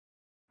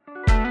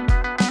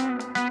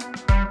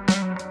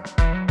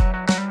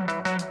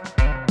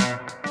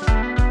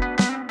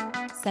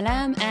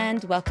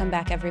And welcome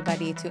back,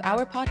 everybody, to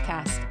our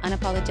podcast,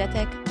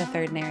 Unapologetic, The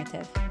Third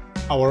Narrative.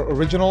 Our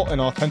original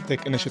and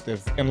authentic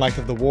initiative in light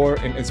of the war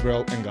in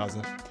Israel and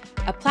Gaza.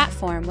 A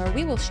platform where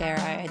we will share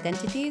our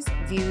identities,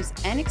 views,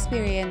 and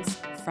experience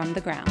from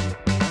the ground.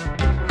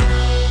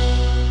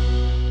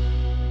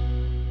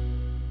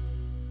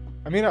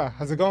 Amira,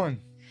 how's it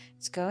going?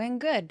 It's going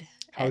good.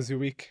 How's your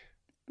week?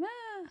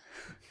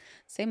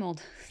 Same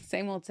old,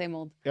 same old, same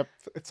old. Yep,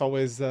 it's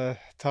always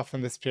tough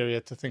in this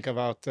period to think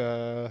about,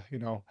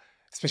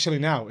 especially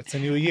now. It's a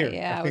new year.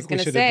 Yeah, I was think going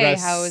we to should say,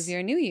 address- how was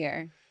your new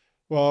year?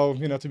 Well,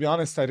 to be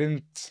honest, I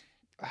don't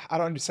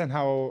understand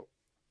how,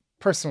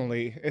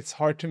 personally, it's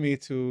hard to me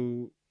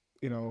to,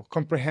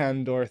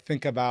 comprehend or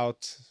think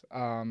about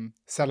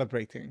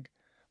celebrating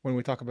when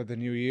we talk about the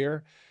new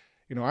year.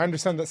 I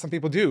understand that some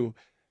people do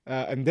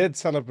and did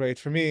celebrate.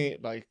 For me,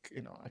 I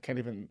can't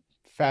even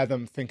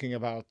fathom thinking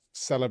about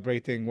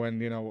celebrating when,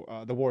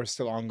 the war is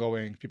still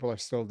ongoing. People are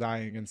still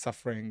dying and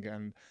suffering,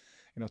 and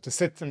to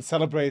sit and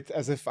celebrate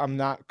as if I'm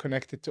not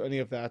connected to any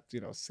of that,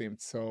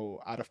 seemed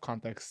so out of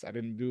context. I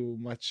didn't do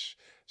much,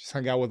 just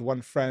hung out with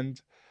one friend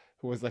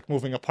who was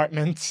moving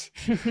apartments,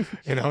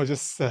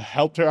 just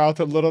helped her out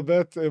a little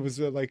bit. It was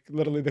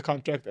literally the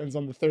contract ends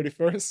on the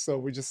 31st. So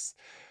we just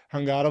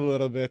hung out a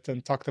little bit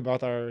and talked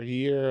about our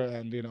year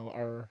and,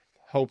 our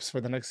hopes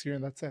for the next year.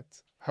 And that's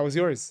it. How was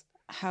yours?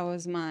 How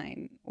was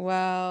mine?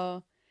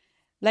 Well,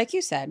 like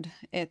you said,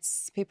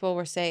 people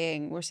were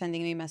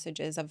sending me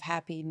messages of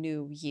Happy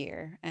New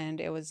Year, and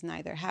it was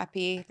neither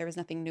happy. There was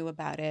nothing new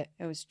about it.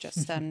 It was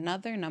just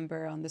another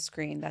number on the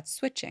screen that's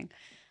switching.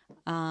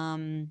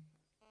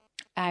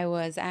 I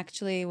was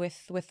actually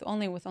with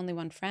only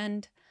one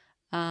friend.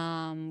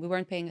 We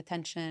weren't paying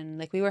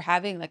attention. We were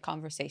having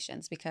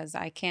conversations because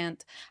I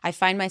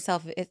find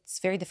myself, it's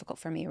very difficult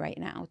for me right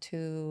now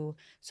to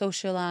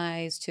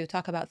socialize, to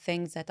talk about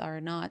things that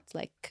are not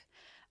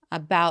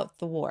about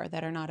the war,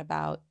 that are not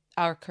about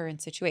our current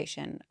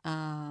situation.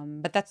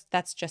 But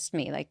that's just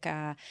me.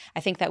 I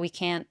think that we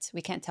can't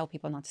tell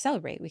people not to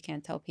celebrate. We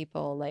can't tell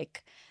people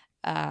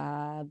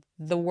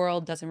the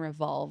world doesn't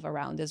revolve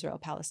around Israel,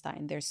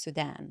 Palestine. There's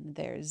Sudan,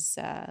 there's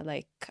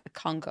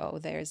Congo,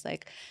 there's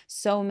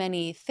so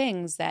many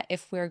things that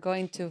if we're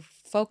going to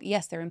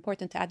yes, they're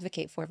important to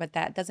advocate for, but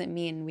that doesn't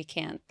mean we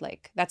can't,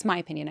 that's my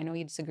opinion. I know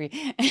you disagree.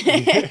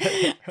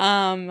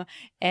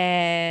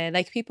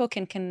 People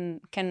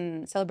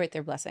can celebrate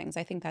their blessings.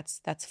 I think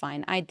that's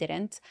fine. I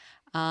didn't.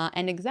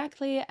 And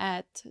exactly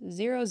at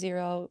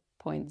 00.00,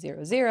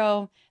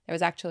 there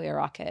was actually a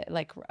rocket,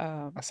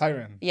 a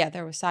siren. Yeah,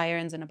 there were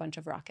sirens and a bunch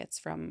of rockets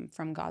from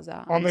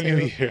Gaza on the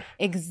new year.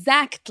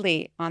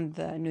 Exactly on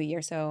the new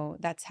year. So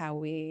that's how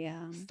we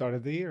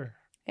started the year.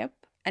 Yep.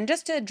 And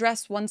just to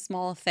address one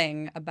small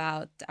thing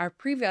about our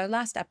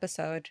last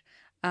episode,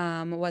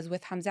 was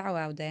with Hamza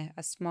Awaude,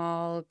 a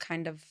small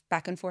kind of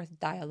back and forth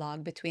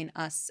dialogue between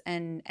us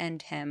and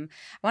him.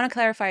 I want to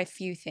clarify a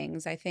few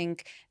things. I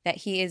think that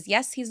he's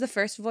the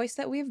first voice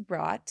that we've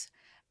brought,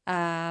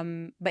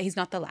 but he's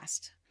not the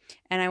last.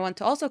 And I want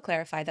to also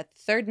clarify that the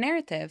third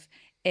narrative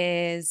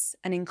is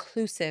an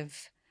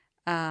inclusive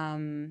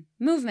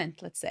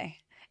movement, let's say.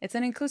 It's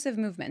an inclusive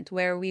movement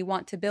where we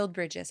want to build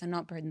bridges and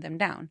not burn them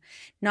down.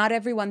 Not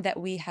everyone that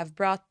we have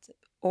brought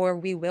or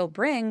we will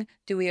bring,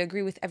 do we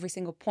agree with every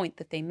single point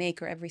that they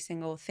make or every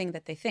single thing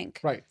that they think.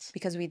 Right.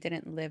 Because we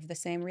didn't live the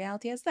same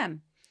reality as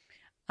them.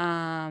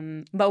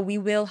 But we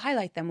will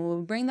highlight them. We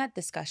will bring that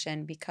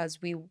discussion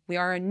because we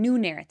are a new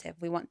narrative.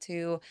 We want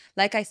to,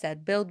 like I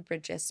said, build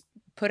bridges,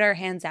 put our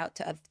hands out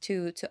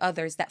to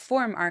others that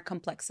form our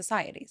complex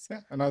societies.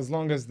 Yeah, and as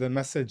long as the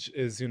message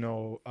is,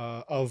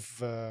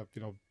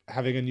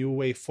 having a new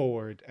way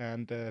forward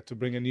and to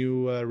bring a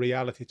new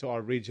reality to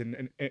our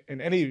region in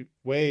any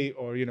way,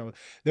 or,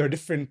 there are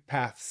different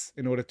paths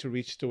in order to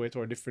reach to it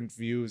or different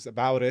views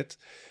about it.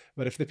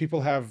 But if the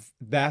people have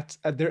that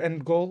at their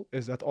end goal,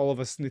 is that all of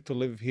us need to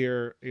live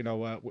here,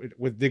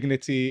 with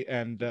dignity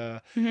and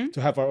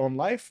to have our own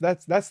life,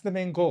 that's the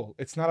main goal.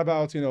 It's not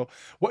about,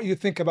 what you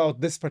think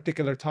about this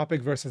particular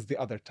topic versus the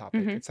other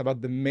topic. It's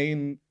about the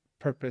main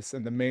purpose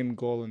and the main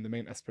goal and the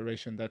main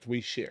aspiration that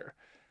we share.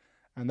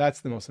 And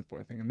that's the most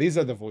important thing. And these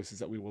are the voices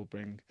that we will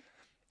bring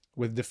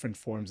with different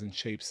forms and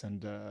shapes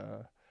and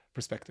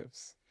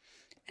perspectives.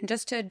 And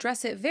just to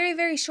address it very,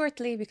 very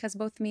shortly, because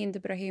both me and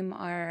Ibrahim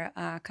are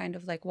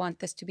want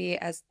this to be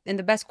as in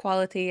the best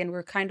quality, and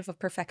we're kind of a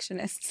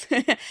perfectionists.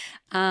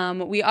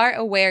 We are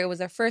aware it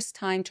was our first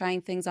time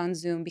trying things on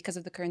Zoom because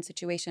of the current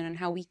situation and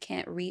how we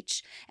can't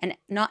reach, and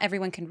not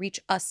everyone can reach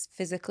us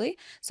physically.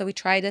 So we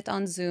tried it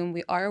on Zoom.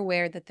 We are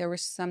aware that there were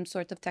some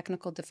sort of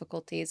technical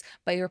difficulties,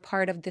 but you're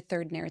part of the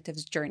third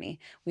narrative's journey.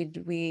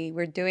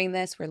 We're doing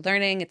this, we're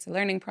learning, it's a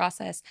learning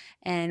process,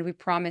 and we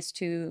promise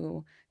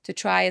to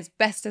try as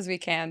best as we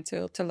can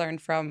to learn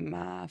from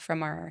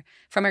our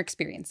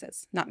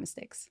experiences, not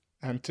mistakes.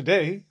 And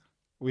today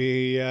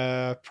We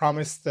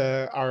promised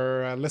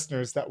our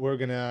listeners that we're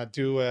gonna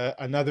do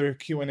another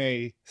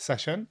Q&A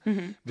session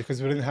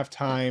because we didn't have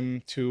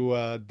time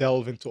to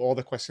delve into all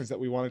the questions that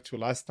we wanted to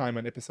last time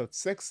on episode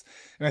 6.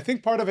 And I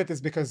think part of it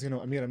is because,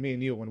 Amira, me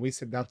and you, when we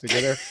sit down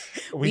together,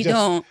 we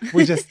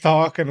just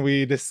talk and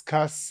we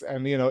discuss,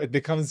 and it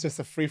becomes just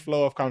a free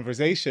flow of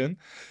conversation.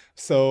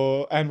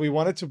 So, and we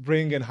wanted to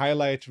bring and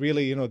highlight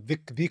really,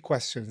 the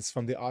questions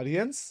from the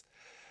audience.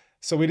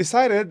 So we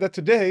decided that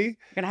today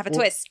we're going to have a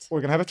twist. We're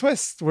going to have a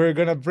twist. We're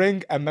going to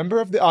bring a member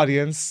of the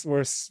audience.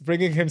 We're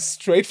bringing him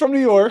straight from New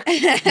York.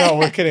 No,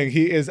 we're kidding.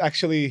 He is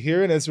actually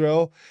here in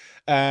Israel.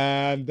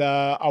 And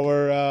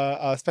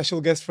our special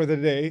guest for the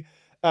day,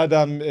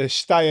 Adam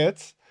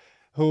Shtayet,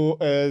 who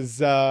is,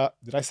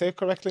 did I say it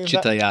correctly?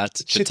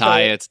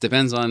 Chitayet.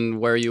 Depends on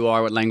where you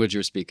are, what language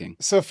you're speaking.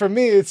 So for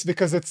me, it's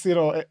because it's,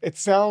 it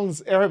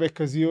sounds Arabic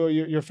because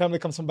your family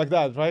comes from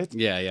Baghdad, right?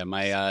 Yeah.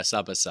 My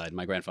Saba's side,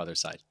 my grandfather's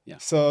side. Yeah.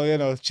 So,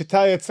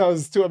 Chitayet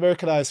sounds too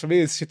Americanized. For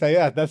me, it's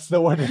Chitayet. That's the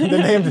word, the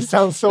name that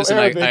sounds so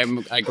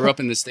Arabic. I grew up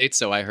in the States,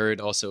 so I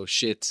heard also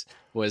shit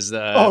was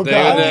the name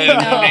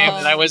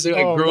that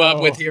I grew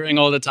up with hearing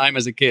all the time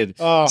as a kid.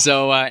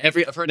 So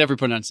I've heard every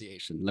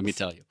pronunciation, let me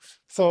tell you.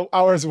 So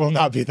ours will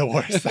not be the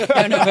worst.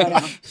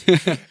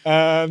 No.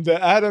 And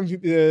Adam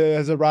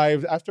has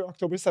arrived after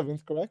October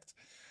 7th, correct?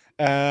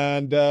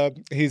 And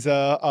he's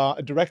a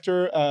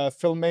director, a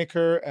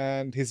filmmaker,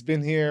 and he's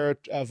been here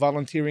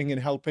volunteering and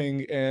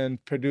helping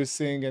and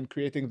producing and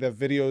creating the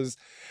videos,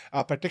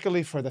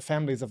 particularly for the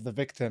families of the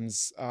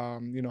victims,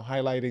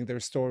 highlighting their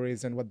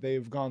stories and what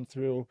they've gone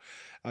through.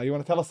 You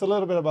want to tell us a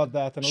little bit about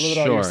that and a little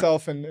bit about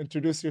yourself and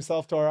introduce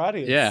yourself to our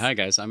audience? Yeah, hi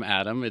guys, I'm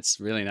Adam. It's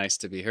really nice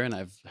to be here, and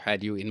I've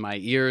had you in my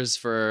ears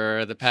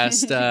for the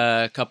past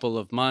couple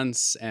of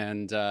months,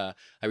 and I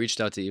reached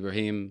out to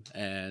Ibrahim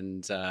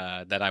and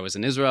that I was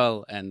in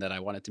Israel and that I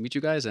wanted to meet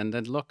you guys, and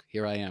then look,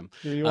 here I am.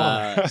 Here you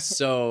are.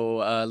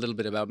 So a little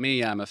bit about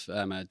me. I'm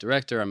a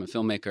director, I'm a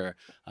filmmaker.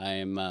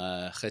 I'm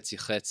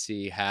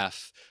chetzi,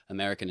 half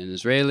American and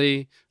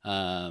Israeli,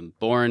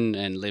 born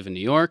and live in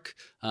New York,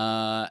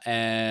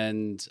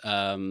 and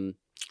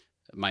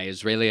my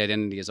Israeli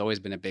identity has always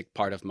been a big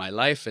part of my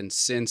life. And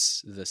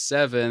since the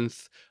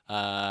 7th,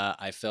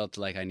 I felt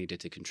like I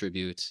needed to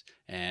contribute.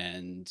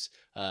 And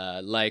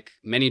like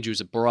many Jews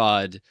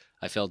abroad,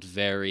 I felt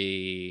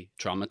very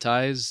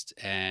traumatized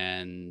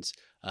and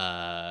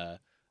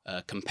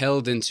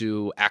compelled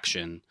into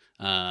action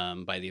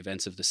by the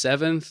events of the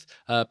 7th,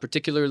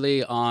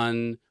 particularly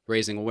on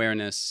raising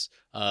awareness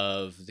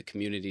of the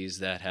communities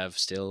that have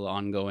still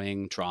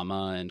ongoing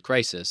trauma and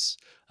crisis.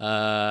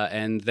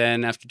 And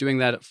then after doing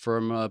that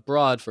from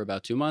abroad for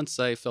about 2 months,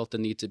 I felt the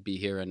need to be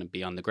here and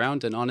be on the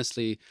ground and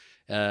honestly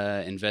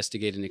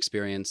investigate and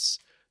experience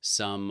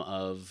some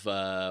of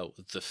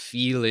the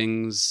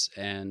feelings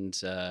and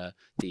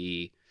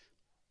the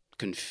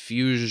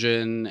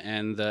confusion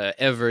and the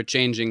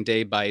ever-changing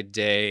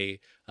day-by-day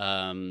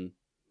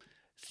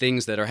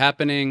things that are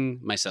happening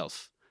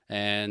myself.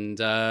 And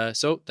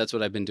so that's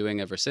what I've been doing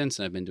ever since.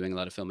 And I've been doing a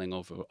lot of filming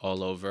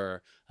all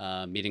over,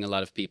 meeting a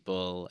lot of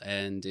people.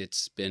 And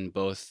it's been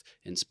both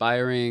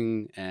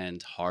inspiring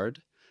and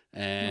hard.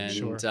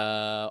 And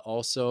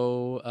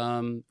also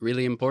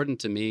really important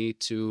to me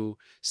to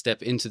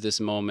step into this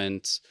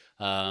moment,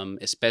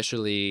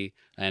 especially,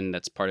 and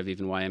that's part of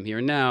even why I'm here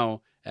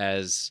now,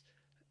 as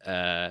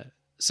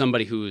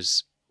somebody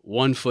who's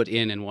 1 foot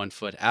in and 1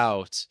 foot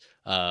out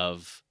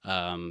of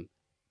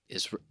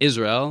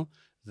Israel,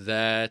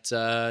 that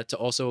to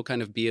also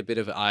kind of be a bit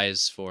of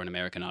eyes for an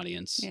American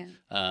audience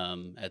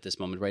at this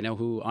moment right now,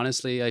 who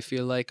honestly I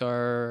feel like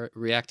are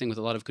reacting with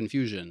a lot of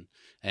confusion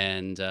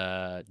and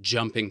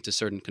jumping to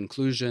certain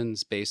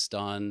conclusions based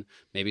on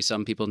maybe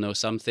some people know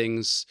some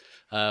things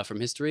from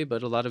history,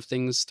 but a lot of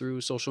things through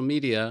social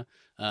media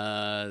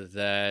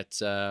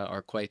that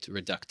are quite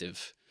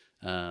reductive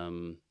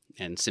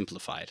and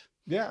simplified.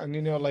 Yeah, and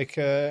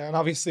and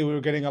obviously we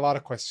were getting a lot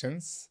of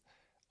questions.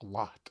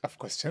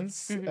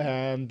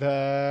 And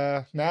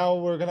now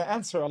we're going to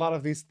answer a lot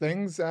of these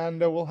things,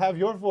 and we'll have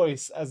your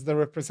voice as the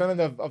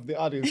representative of the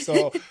audience.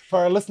 So for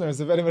our listeners,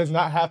 if anybody's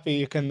not happy,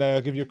 you can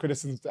give your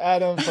criticisms to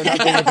Adam for not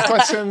bringing the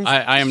questions.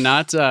 I am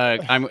not,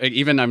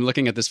 I'm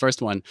looking at this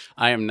first one.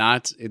 I am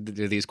not,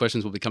 these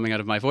questions will be coming out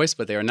of my voice,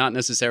 but they are not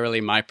necessarily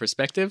my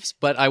perspectives.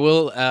 But I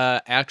will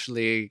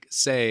actually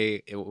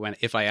say,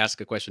 if I ask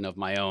a question of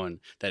my own,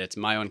 that it's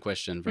my own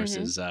question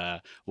versus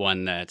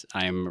one that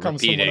I'm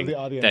repeating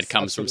that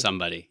comes from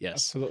somebody. Yes,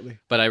 absolutely.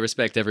 But I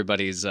respect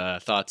everybody's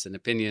thoughts and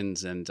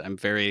opinions, and I'm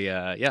very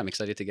I'm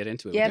excited to get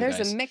into it. Yeah,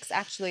 there's a mix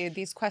actually.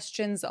 These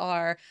questions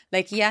are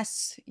like,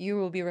 yes, you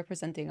will be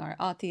representing our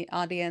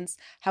audience.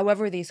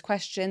 However, these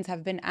questions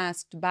have been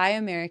asked by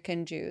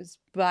American Jews,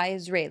 by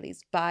Israelis,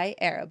 by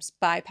Arabs,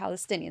 by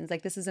Palestinians.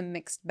 Like, this is a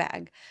mixed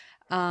bag.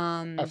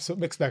 Absolute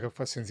mixed bag of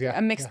questions. Yeah,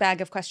 a mixed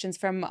bag of questions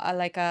from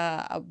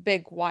a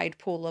big wide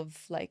pool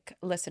of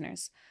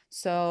listeners.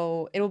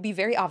 So it will be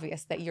very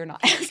obvious that you're not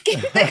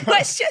asking the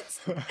questions.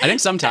 I think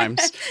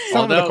sometimes.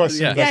 Some of the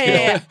questions.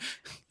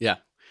 Yeah.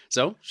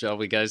 So, shall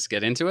we guys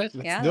get into it?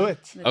 Let's do it.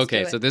 let's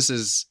Okay, do so it. this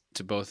is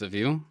to both of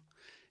you.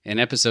 In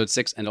episode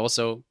 6, and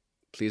also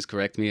please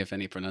correct me if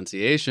any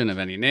pronunciation of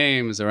any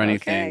names or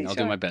anything. Okay, I'll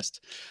do sure. my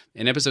best.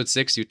 In episode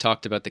 6, you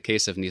talked about the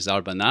case of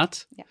Nizar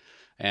Banat, Yeah.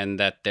 and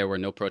that there were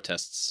no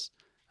protests.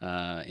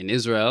 In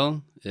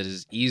Israel, it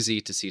is easy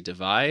to see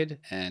divide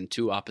and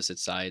two opposite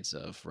sides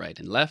of right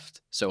and left.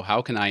 So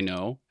how can I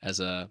know, as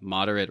a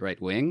moderate right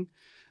wing,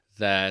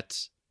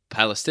 that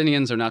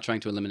Palestinians are not trying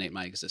to eliminate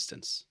my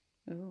existence?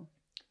 Ooh.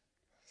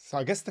 So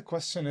I guess the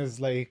question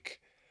is like,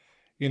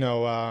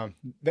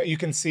 that you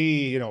can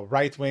see,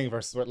 right wing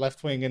versus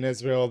left wing in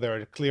Israel. There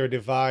are a clear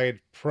divide,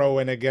 pro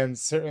and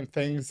against certain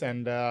things,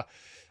 and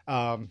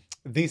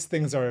these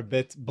things are a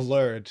bit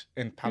blurred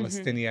in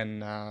Palestinian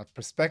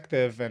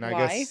perspective. And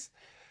Why?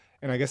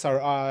 I guess our,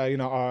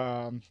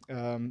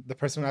 the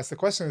person who asked the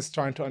question is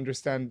trying to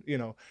understand,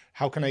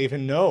 how can I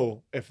even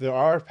know if there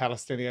are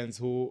Palestinians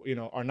who,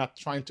 are not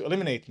trying to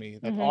eliminate me,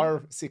 that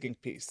are seeking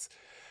peace?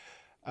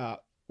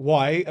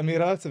 Why,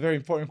 Amira? It's a very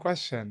important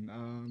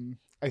question.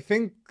 I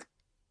think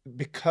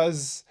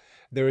because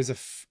there is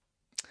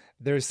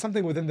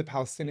something within the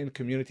Palestinian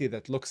community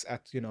that looks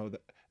at,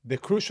 the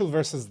crucial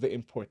versus the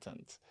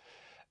important.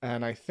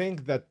 And I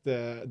think that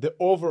the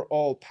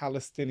overall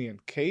Palestinian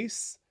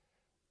case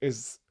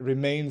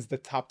remains the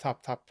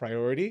top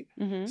priority.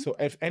 So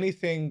if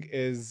anything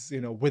is,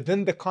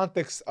 within the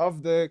context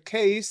of the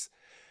case,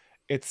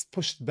 it's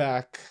pushed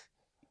back,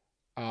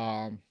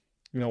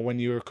 when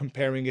you're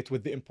comparing it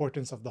with the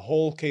importance of the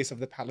whole case of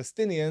the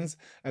Palestinians,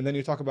 and then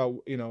you talk about,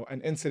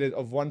 an incident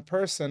of one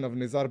person, of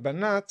Nizar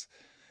Banat,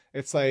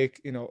 it's like,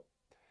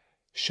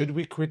 should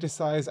we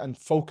criticize and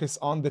focus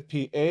on the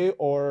PA,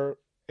 or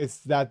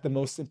is that the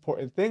most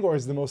important thing, or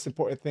is the most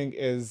important thing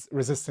is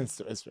resistance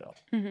to Israel?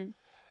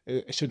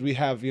 Should we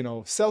have,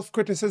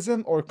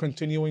 self-criticism, or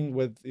continuing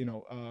with,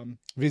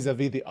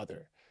 vis-a-vis the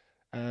other?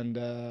 And,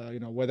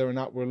 whether or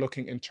not we're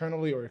looking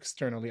internally or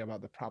externally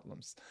about the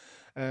problems.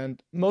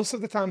 And most of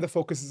the time, the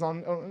focus is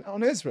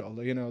on Israel.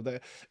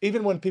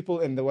 Even when people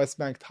in the West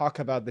Bank talk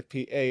about the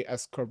PA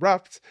as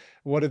corrupt,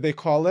 what do they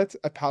call it?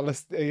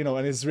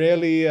 An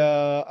Israeli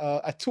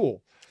a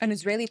tool. An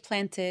Israeli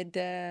planted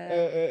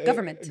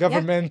government.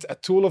 Government, a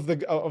tool of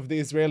the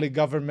Israeli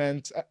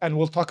government. And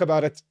we'll talk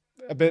about it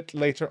a bit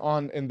later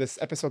on in this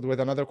episode with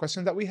another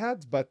question that we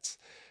had. But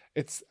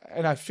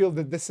and I feel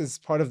that this is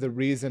part of the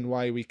reason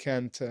why we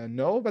can't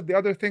know. But the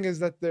other thing is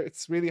that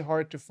it's really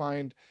hard to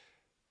find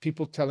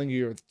people telling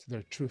you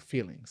their true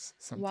feelings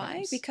sometimes.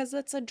 Why? Because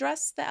let's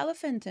address the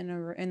elephant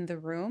in the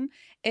room.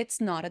 It's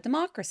not a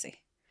democracy.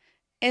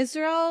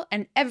 Israel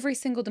and every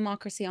single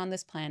democracy on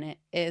this planet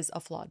is a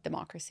flawed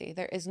democracy.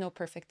 There is no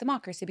perfect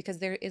democracy because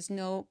there is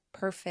no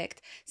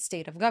perfect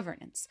state of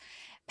governance.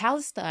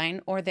 Palestine,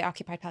 or the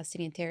occupied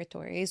Palestinian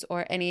territories,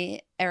 or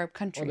any Arab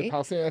country, or the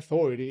Palestinian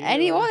Authority,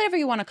 whatever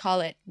you want to call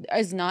it,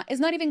 is not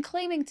even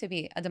claiming to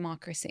be a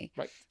democracy.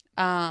 Right.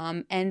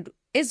 And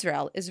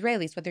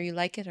Israelis, whether you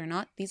like it or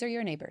not, these are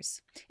your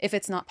neighbors. If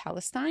it's not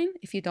Palestine,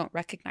 if you don't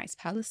recognize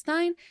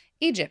Palestine,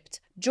 Egypt,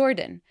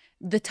 Jordan,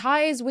 the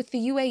ties with the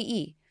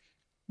UAE,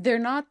 they're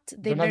not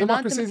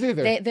democracies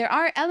either. There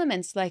are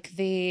elements like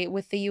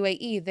with the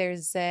UAE.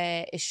 There's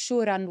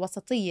Shura and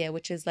Wasatiyya,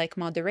 which is like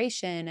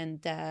moderation and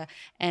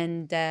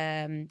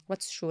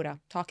what's Shura?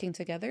 Talking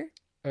together.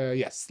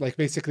 Yes, like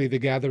basically the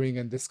gathering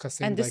and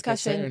discussing. And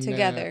discussion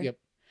together.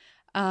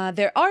 Yep.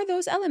 There are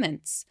those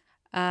elements.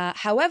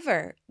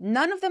 However,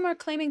 none of them are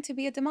claiming to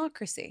be a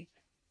democracy.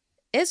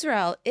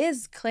 Israel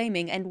is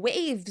claiming and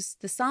waves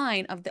the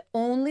sign of the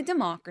only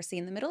democracy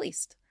in the Middle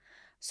East.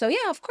 So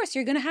yeah, of course,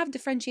 you're going to have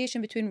differentiation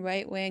between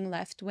right wing,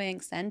 left wing,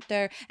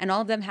 center, and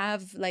all of them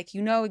have,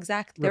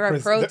 exactly, there are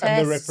protests. And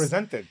they're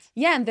represented.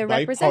 Yeah, and they're by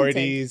represented.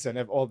 Parties and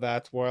all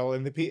that. While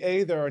in the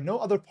PA, there are no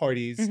other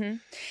parties.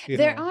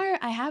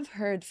 I have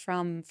heard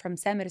from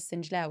Samir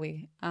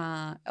Sinjlawi,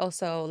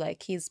 also,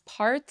 he's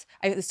part,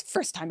 this is the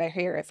first time I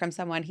hear it from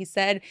someone, he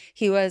said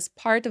he was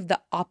part of the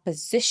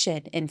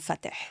opposition in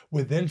Fatah.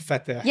 Within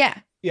Fatah. Yeah.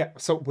 Yeah,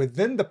 so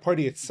within the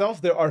party itself,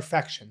 there are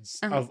factions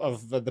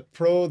of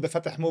the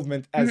Fatah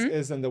movement as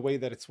is and the way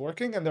that it's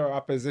working, and there are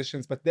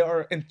oppositions, but there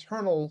are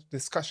internal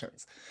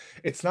discussions.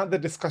 It's not the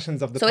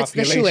discussions of the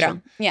population. So it's the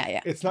Shura.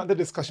 Yeah. It's not the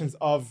discussions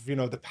of,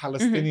 the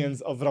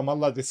Palestinians of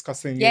Ramallah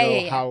discussing,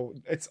 how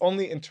it's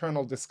only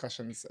internal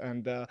discussions.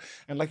 And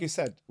like you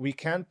said, we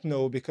can't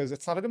know because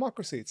it's not a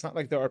democracy. It's not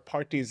like there are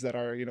parties that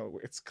are,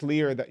 it's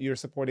clear that you're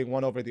supporting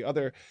one over the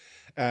other.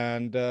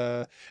 And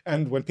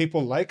when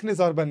people like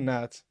Nizar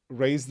Banat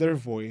raise their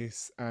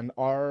voice and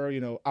are,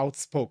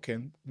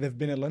 outspoken, they've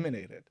been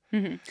eliminated.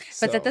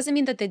 But that doesn't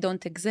mean that they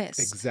don't exist.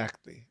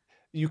 Exactly.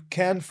 You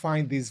can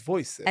find these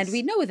voices. And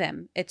we know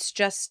them. It's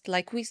just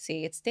like we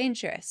see, it's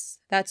dangerous.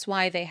 That's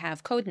why they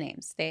have code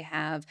names.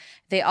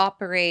 They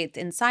operate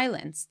in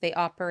silence. They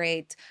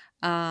operate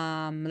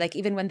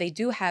even when they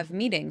do have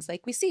meetings,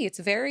 like we see, it's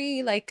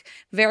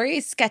very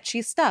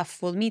sketchy stuff.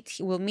 We'll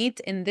meet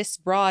in this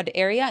broad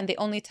area, and they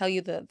only tell you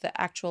the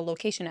actual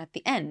location at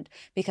the end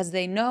because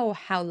they know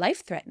how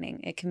life-threatening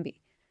it can be.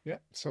 Yeah.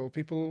 So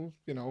people,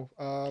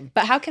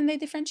 But how can they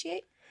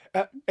differentiate?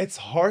 it's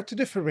hard to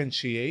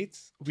differentiate.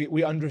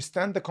 We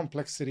understand the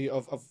complexity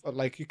of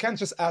like, you can't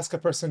just ask a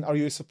person, are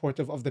you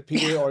supportive of the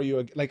PA, or are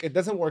you like, it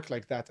doesn't work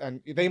like that.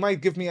 And they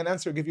might give me an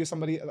answer, give you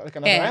somebody like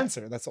another Yeah.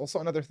 answer. That's also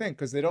another thing,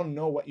 because they don't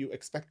know what you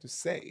expect to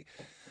say.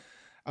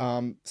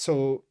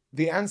 So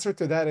the answer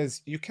to that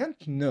is, you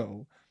can't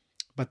know,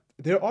 but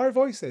there are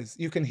voices.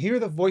 You can hear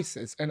the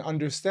voices and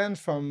understand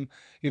from,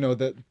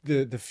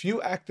 the few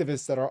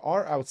activists that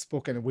are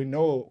outspoken. We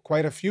know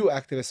quite a few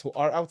activists who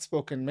are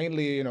outspoken,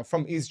 mainly,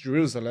 from East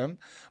Jerusalem,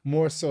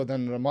 more so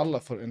than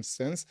Ramallah, for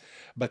instance.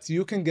 But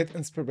you can get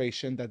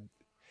inspiration that,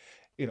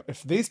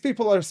 if these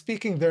people are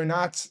speaking, they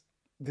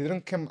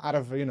didn't come out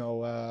of,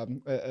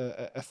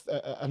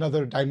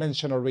 another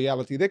dimension or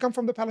reality. They come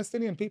from the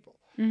Palestinian people.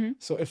 Mhm.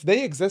 So if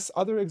they exist,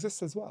 other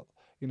exist as well.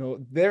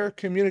 Their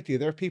community,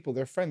 their people,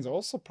 their friends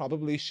also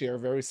probably share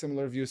very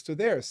similar views to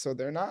theirs. So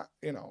they're not,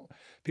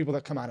 people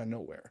that come out of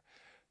nowhere.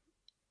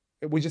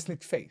 We just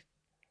need faith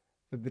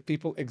that the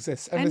people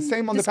exist. And the And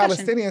same on the discussion.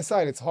 Palestinian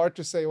side. It's hard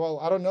to say, well,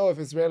 I don't know if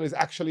Israelis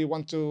actually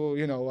want to,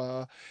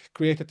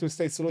 create a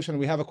two-state solution.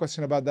 We have a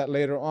question about that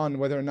later on,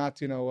 whether or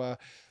not,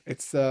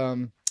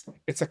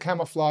 it's a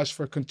camouflage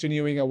for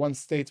continuing a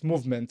one-state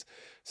movement.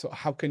 So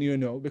how can you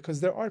know? Because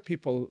there are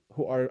people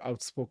who are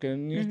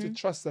outspoken. You need to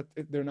trust that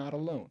they're not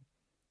alone.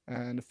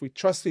 And if we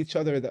trust each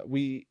other that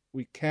we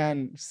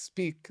can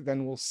speak,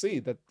 then we'll see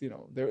that,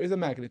 there is a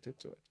magnitude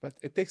to it. But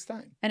it takes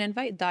time. And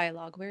invite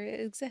dialogue where it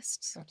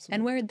exists. Absolutely.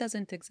 And where it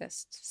doesn't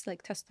exist. Just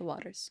like test the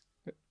waters.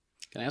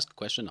 Can I ask a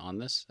question on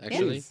this,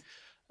 actually? Please.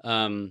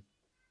 And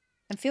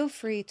feel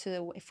free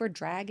to, if we're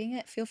dragging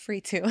it, feel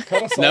free to.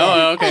 Cut us off.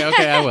 No, okay,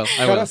 I will.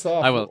 Cut us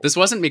off. I will. This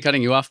wasn't me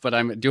cutting you off, but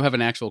I do have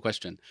an actual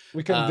question.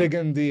 We can dig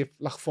in the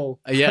lachfol.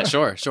 Yeah,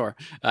 sure.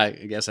 I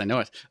guess I know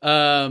it.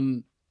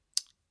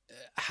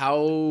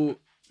 How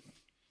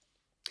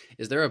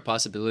is there a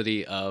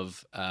possibility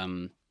of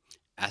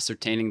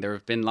ascertaining? There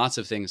have been lots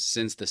of things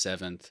since the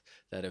 7th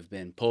that have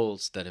been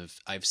polls that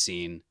I've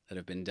seen that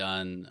have been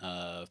done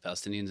of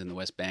Palestinians in the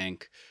West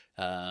Bank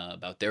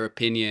about their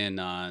opinion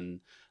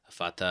on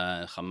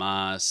Fatah,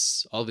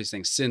 Hamas, all these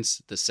things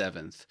since the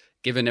 7th.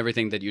 Given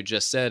everything that you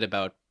just said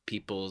about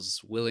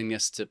people's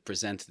willingness to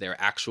present their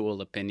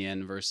actual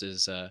opinion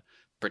versus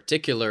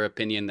particular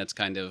opinion that's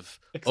kind of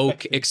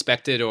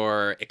expected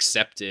or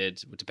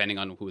accepted, depending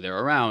on who they're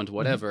around,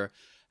 whatever.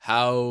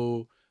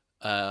 How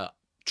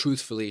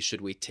truthfully should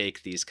we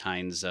take these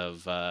kinds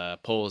of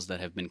polls that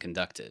have been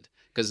conducted?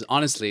 Because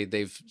honestly,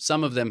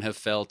 some of them have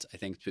felt, I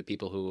think, to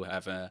people who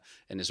have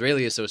an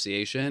Israeli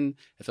association,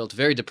 have felt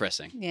very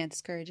depressing. Yeah,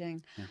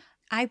 discouraging. Yeah.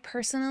 I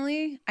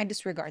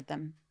disregard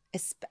them,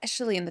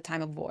 especially in the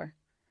time of war.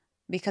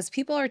 Because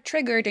people are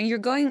triggered and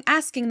you're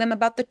asking them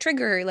about the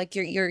trigger, like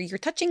you're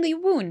touching the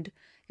wound.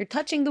 You're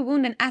touching the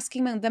wound and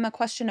asking them a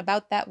question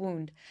about that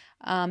wound.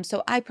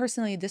 So I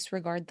personally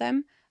disregard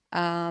them.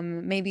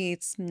 Maybe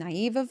it's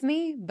naive of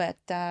me, but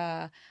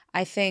I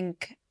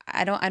think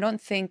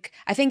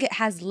it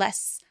has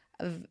less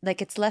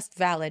it's less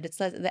valid.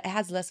 It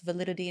has less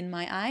validity in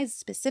my eyes,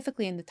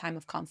 specifically in the time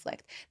of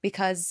conflict,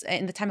 because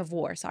in the time of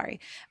war, sorry,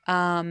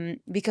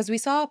 because we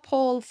saw a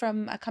poll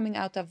from coming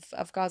out of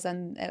Gaza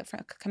and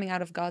coming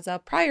out of Gaza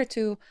prior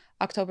to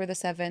October the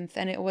 7th,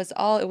 and it was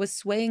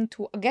swaying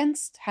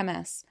against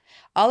Hamas.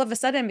 All of a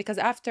sudden, because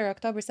after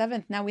October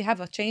 7th, now we have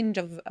a change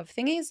of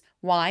thingies.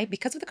 Why?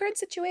 Because of the current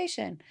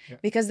situation. Yeah.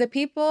 Because the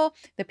people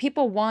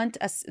want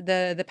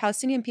the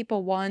Palestinian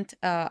people want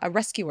a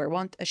rescuer,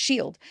 want a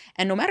shield,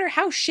 and no matter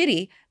how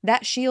shitty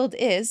that shield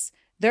is,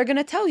 they're going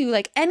to tell you,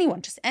 like,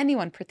 just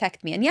anyone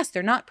protect me. And yes,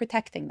 they're not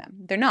protecting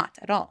them. They're not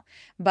at all.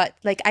 But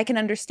like, I can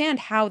understand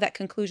how that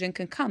conclusion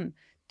can come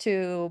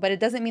to, but it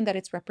doesn't mean that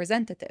it's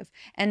representative.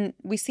 And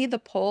we see the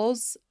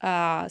polls,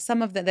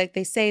 some of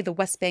they say the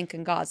West Bank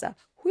and Gaza.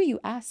 Who are you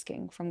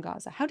asking from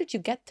Gaza? How did you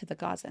get to the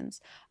Gazans?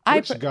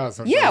 Which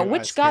Gazans? Yeah,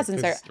 which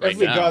Gazans are?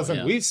 Every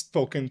Gazan we've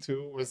spoken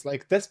to was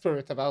like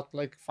desperate about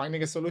like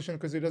finding a solution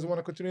because he doesn't want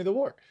to continue the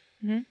war.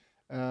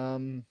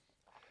 Mm-hmm.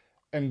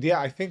 And yeah,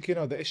 I think,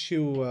 the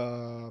issue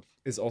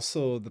is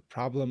also the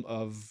problem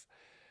of,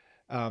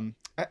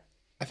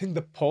 I think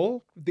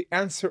the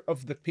answer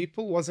of the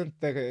people wasn't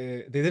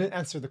they didn't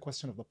answer the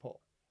question of the poll.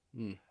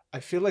 I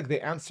feel like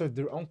they answered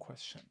their own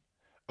question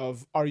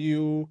of, are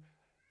you,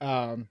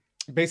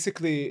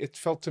 basically it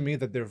felt to me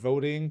that they're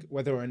voting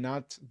whether or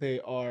not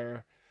they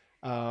are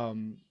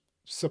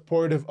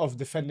supportive of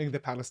defending the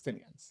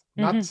Palestinians,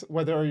 not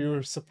whether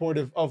you're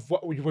supportive of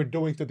what we were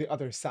doing to the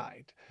other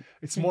side.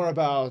 It's more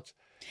about,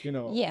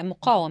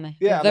 مقاومة.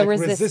 Yeah, the like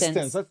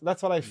resistance.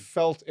 That's what I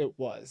felt it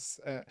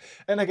was.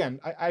 And again,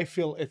 I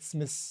feel it's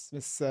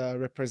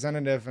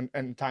misrepresentative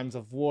in times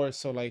of war.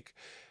 So like,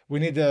 we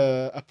need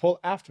a poll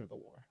after the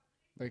war,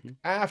 like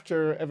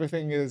after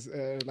everything is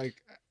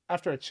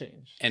after a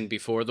change. And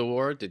before the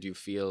war, did you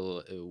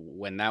feel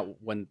when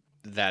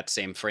that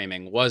same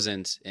framing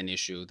wasn't an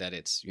issue, that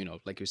it's,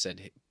 like you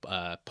said,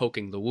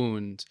 poking the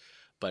wound?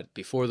 But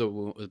before the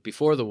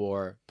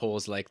war,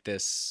 polls like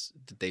this,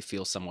 did they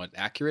feel somewhat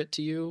accurate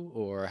to you,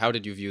 or how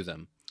did you view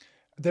them?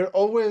 There's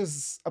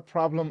always a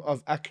problem of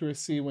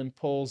accuracy when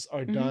polls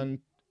are Mhm. done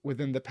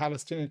within the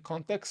Palestinian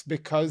context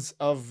because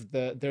of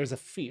there's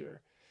a fear.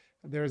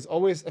 There's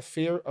always a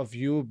fear of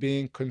you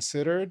being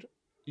considered,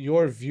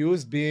 your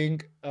views being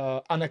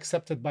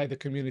unaccepted by the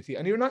community,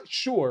 and you're not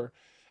sure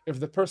if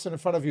the person in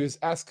front of you is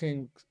asking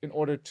in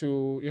order to,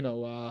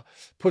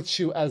 put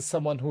you as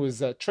someone who is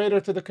a traitor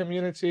to the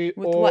community,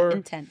 With what or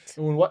intent?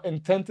 in what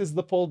intent is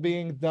the poll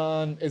being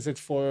done? Is it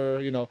for,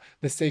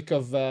 the sake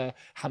of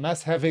Hamas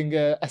having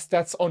a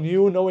stats on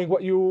you, knowing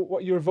what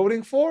you're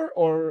voting for,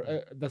 or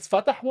does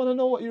Fatah want to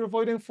know what you're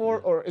voting for,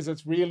 Yeah. or is it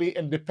really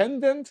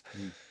independent?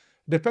 Mm.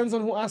 Depends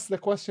on who asks the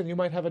question. You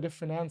might have a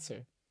different answer,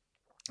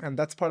 and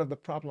that's part of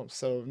the problem.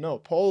 So no,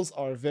 polls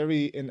are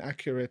very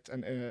inaccurate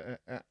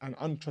and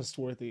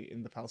untrustworthy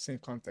in the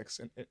Palestinian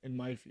context, in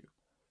my view,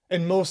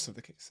 in most of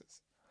the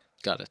cases.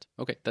 Got it.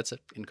 Okay, that's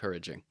it.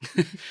 Encouraging.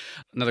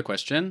 Another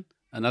question.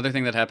 Another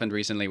thing that happened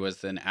recently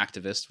with an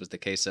activist was the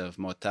case of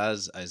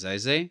Mu'taz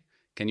Azaizeh.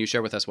 Can you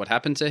share with us what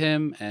happened to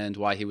him and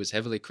why he was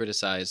heavily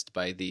criticized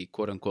by the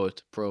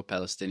quote-unquote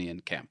pro-Palestinian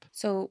camp?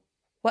 So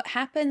what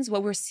happens,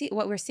 what we're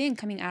seeing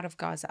coming out of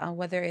Gaza,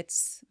 whether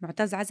it's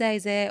Mu'taz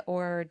Azaizeh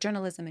or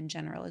journalism in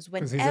general, is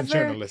Because he's a whenever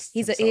journalist he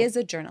himself. is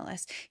a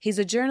journalist. He's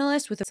a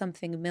journalist with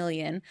something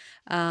million.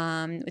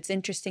 It's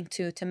interesting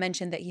to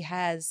mention that he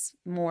has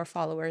more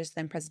followers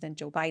than President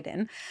Joe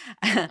Biden.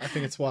 I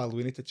think it's wild.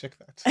 We need to check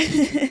that.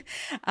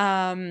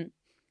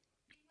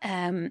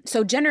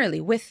 So generally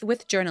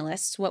with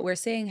journalists, what we're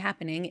seeing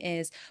happening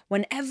is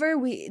whenever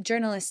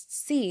journalists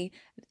see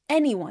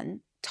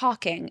anyone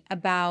talking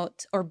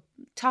about or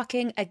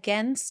talking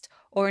against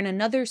or in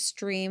another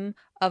stream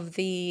of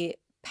the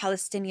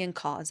Palestinian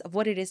cause, of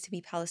what it is to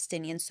be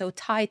Palestinian, so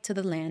tied to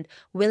the land,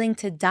 willing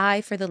to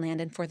die for the land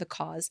and for the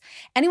cause.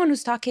 Anyone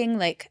who's talking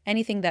like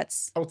anything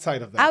that's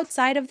outside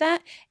of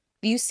that,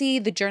 you see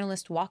the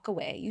journalist walk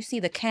away. You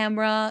see the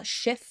camera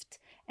shift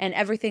and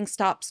everything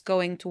stops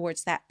going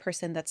towards that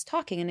person that's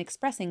talking and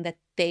expressing that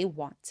they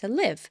want to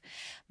live.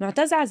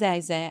 Mu'taz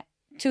Azaizeh,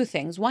 two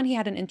things. One, he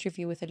had an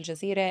interview with Al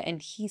Jazeera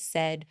and he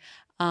said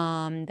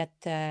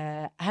that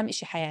أهم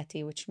إشي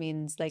حياتي, which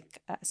means like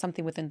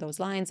something within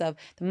those lines of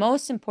the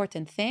most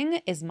important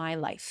thing is my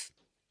life.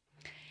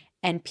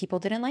 And people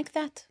didn't like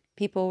that.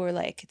 People were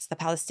like, it's the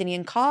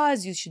Palestinian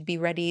cause. You should be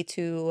ready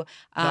to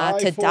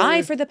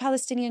die for the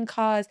Palestinian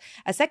cause.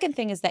 A second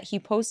thing is that he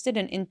posted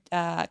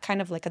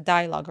kind of like a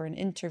dialogue or an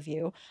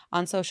interview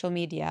on social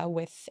media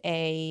with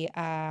a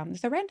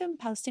random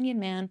Palestinian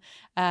man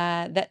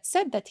that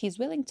said that he's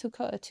willing to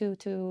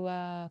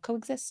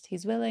coexist.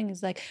 He's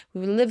like,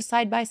 we will live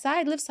side by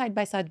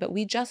side, but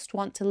we just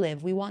want to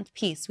live. We want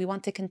peace. We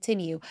want to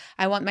continue.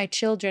 I want my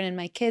children and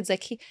my kids.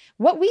 Like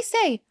what we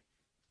say.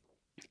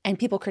 And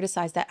people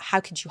criticize that. How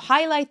could you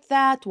highlight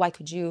that? Why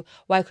could you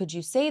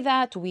say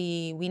that?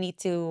 We need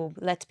to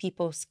let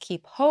people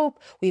keep hope.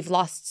 We've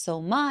lost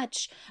so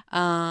much.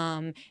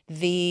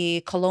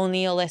 The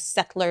colonialist,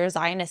 settler,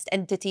 Zionist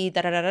entity,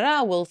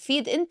 will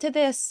feed into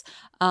this.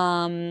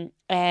 And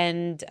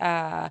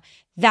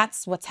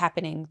that's what's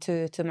happening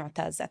to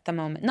Mu'taz at the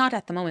moment. Not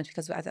at the moment,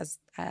 because as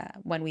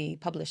when we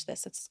publish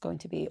this, it's going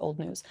to be old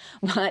news.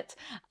 But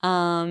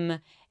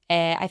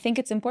I think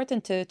it's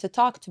important to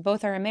talk to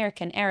both our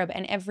American, Arab,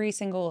 and every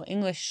single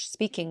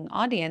English-speaking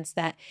audience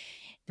that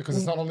because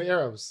it's not only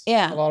Arabs.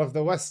 Yeah. A lot of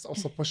the West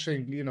also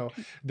pushing,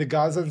 the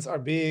Gazans are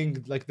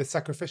being like the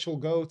sacrificial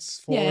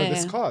goats for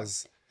this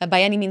cause.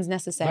 By any means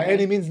necessary. By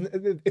any means,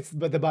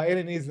 but the by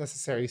any means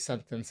necessary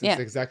sentence is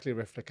exactly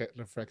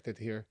reflected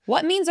here.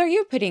 What means are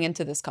you putting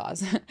into this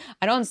cause?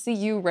 I don't see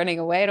you running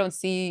away. I don't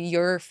see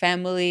your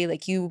family,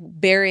 like you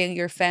burying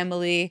your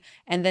family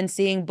and then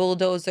seeing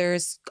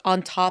bulldozers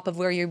on top of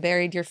where you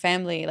buried your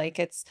family. Like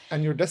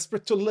and you're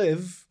desperate to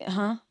live.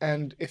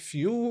 And if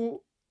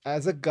you,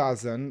 as a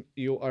Gazan,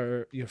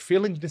 you're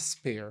feeling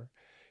despair,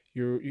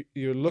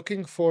 you're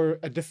looking for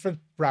a different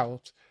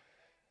route,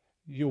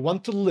 you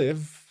want to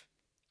live.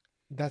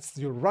 That's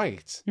your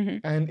right.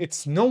 And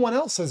it's no one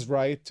else's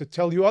right to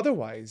tell you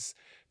otherwise,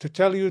 to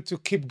tell you to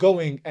keep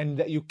going and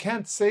that you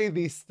can't say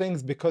these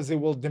things because it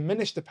will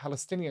diminish the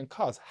Palestinian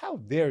cause. How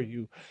dare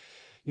you,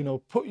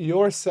 put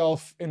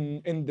yourself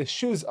in the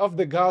shoes of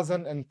the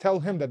Gazan and tell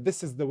him that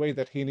this is the way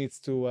that he needs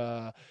to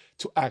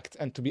act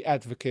and to be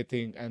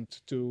advocating and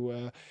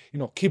to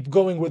keep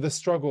going with the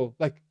struggle.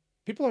 Like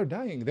people are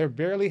dying. They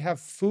barely have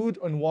food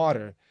and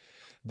water.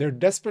 They're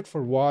desperate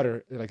for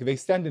water. Like they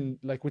stand in,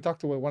 like we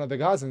talked to one of the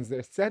Gazans,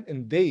 they stand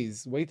in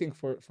days waiting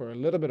for a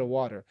little bit of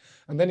water.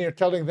 And then you're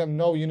telling them,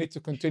 no, you need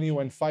to continue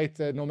and fight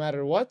no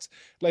matter what.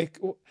 Like,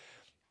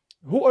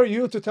 who are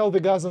you to tell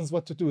the Gazans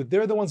what to do?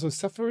 They're the ones who are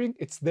suffering.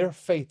 It's their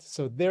fate.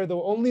 So they're the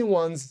only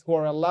ones who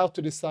are allowed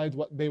to decide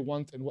what they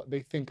want and what they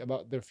think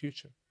about their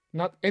future,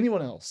 not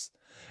anyone else.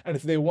 And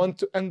if they want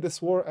to end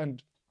this war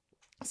and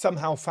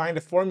somehow find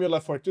a formula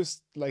for two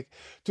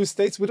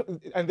states,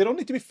 and they don't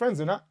need to be friends.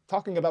 They're not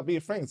talking about being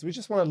friends. We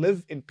just want to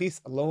live in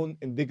peace, alone,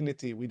 in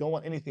dignity. We don't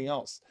want anything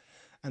else.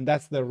 And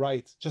that's their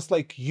right. Just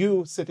like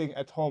you sitting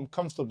at home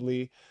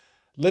comfortably,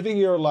 living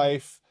your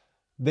life,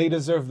 they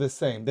deserve the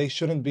same. They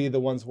shouldn't be the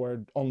ones who are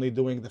only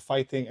doing the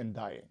fighting and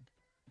dying.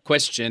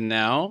 Question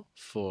now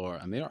for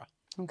Amira.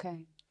 Okay.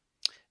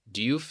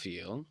 Do you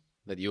feel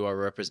that you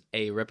are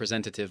a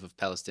representative of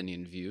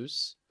Palestinian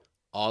views?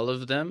 All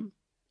of them?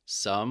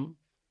 Some?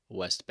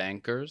 West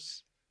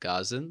Bankers?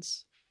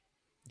 Gazans?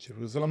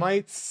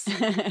 Jerusalemites.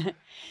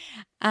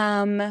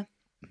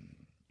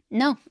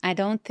 No, I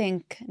don't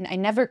think, I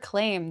never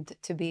claimed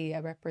to be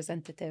a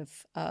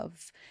representative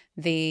of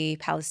the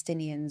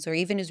Palestinians or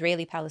even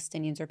Israeli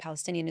Palestinians or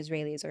Palestinian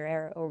Israelis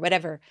or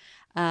whatever,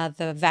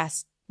 the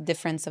vast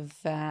difference of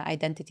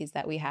identities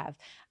that we have.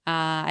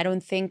 I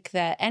don't think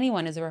that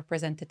anyone is a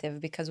representative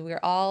because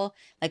we're all,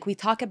 like, we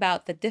talk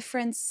about the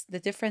difference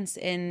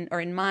in, or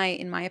in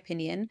my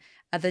opinion,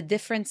 the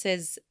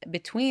differences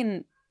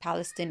between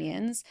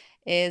Palestinians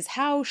is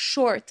how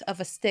short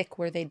of a stick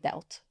were they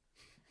dealt.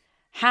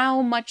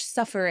 How much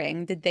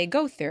suffering did they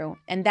go through?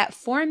 And that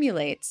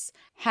formulates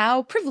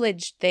how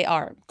privileged they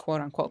are, quote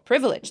unquote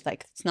privileged.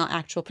 Like, it's not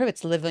actual privilege,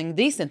 it's living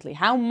decently.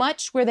 How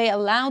much were they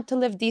allowed to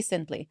live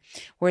decently?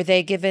 Were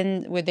they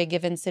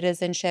given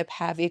citizenship,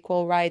 have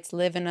equal rights,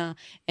 live in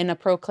a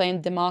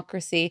proclaimed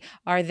democracy?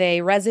 Are they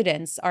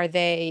residents? Are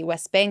they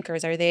West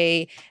Bankers? Are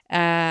they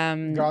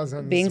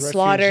Gazans, being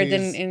slaughtered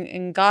refugees.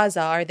 in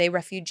Gaza? Are they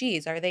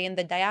refugees? Are they in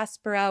the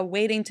diaspora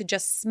waiting to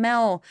just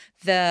smell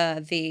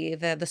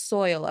the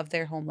soil of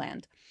their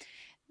homeland?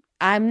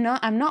 I'm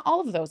not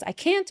all of those. I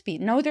can't be.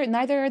 No,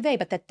 neither are they.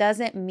 But that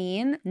doesn't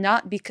mean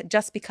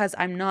just because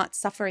I'm not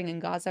suffering in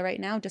Gaza right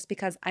now, just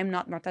because I'm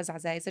not Mu'taz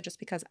Azaiza, just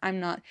because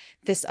I'm not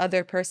this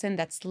other person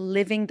that's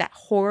living that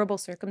horrible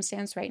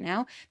circumstance right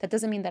now, that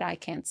doesn't mean that I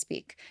can't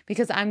speak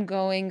because I'm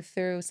going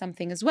through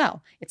something as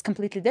well. It's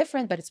completely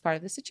different, but it's part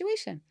of the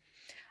situation.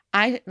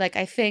 I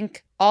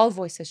think all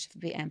voices should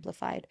be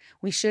amplified.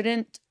 We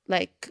shouldn't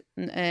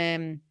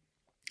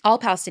all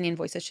Palestinian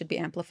voices should be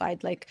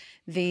amplified. Like,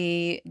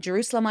 the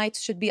Jerusalemites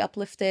should be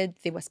uplifted.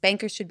 The West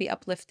Bankers should be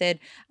uplifted.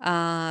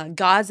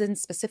 Gazans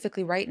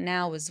specifically right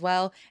now as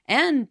well,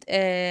 and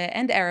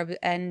Arab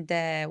and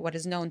what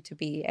is known to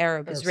be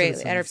Arab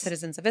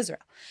citizens of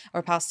Israel,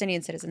 or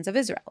Palestinian citizens of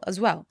Israel as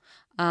well.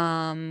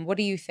 What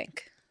do you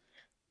think?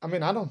 I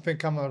mean, I don't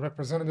think I'm a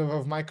representative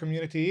of my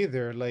community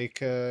either.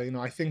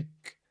 I think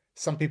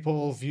some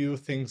people view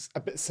things a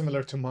bit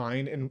similar to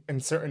mine in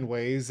certain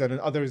ways, and in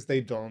others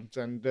they don't.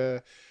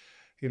 And,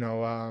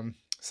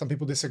 some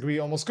people disagree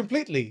almost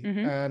completely,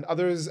 and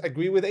others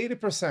agree with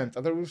 80%,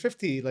 others with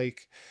 50%.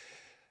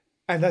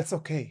 And that's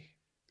okay.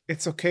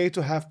 It's okay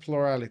to have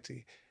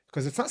plurality,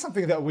 because it's not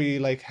something that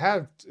we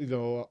have,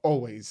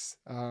 always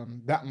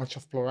that much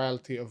of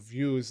plurality of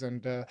views.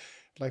 And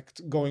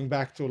going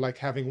back to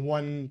having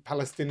one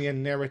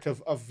Palestinian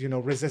narrative of,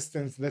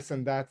 resistance, this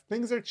and that,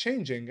 things are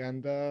changing.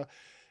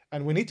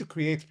 And we need to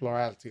create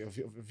plurality of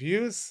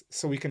views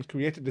so we can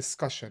create a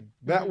discussion.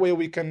 That way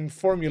we can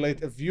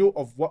formulate a view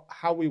of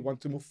how we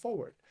want to move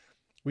forward.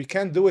 We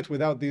can't do it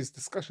without these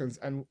discussions.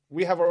 And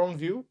we have our own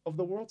view of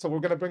the world, so we're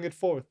going to bring it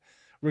forth,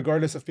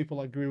 regardless if people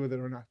agree with it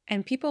or not.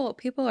 And people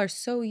are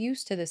so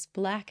used to this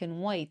black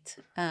and white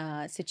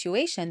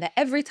situation that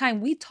every time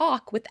we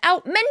talk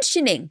without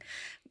mentioning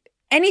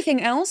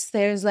anything else,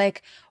 there's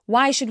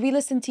why should we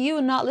listen to you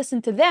and not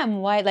listen to them?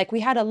 Why?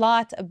 We had a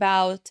lot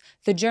about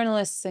the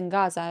journalists in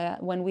Gaza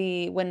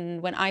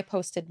when I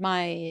posted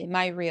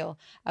my reel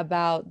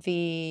about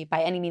the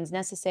By Any Means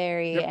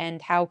Necessary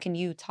and how can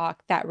you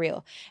talk that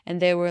reel, and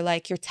they were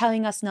like, you're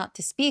telling us not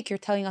to speak, you're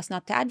telling us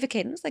not to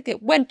advocate, and it's like,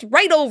 it went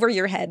right over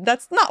your head.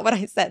 That's not what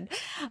I said.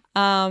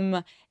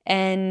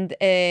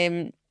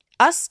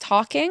 Us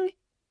talking,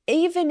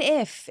 even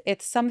if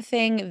it's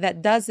something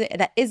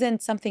that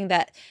isn't something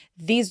that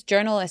these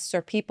journalists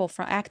or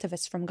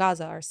activists from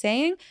Gaza are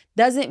saying,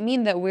 doesn't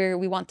mean that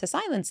we want to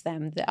silence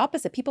them. The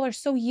opposite. People are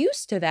so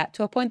used to that,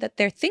 to a point that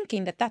they're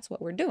thinking that that's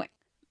what we're doing.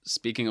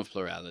 Speaking of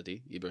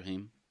plurality,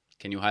 Ibrahim,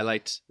 can you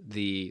highlight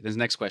this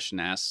next question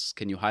asks,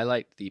 can you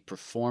highlight the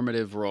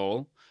performative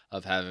role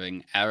of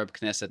having Arab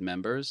Knesset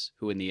members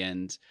who in the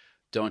end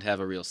don't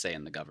have a real say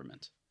in the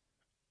government?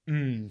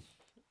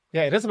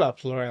 Yeah, it is about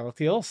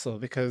plurality also,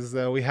 because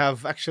we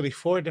have actually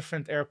 4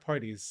 different Arab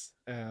parties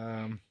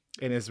in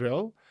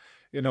Israel.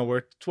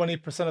 We're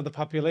 20% of the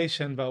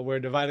population, but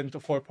we're divided into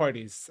 4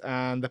 parties.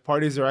 And the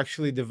parties are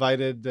actually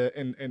divided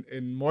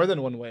in more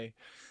than one way.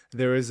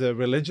 There is a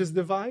religious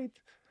divide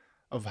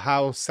of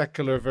how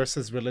secular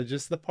versus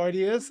religious the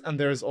party is. And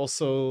there's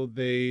also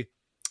the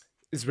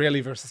Israeli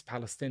versus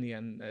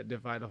Palestinian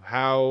divide of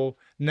how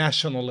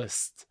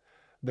nationalist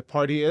the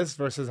party is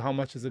versus how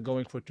much is it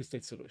going for a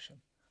 2-state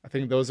solution. I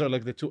think those are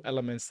the 2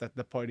 elements that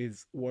the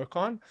parties work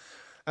on.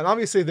 And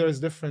obviously there is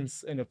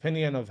difference in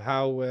opinion of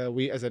how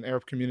we as an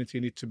Arab community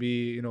need to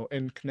be,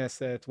 in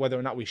Knesset, whether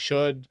or not we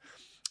should.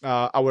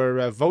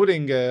 Our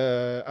voting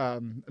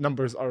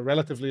numbers are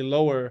relatively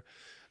lower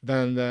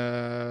than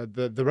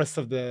the rest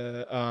of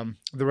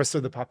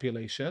the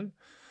population.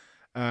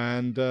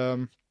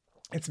 And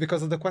it's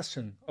because of the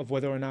question of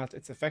whether or not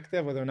it's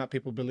effective, whether or not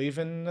people believe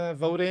in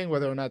voting,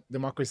 whether or not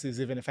democracy is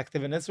even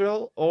effective in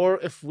Israel, or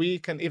if we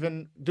can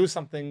even do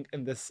something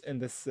in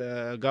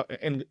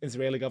in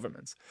Israeli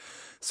governments.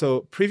 So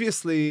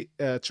previously,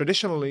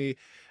 traditionally,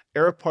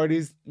 Arab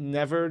parties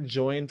never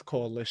joined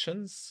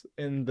coalitions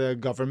in the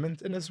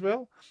government in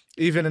Israel.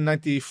 Even in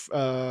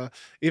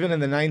even in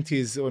the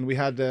 90s, when we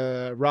had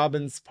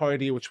Rabin's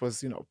party, which was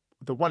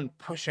the one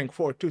pushing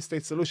for a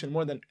two-state solution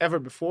more than ever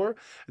before,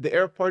 the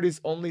Arab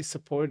parties only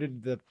supported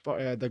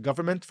the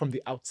government from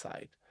the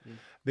outside.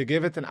 They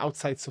gave it an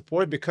outside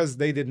support because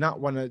they did not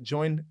want to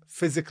join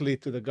physically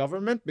to the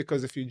government,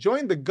 because if you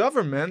join the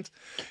government,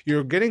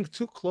 you're getting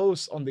too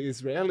close on the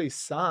Israeli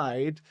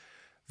side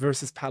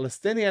versus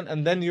Palestinian,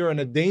 and then you're in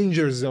a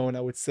danger zone,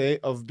 I would say,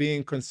 of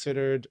being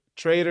considered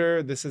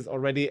traitor. This is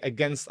already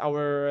against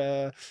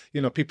our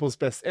people's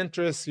best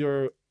interests.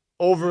 You're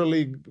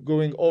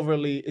going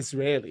overly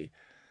Israeli.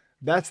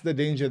 That's the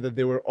danger that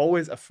they were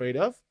always afraid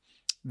of.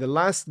 The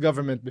last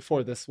government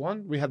before this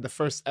one, we had the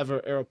first ever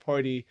Arab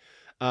party,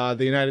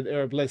 the United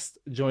Arab List,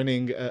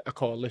 joining a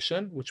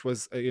coalition, which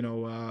was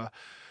a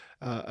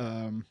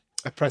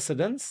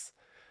precedence.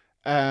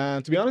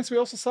 And to be honest, we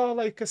also saw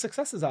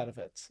successes out of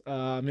it.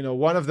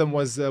 One of them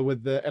was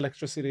with the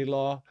electricity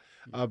law,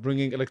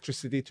 bringing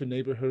electricity to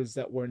neighborhoods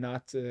that were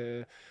not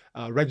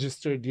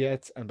registered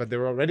yet, but there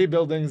were already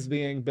buildings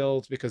being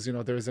built, because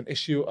there is an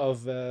issue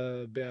of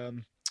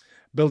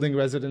building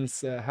residence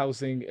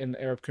housing in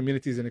Arab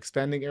communities and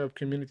expanding Arab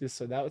communities.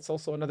 So that's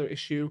also another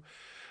issue.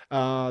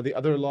 The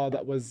other law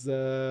that was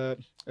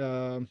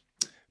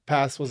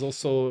passed was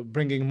also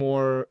bringing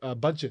more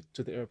budget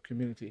to the Arab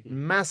community,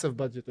 massive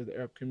budget to the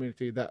Arab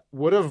community that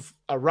would have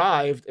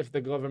arrived if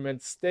the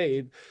government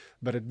stayed,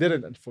 but it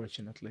didn't,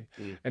 unfortunately.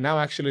 And now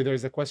actually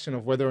there's a question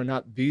of whether or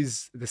not the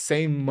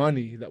same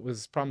money that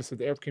was promised to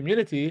the Arab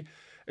community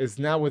is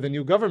now, with the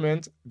new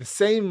government, the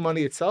same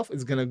money itself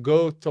is going to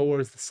go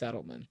towards the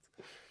settlement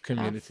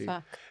community.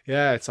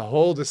 Yeah, it's a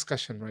whole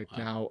discussion right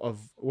now of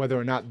whether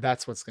or not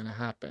that's what's going to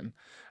happen,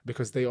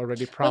 because they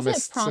already promised.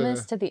 Was it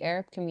promised to the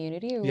Arab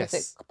community, or yes.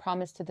 was it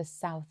promised to the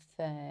South?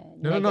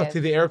 No,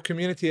 to the Arab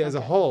community as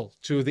a whole,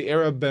 to the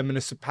Arab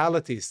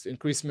municipalities, to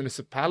increase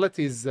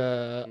municipalities'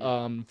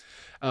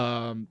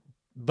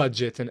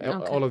 budget and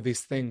all of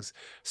these things.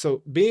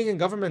 So being in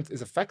government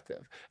is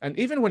effective, and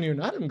even when you're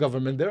not in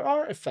government, there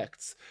are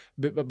effects,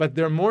 but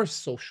they're more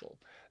social.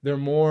 They're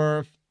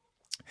more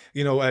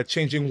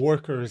changing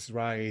workers'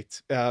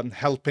 rights,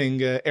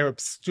 helping Arab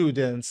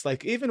students.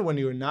 Like, even when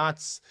you're not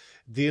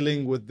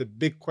dealing with the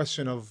big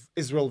question of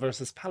Israel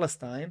versus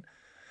Palestine,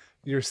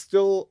 you're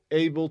still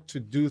able to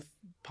do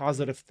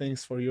positive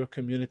things for your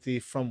community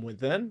from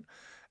within.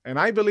 And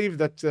I believe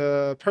that,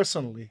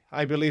 personally,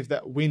 I believe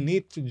that we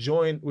need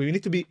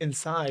to be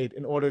inside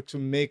in order to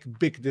make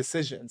big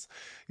decisions.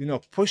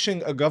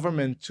 Pushing a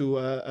government to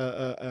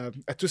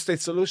a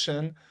two-state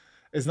solution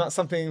is not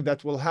something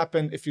that will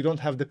happen if you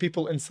don't have the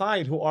people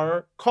inside who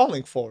are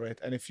calling for it.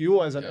 And if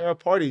you, as an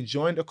Arab party,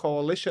 joined a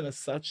coalition as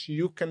such,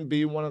 you can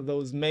be one of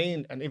those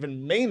main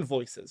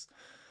voices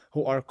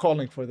who are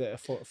calling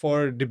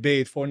for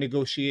debate, for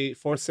negotiate,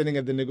 for sitting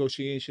at the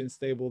negotiations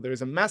table. There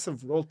is a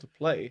massive role to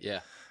play.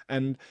 Yeah.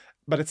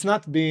 But it's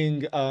not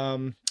being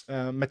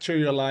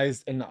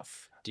materialized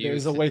enough.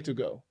 There's a way to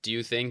go. Do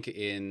you think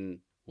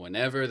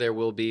whenever there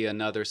will be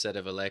another set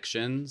of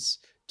elections,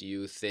 do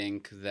you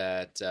think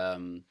that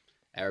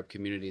Arab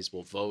communities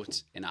will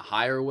vote in a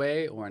higher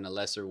way or in a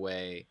lesser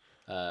way,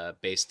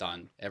 based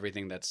on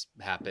everything that's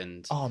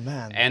happened? Oh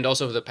man! And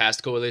also the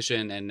past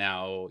coalition, and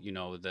now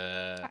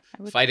the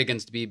fight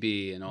against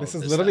Bibi and all. This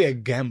is literally stuff.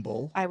 a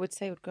gamble. I would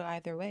say it would go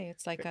either way.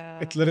 It's like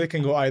It literally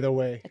can go either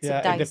way.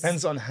 It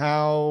depends on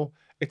how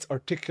it's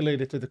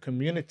articulated to the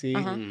community,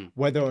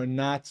 whether or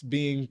not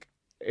being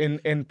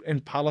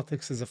in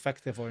politics is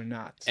effective or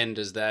not. And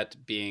does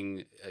that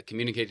being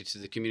communicated to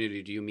the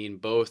community, do you mean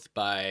both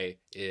by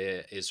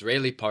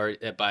Israeli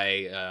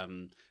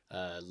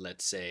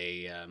let's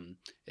say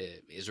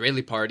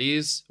Israeli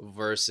parties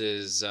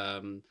versus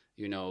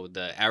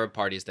the Arab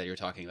parties that you're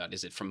talking about?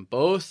 Is it from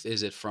both?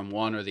 Is it from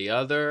one or the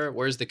other?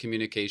 Where's the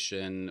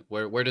communication?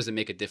 Where does it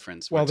make a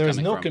difference? Well, there's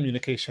no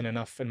communication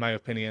enough, in my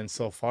opinion,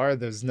 so far.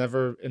 There's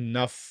never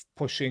enough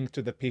pushing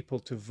to the people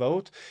to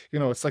vote.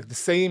 It's like the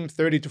same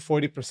 30 to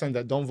 40%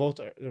 that don't vote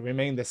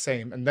remain the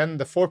same. And then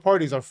the four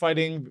parties are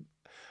fighting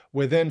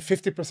within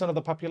 50% of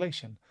the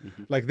population.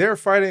 Like, they're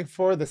fighting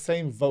for the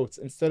same votes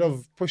instead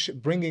of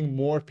bringing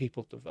more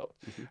people to vote.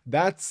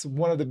 That's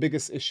one of the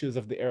biggest issues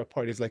of the Arab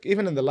parties. Like,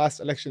 even in the last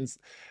elections,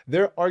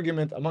 their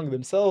argument among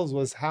themselves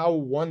was how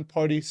one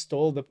party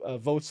stole the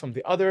votes from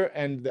the other,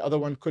 and the other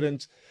one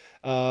couldn't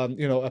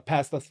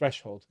pass the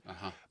threshold.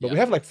 But we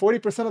have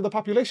 40% of the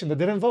population that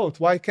didn't vote.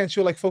 Why can't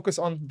you focus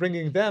on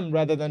bringing them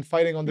rather than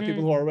fighting on the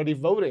people who are already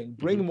voting?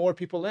 Bring more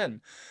people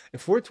in.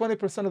 If we're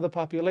 20% of the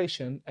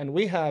population and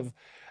we have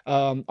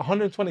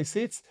 120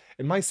 seats,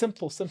 in my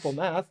simple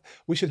math,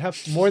 we should have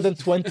more than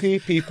 20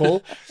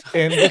 people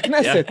in the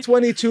Knesset.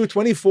 22,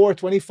 24,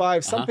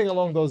 25, something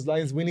along those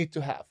lines we need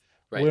to have.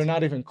 Right. We're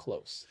not even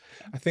close.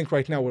 I think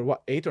right now we're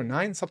what, 8 or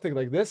 9, something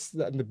like this.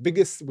 The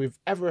biggest we've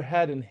ever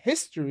had in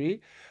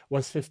history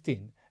was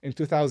 15 in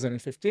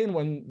 2015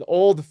 when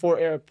all the 4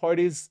 Arab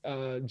parties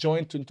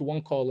joined into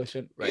one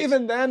coalition. Right.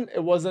 Even then,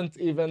 it wasn't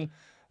even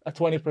a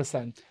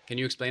 20%. Can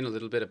you explain a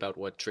little bit about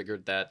what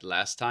triggered that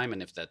last time,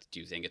 and if that, do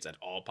you think it's at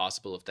all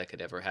possible if that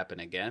could ever happen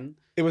again?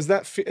 It was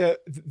that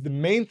the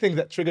main thing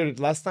that triggered it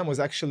last time was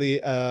actually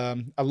a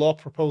law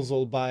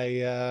proposal by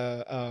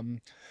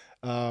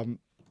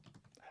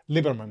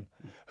Lieberman,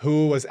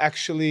 who was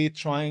actually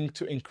trying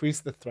to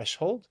increase the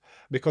threshold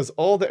because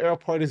all the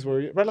Arab parties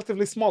were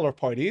relatively smaller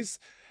parties.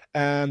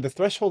 And the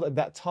threshold at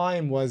that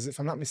time was, if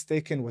I'm not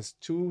mistaken, was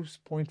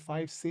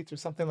 2.5 seats or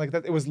something like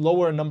that. It was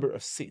lower number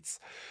of seats.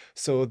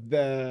 So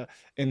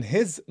in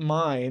his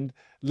mind,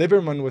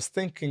 Lieberman was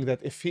thinking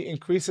that if he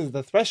increases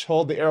the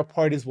threshold, the Arab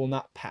parties will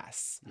not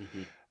pass.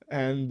 Mm-hmm.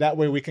 And that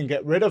way we can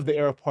get rid of the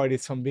Arab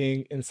parties from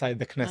being inside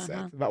the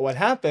Knesset. But what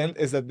happened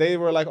is that they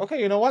were like, okay,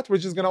 you know what? We're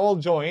just going to all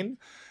join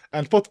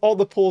and put all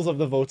the pools of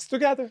the votes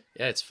together.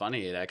 Yeah, it's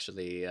funny. It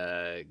actually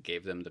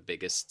gave them the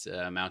biggest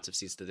amount of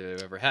seats that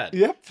they've ever had.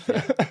 Yep.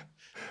 Yeah.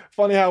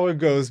 Funny how it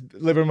goes.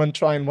 Lieberman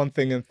trying one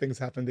thing and things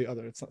happen the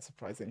other. It's not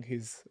surprising.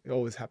 It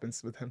always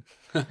happens with him,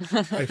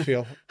 I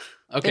feel.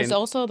 Okay. There's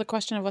also the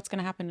question of what's going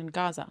to happen in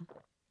Gaza.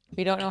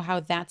 We don't know how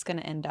that's going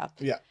to end up.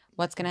 Yeah.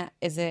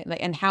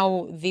 And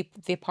how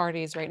the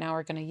parties right now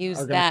are going to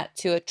use that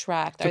to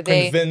attract. To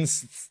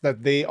convince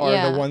that they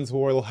are the ones who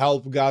will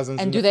help Gazans.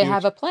 And do they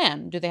have a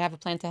plan? Do they have a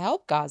plan to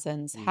help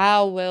Gazans?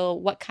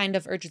 What kind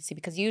of urgency?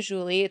 Because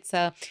usually it's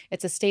a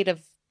state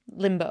of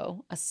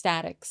limbo, a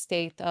static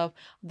state of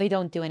they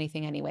don't do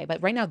anything anyway.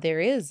 But right now there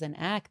is an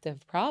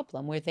active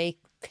problem where they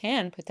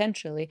can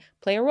potentially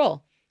play a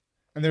role.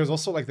 And there's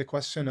also like the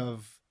question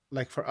of,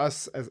 like for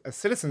us as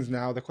citizens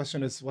now, the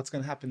question is what's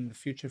going to happen in the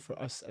future for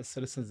us as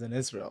citizens in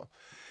Israel?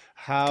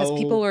 Because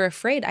people were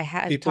afraid.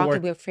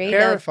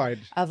 Terrified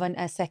of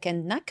a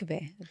second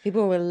Nakba.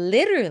 People were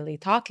literally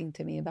talking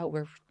to me about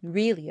we're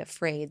really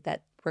afraid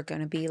that we're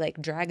going to be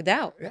like dragged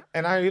out. Yeah,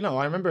 and I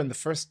remember in the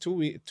first 2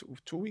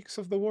 weeks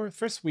of the war,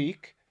 first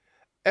week,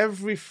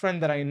 every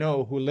friend that I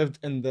know who lived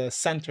in the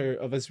center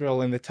of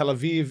Israel in the Tel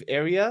Aviv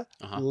area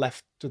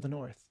left to the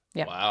north.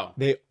 Yeah. Wow.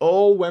 They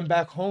all went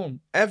back home.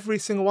 Every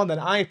single one that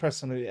I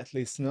personally at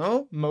least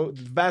know,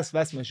 vast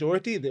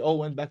majority, they all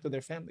went back to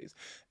their families.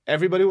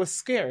 Everybody was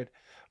scared.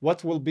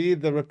 What will be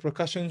the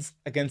repercussions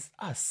against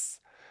us?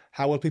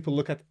 How will people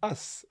look at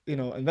us?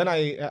 And then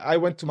I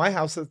went to my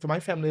house, to my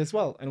family as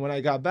well. And when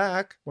I got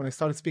back, when I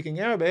started speaking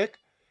Arabic,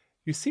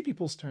 you see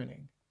people's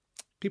turning.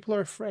 People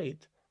are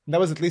afraid. And that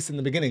was at least in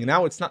the beginning.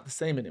 Now it's not the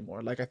same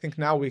anymore. Like I think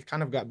now we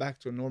kind of got back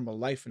to a normal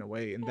life in a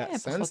way in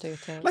that sense.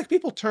 Like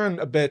people turn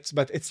a bit,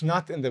 but it's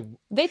not in the...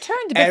 They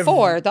turned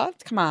before,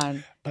 come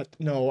on. But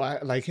no,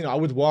 I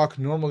would walk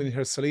normally in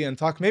Herzliya and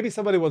talk. Maybe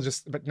somebody will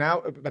just...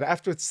 But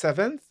after it's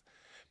 7th,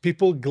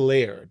 people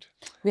glared.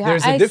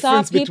 There's a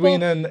difference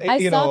between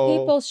I saw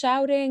people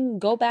shouting,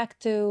 go back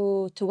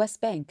to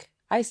West Bank.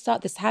 I saw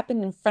this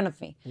happen in front of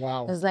me.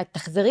 Wow. It was like,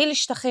 تخزري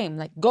للشطخים,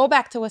 like go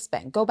back to West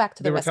Bank, go back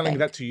to the West Bank. They were telling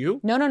that to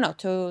you? No,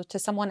 to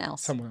someone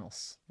else. Someone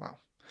else. Wow.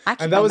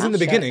 Actually, and that was in the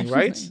beginning,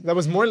 right? That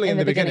was more in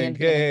the beginning.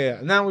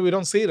 Yeah. Now we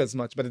don't see it as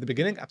much, but at the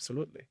beginning,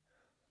 absolutely.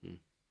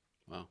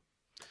 Wow.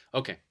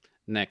 Okay,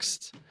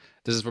 next.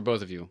 This is for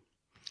both of you.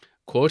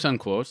 Quote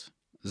unquote,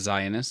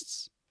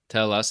 Zionists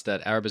tell us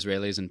that Arab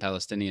Israelis and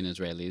Palestinian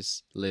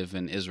Israelis live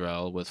in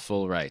Israel with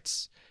full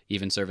rights,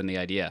 even serve in the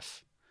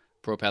IDF.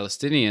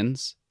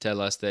 Pro-Palestinians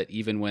tell us that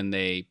even when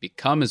they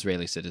become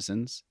Israeli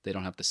citizens, they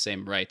don't have the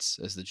same rights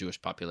as the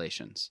Jewish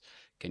populations.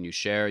 Can you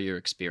share your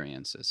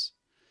experiences?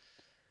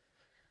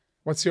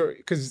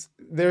 Because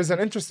there's an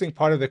interesting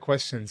part of the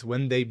questions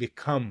when they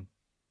become.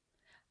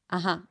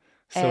 So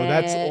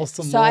that's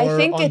also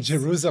more on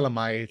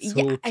Jerusalemites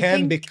who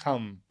can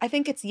become. I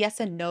think it's yes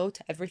and no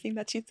to everything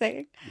that she's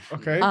saying.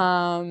 Okay.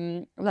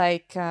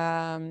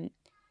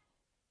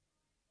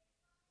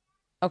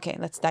 Okay,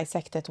 let's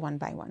dissect it one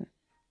by one.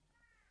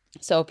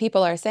 So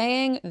people are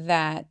saying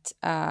that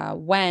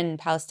when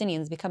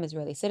Palestinians become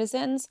Israeli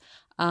citizens,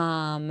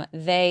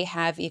 they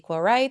have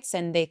equal rights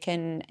and they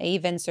can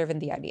even serve in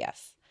the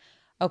IDF.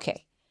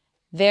 Okay.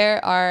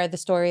 There are the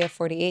story of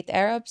 48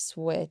 Arabs,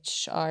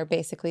 which are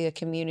basically a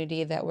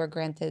community that were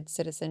granted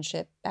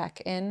citizenship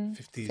back in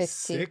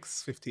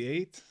 56,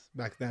 58,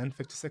 back then,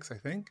 56, I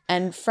think.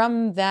 And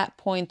from that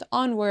point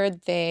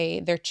onward,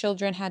 their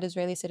children had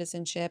Israeli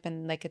citizenship,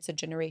 and like it's a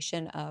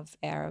generation of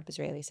Arab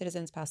Israeli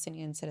citizens,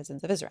 Palestinian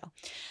citizens of Israel.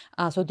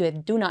 So they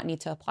do not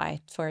need to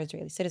apply for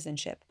Israeli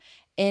citizenship.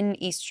 In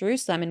East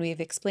Jerusalem, and we've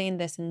explained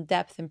this in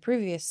depth in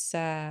previous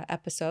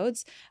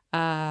episodes,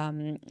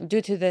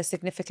 due to the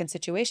significant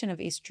situation of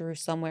East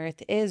Jerusalem, where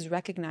it is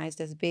recognized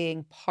as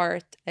being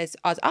part, as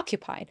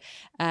occupied.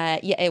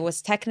 It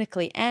was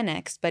technically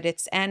annexed, but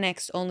it's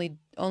annexed only,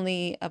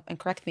 and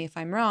correct me if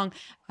I'm wrong,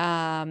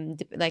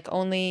 like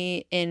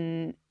only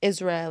in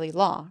Israeli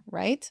law,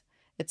 right?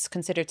 It's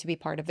considered to be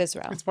part of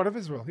Israel. It's part of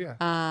Israel,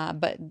 yeah.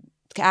 But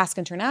ask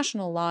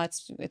international law,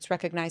 it's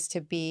recognized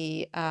to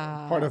be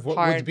part of what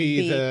would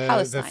be the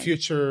Palestine.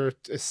 future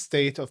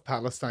state of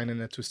Palestine in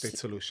a two-state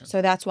solution.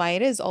 So that's why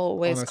it is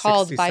always On a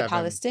called by 67.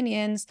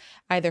 Palestinians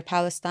either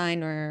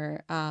Palestine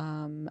or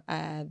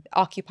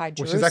occupied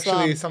Which Jerusalem. is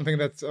actually something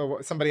that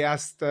somebody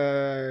asked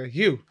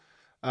you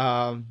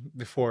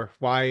before.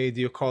 Why do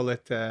you call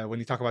it, when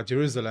you talk about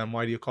Jerusalem,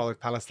 why do you call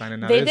it Palestine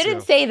and not They Israel?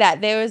 didn't say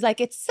that. They was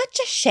like, it's such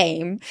a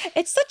shame.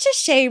 It's such a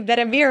shame that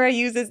Amira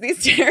uses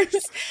these terms.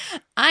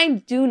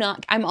 I'm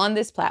on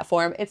this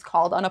platform. It's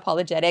called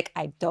Unapologetic.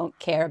 I don't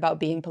care about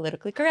being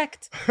politically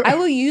correct. I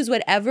will use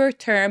whatever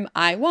term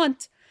I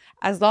want,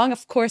 as long,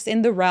 of course,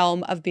 in the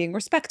realm of being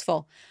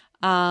respectful.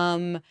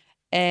 Palestine,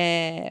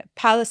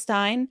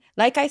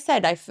 like I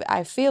said,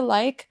 I feel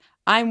like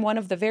I'm one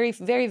of the very,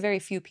 very, very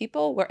few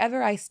people,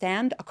 wherever I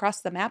stand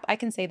across the map, I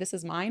can say this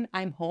is mine,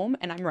 I'm home,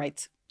 and I'm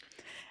right.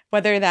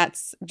 Whether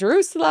that's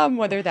Jerusalem,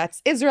 whether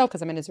that's Israel,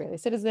 because I'm an Israeli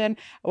citizen,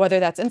 whether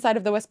that's inside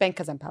of the West Bank,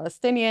 because I'm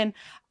Palestinian.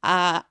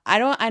 I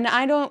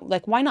don't,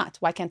 like, why not?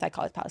 Why can't I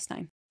call it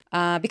Palestine?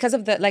 Because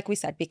of like we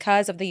said,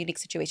 because of the unique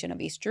situation of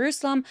East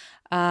Jerusalem,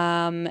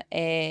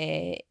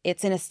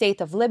 it's in a state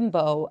of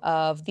limbo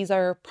of these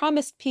are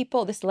promised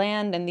people, this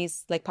land and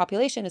these like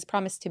population is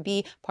promised to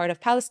be part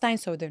of Palestine,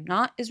 so they're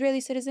not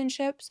Israeli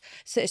citizenships.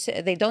 So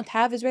they don't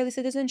have Israeli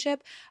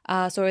citizenship.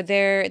 So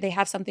they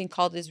have something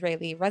called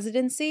Israeli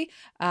residency,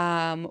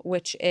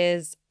 which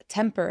is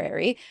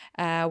temporary,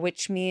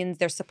 which means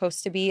there's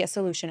supposed to be a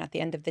solution at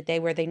the end of the day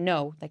where they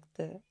know, like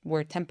the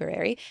word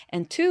temporary.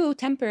 And two,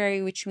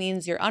 temporary, which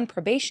means you're on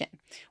probation.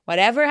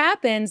 Whatever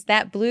happens,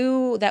 that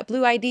blue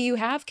ID you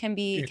have can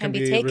be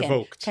taken,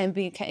 revoked.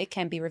 It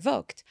can be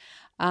revoked.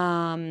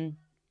 And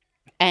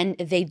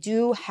they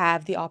do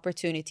have the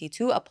opportunity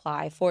to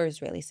apply for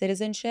Israeli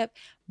citizenship,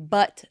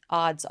 but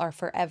odds are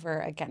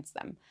forever against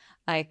them.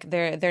 Like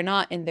they're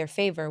not in their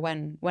favor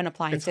when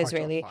applying to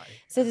Israeli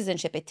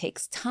citizenship. It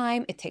takes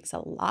time, it takes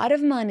a lot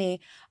of money,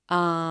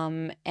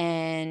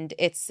 and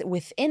it's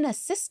within a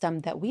system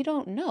that we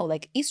don't know.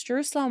 Like East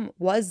Jerusalem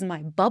was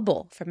my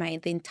bubble for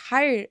the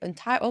entire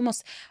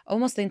almost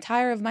the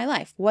entire of my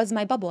life was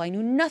my bubble. I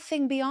knew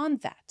nothing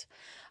beyond that.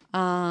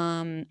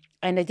 And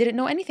I didn't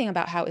know anything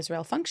about how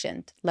Israel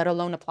functioned, let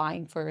alone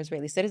applying for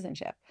Israeli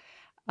citizenship.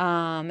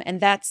 And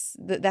that's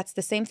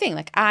the same thing.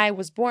 Like I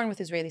was born with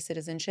Israeli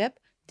citizenship,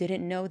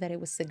 didn't know that it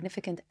was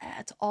significant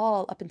at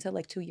all up until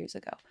like 2 years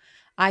ago.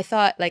 I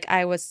thought like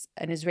I was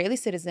an Israeli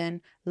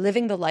citizen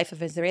living the life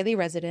of Israeli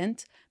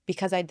resident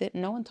because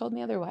no one told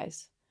me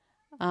otherwise.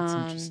 That's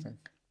interesting.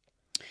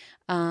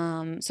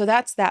 So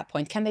that's that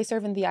point. Can they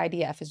serve in the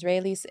IDF?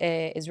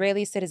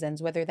 Israeli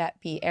citizens, whether that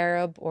be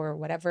Arab or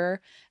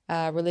whatever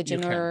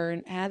religion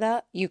or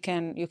Hada, you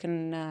can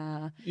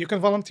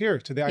volunteer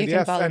to the IDF. You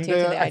can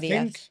volunteer to the IDF. I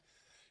think,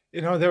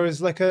 there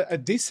is like a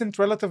decent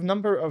relative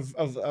number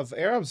of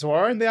Arabs who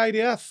are in the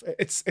IDF.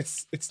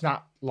 It's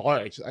not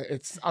large.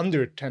 It's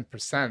under 10%.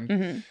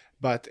 Mm-hmm.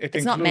 But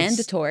it's not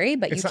mandatory,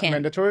 but it's not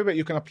mandatory, but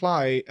you can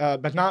apply.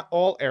 But not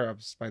all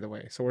Arabs, by the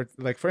way. So we're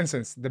like, for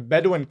instance, the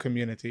Bedouin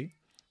community,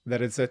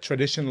 that is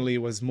traditionally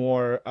was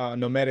more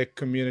nomadic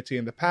community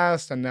in the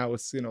past, and now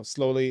it's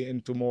slowly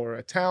into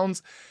more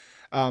towns.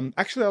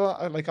 Actually, a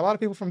lot of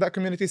people from that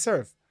community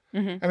serve.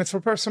 Mm-hmm. And it's for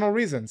personal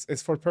reasons.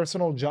 It's for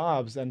personal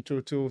jobs and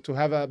to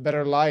have a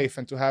better life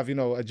and to have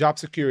a job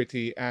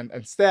security and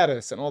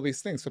status and all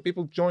these things. So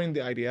people join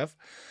the IDF.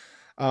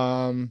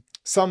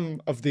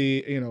 Some of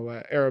the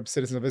Arab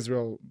citizens of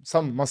Israel,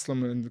 some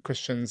Muslim and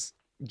Christians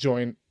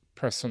join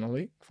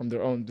personally from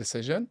their own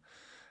decision.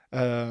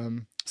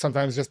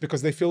 Sometimes just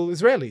because they feel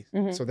Israeli,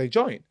 mm-hmm. So they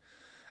join.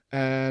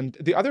 And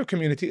the other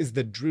community is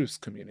the Druze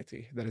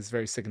community that is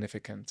very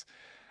significant.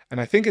 And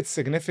I think it's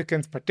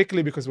significant,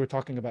 particularly because we're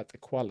talking about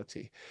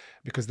equality,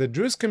 because the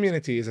Druze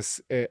community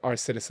are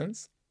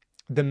citizens.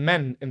 The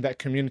men in that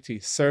community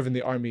serve in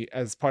the army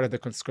as part of the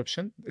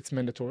conscription. It's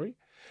mandatory.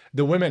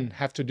 The women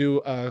have to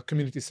do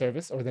community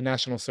service or the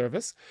national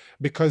service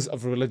because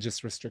of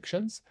religious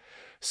restrictions.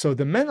 So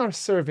the men are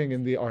serving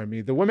in the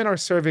army. The women are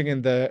serving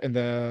in the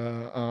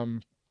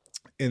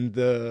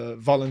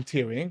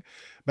volunteering.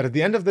 But at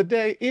the end of the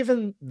day,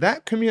 even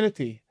that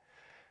community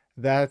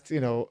that,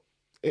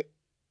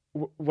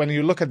 when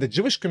you look at the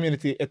Jewish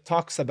community, it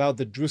talks about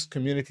the Druze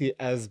community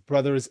as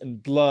brothers in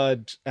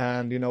blood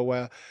and,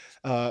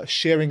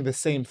 sharing the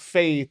same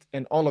faith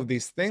and all of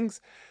these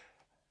things.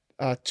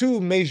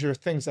 Two major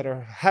things that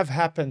have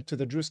happened to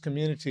the Druze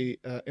community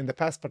in the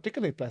past,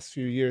 particularly the past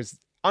few years,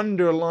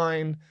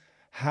 underline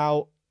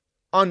how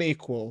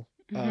unequal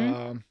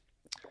mm-hmm.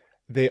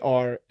 They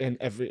are in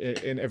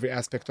every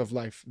aspect of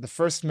life. The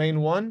first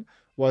main one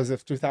was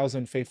of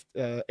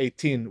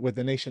 2018 with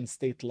the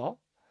nation-state law.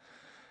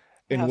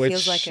 It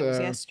feels like it was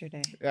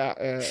yesterday.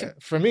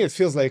 For me, it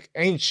feels like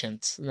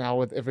ancient now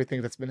with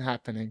everything that's been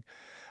happening.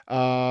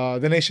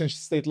 The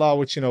nation-state law,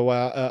 which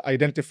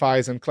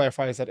identifies and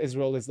clarifies that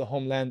Israel is the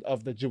homeland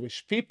of the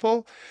Jewish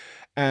people,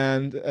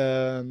 and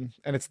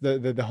it's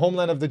the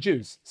homeland of the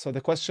Jews. So the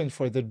question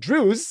for the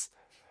Druze,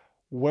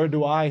 where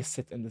do I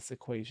sit in this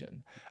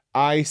equation?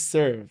 I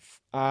serve.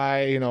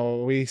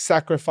 We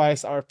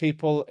sacrifice our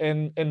people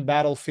in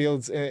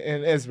battlefields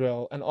in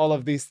Israel and all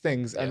of these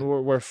things, and Yeah.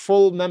 we're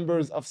full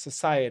members of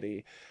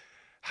society.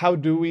 How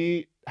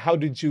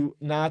did you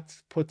not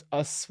put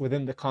us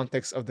within the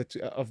context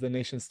of the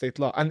nation state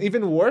law? And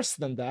even worse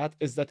than that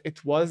is that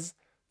it was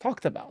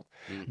talked about.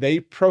 Mm. They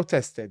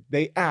protested,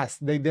 they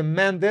asked, they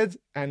demanded,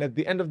 and at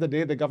the end of the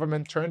day, the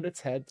government turned its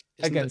head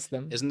against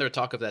them. Isn't there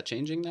talk of that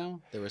changing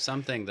now? There was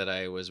something that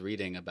I was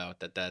reading about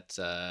that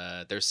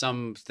there's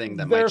something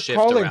that might shift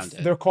around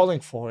it. They're calling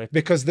for it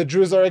because the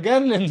Jews are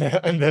again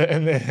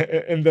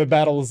in the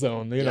battle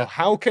zone. Yeah.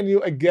 How can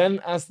you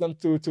again ask them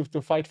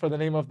to fight for the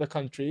name of the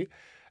country?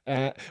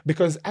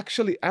 Because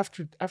actually,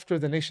 after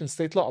the nation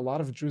state law, a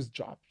lot of Jews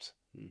dropped.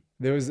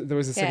 There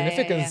was a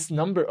significant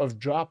number of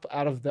drop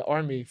out of the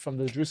army from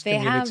the Jewish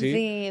community.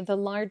 They have the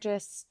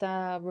largest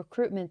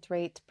recruitment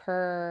rate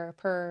per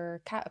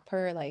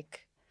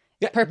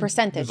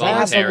percentage.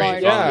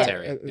 Voluntary.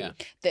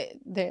 The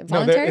No,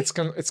 voluntary.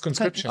 it's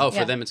conscription. Oh, for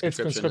Yeah. them it's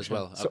conscription as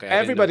well. So Okay,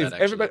 I didn't know that,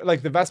 actually. everybody,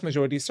 like the vast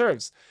majority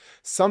serves.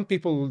 Some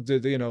people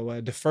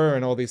defer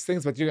and all these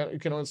things, but you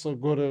can also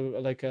go to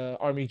like a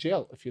army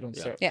jail if you don't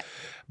serve. Yeah.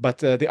 But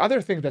the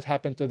other thing that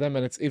happened to them,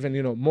 and it's even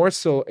more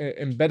so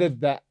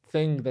embedded that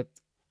thing that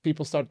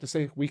people started to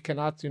say we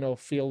cannot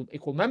feel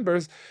equal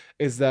members,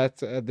 is that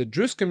the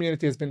Jewish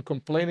community has been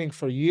complaining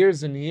for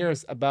years and years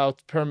about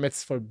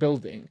permits for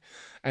building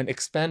and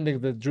expanding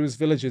the Jewish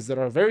villages that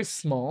are very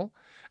small,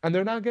 and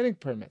they're not getting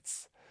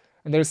permits.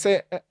 And they're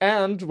saying,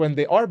 and when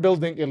they are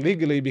building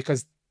illegally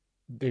because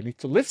they need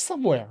to live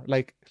somewhere,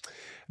 like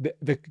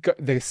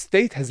the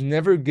state has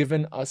never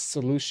given us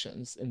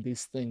solutions in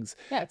these things.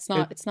 Yeah,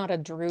 it's not a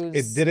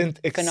Druze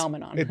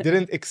phenomenon. It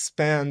didn't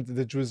expand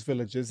the Jewish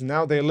villages.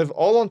 Now they live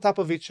all on top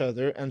of each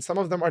other, and some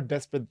of them are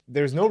desperate.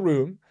 There's no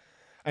room,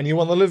 and you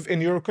want to live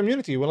in your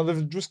community. You want to live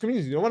in Jewish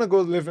community. You don't want to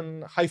go live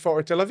in Haifa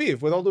or Tel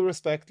Aviv. With all due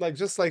respect,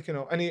 just like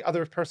any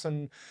other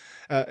person,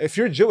 if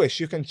you're Jewish,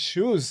 you can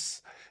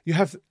choose. You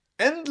have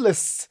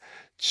endless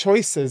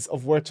choices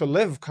of where to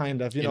live, kind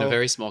of, in a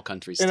very small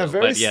country still, in a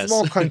very but yes.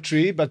 small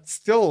country, but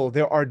still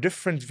there are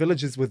different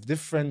villages with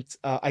different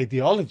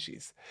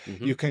ideologies.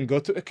 Mhm. You can go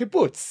to a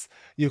kibbutz,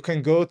 you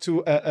can go to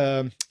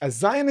a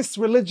Zionist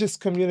religious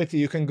community,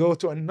 you can go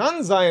to a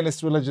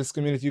non-Zionist religious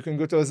community, you can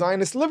go to a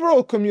Zionist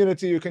liberal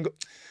community, you can go.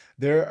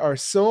 There are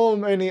so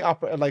many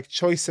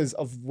choices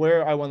of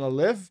where I want to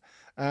live.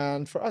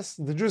 And for us,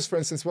 the Jews, for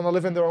instance, want to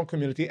live in their own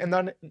community, and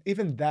then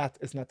even that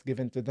is not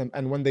given to them.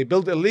 And when they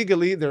build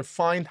illegally, they're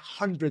fined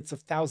hundreds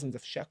of thousands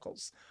of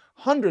shekels,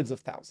 hundreds of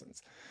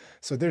thousands.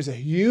 So there's a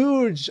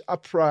huge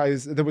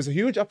uprise. There was a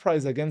huge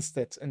uprise against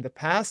it in the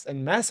past,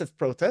 and massive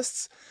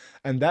protests,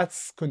 and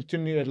that's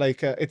continued.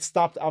 It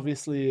stopped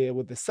obviously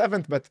with the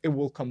 7th, but it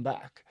will come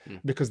back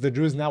because the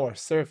Jews now are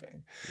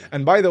serving. Yeah.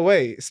 And by the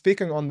way,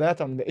 speaking on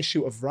the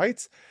issue of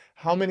rights,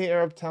 how many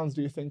Arab towns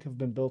do you think have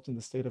been built in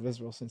the state of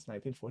Israel since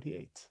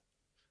 1948?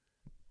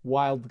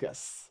 Wild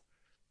guess.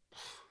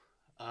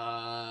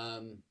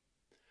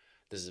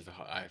 This is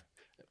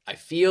I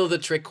feel the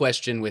trick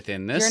question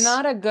within this.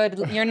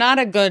 You're not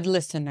a good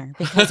listener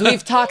because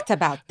we've talked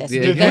about this.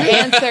 Yeah. The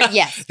answer,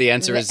 yes. The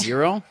answer is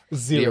zero.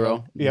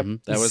 Zero. Yep.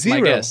 Mhm. That was Zero.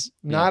 my guess.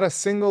 Not a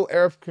single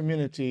Arab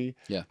community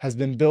has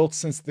been built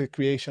since the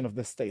creation of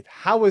the state.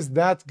 How is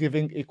that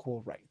giving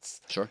equal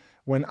rights? Sure.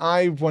 When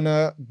I want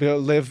to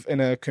live in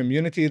a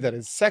community that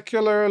is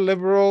secular,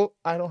 liberal,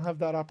 I don't have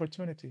that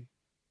opportunity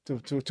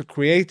to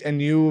create a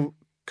new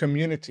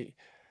community.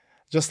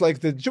 Just like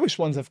the Jewish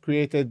ones have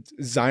created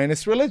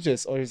Zionist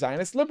religious or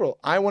Zionist liberal.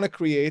 I want to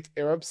create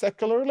Arab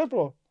secular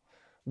liberal.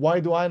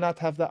 Why do I not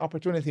have that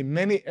opportunity?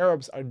 Many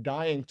Arabs are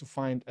dying to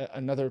find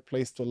another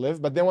place to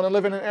live, but they want to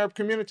live in an Arab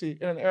community,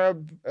 in an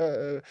Arab,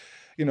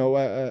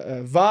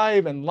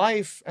 vibe and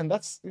life, and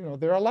that's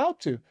they're allowed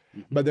to,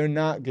 but they're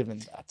not given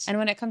that. And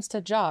when it comes to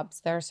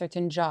jobs, there are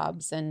certain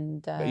jobs,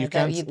 and you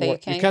can't get.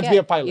 be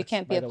a pilot. You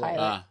can't be a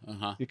pilot.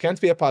 You can't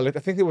be a pilot. I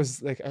think it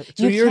was like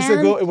 2 years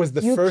ago. It was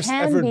the first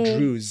ever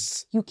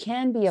Druze. You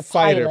can be a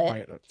fighter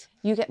pilot.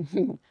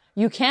 pilot.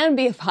 You can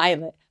be a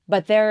pilot,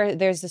 but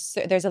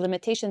there's a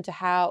limitation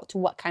to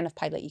what kind of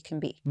pilot you can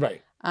be.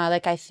 Right.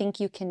 I think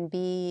you can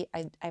be.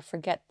 I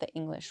forget the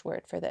English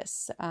word for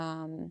this.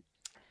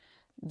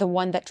 The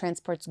one that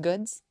transports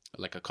goods.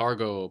 Like a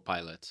cargo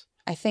pilot.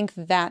 I think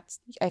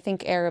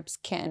Arabs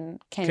can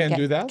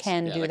do that.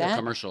 Can Yeah, do like that. a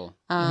commercial.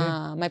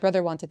 My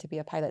brother wanted to be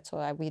a pilot, so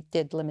we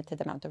did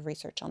limited amount of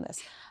research on this.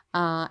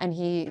 And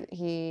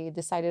he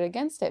decided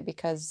against it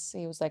because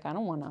he was like, I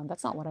don't want to.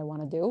 That's not what I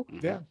want to do.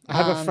 Yeah, I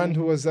have a friend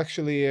who was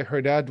actually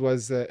her dad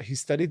was he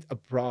studied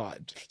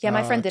abroad. Yeah,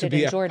 my friend did to it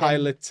be in a Jordan.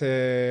 pilot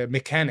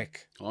mechanic.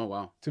 Oh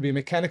wow! To be a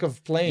mechanic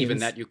of planes. Even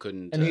that you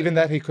couldn't. And even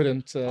that he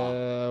couldn't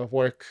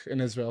work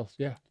in Israel.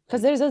 Yeah.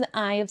 Because there's an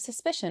eye of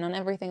suspicion on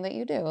everything that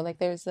you do. Like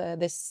there's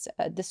this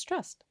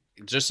distrust.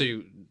 Just so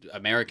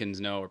Americans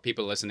know, or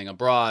people listening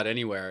abroad,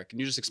 anywhere, can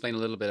you just explain a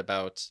little bit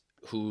about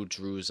who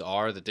Druze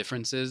are, the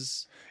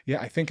differences? Yeah,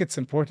 I think it's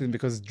important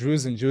because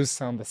Druze and Jews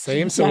sound the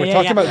same. So Yeah, we're yeah,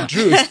 talking yeah. about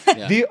Druze.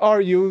 Yeah.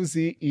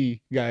 Druze,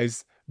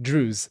 guys.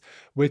 Druze,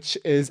 which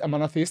is a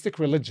monotheistic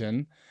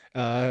religion.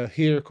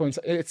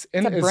 It's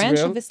in It's a branch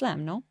Israel. of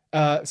Islam, no?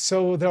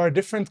 So there are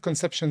different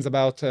conceptions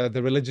about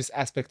the religious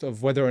aspect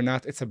of whether or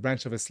not it's a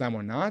branch of Islam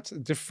or not.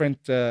 Different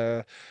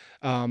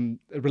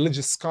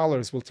religious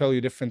scholars will tell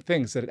you different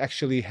things. That it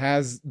actually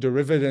has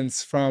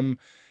derivatives from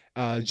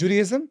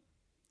Judaism,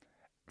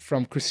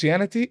 from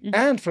Christianity,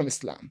 and from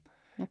Islam.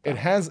 Okay. It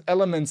has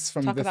elements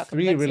from Talk the about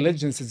three complexity.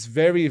 religions. It's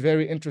very,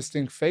 very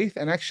interesting faith.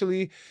 And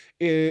actually,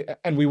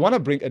 and we want to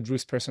bring a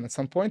Druze person at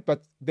some point,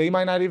 but they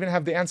might not even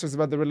have the answers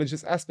about the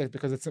religious aspect,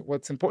 because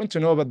what's important to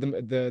know about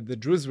the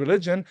Druze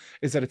religion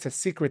is that it's a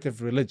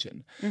secretive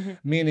religion.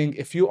 Meaning,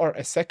 if you are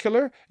a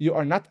secular, you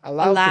are not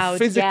allowed to Yeah, I've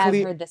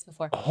physically heard this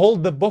before.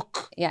 hold the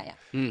book. Yeah.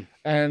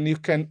 And you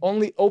can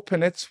only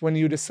open it when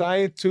you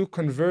decide to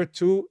convert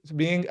to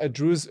being a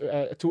Druze,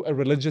 to a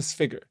religious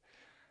figure.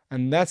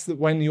 And that's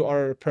when you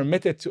are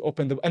permitted to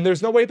open the, and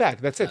there's no way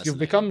back. That's it. You've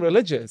become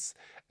religious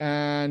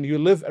and you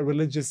live a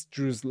religious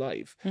Druze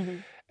life.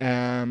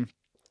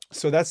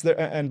 So that's the,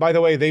 and by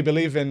the way, they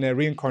believe in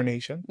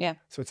reincarnation. Yeah.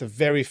 So it's a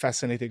very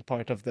fascinating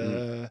part of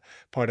the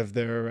part of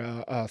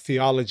their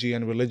theology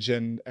and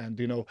religion, and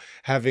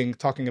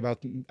talking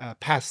about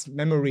past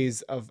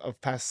memories of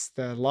past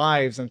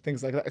lives and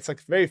things like that. It's like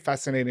very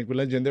fascinating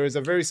religion. There is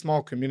a very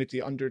small community,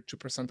 under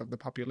 2% of the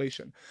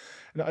population.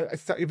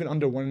 It's not even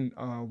under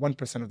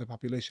 1% of the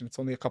population. It's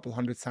only a couple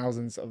hundred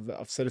thousands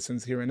of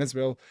citizens here in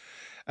Israel.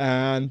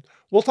 And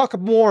we'll talk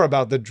more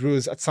about the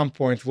Druze at some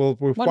point. We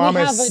When promise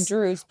we have a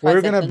Druze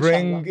we're present,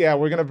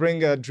 gonna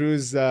bring a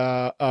Druze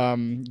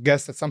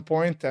guest at some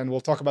point, and we'll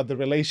talk about the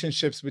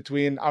relationships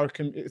between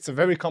it's a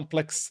very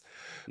complex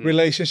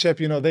relationship.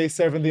 They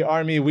serve in the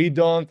army, we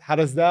don't. How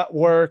does that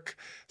work?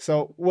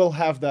 So we'll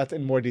have that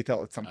in more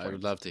detail at some point. I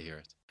would love to hear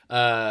it.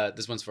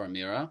 This one's for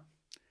Amira,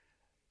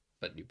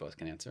 but you both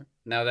can answer.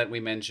 Now that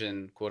we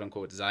mentioned quote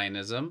unquote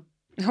Zionism,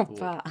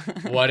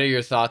 what are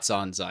your thoughts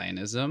on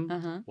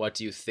Zionism? What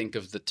do you think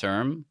of the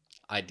term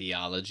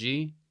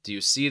ideology? Do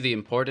you see the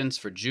importance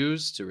for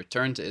Jews to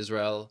return to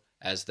Israel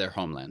as their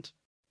homeland?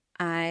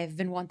 I've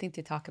been wanting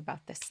to talk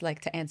about this,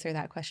 to answer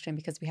that question,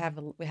 because we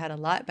had a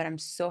lot, but I'm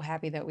so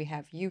happy that we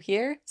have you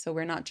here. So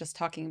we're not just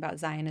talking about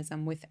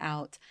Zionism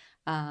without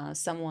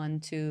someone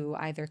to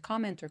either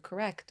comment or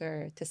correct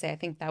or to say, I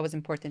think that was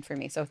important for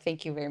me. So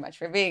thank you very much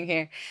for being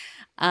here.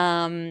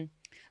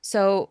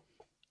 So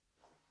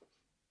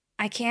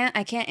I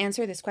can't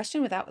answer this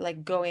question without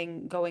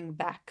going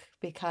back,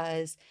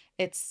 because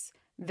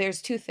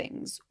there's two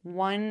things.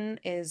 One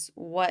is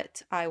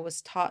what I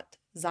was taught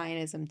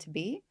Zionism to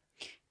be,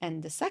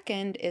 and the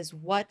second is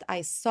what I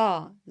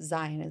saw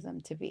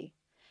Zionism to be.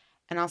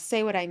 And I'll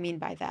say what I mean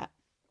by that.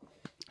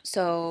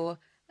 So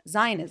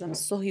Zionism,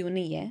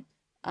 Sohiyuniye,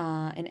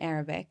 in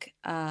Arabic,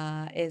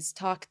 is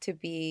talked to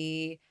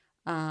be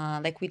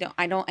I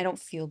don't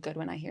feel good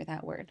when I hear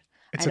that word.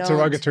 It's a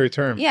derogatory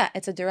term. Yeah,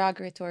 it's a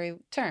derogatory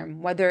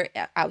term, whether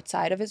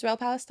outside of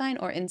Israel-Palestine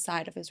or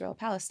inside of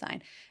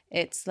Israel-Palestine.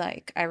 It's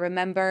I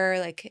remember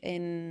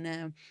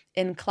in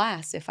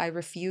class, if I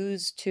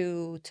refused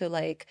to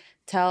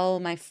tell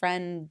my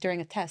friend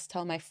during a test,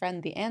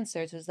 the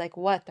answers, it was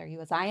what, are you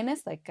a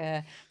Zionist?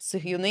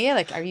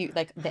 Suhiyuniya? Are you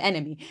the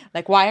enemy?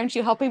 Why aren't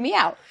you helping me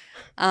out?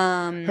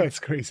 That's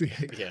crazy.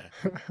 Yeah.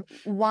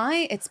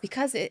 Why? It's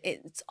because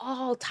it's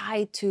all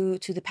tied to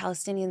the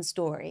Palestinian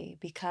story,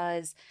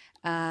 because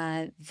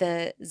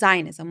the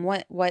Zionism,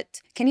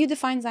 what can you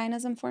define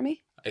Zionism for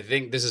me? I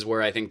think this is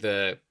where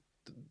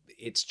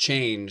it's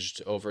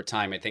changed over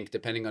time. I think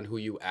depending on who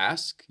you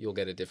ask, you'll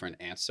get a different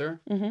answer.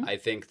 I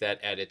think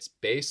that at its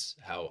base,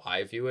 how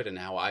I view it and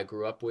how I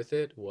grew up with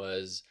it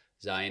was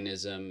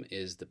Zionism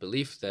is the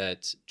belief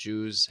that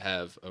Jews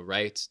have a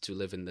right to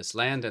live in this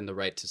land and the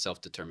right to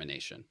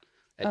self-determination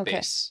at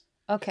base.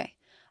 Okay.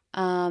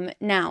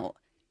 Now,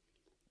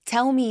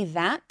 tell me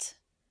that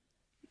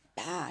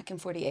back in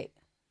 48.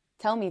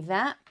 Tell me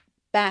that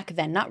back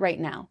then, not right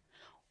now.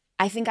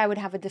 I think I would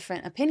have a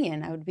different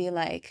opinion. I would be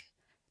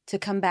to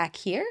come back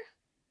here,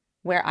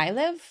 where I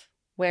live,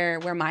 where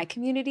my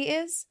community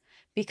is,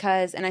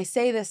 because, and I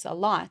say this a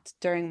lot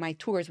during my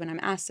tours when I'm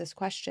asked this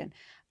question,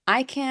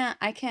 I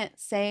can't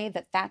say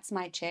that that's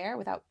my chair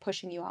without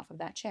pushing you off of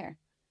that chair.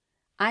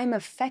 I'm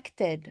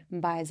affected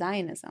by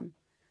Zionism.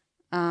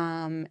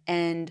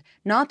 And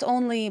not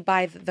only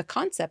by the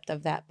concept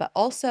of that, but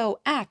also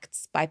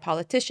acts by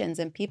politicians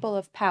and people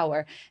of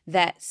power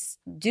that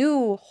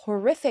do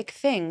horrific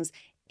things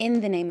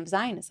in the name of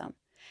Zionism.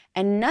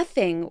 And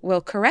nothing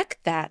will correct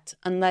that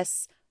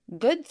unless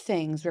good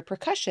things,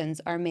 repercussions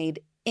are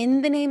made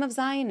in the name of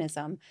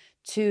Zionism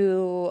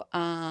to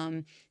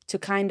kind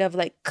of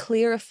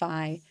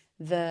clarify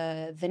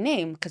the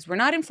name, because we're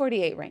not in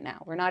 48 right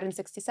now. We're not in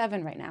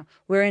 67 right now.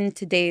 We're in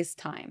today's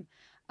time.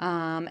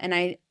 And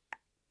I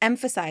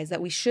emphasize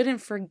that we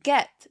shouldn't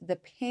forget the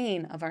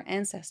pain of our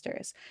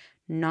ancestors,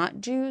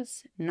 not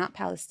Jews, not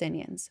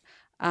Palestinians.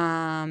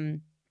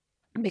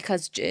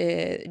 because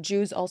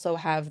Jews also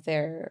have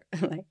their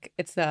like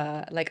it's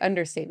a like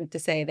understatement to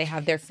say they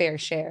have their fair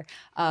share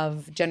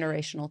of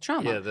generational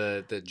trauma. Yeah,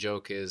 the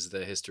joke is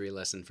the history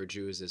lesson for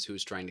Jews is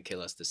who's trying to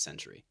kill us this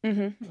century.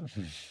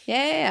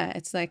 Yeah.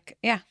 It's like,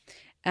 yeah.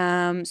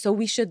 So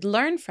we should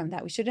learn from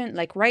that. We shouldn't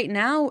like right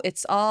now.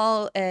 It's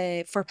all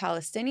for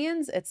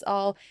Palestinians. It's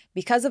all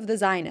because of the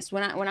Zionists.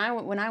 When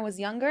I was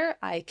younger,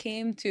 I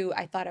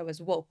thought I was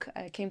woke.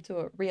 I came to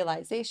a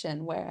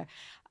realization where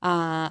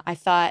I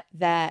thought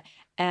that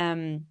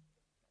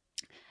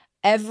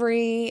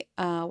every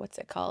what's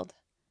it called?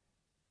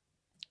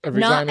 Every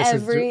Not Zionist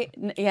is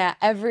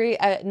every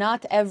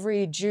not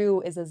every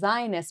Jew is a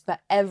Zionist,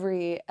 but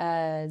every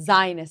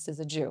Zionist is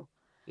a Jew.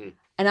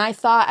 And I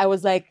thought I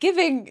was like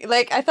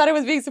I thought I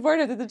was being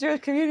supportive of the Jewish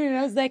community. And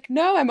I was like,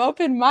 no, I'm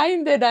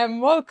open-minded, I'm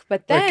woke.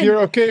 But then like, you're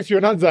okay if you're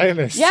not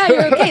Zionist. yeah,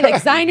 you're okay.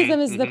 Like Zionism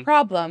is the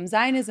problem.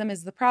 Zionism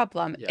is the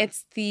problem. Yeah.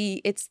 It's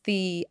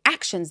the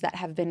actions that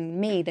have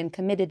been made and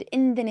committed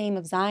in the name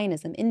of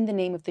Zionism, in the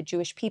name of the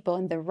Jewish people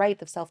and the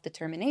right of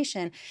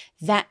self-determination.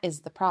 That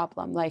is the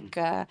problem.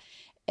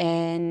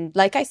 And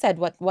like I said,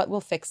 what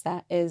will fix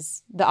that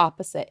is the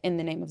opposite in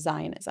the name of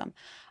Zionism.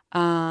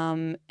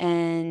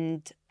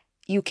 And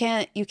you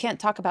can't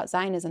talk about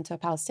Zionism to a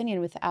Palestinian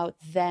without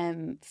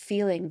them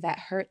feeling that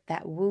hurt,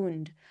 that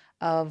wound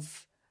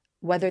of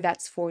whether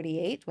that's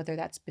 48, whether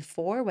that's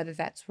before, whether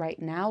that's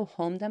right now,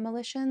 home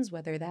demolitions,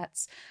 whether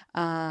that's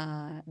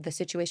the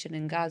situation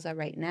in Gaza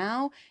right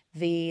now,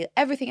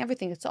 everything,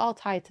 it's all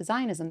tied to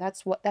Zionism.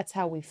 That's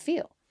how we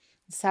feel.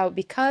 So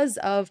because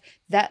of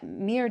that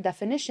mere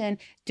definition,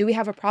 do we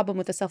have a problem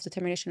with the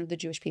self-determination of the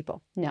Jewish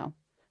people? No.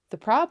 The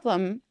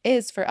problem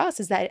is for us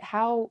is that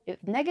how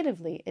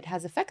negatively it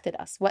has affected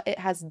us, what it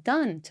has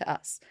done to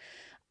us.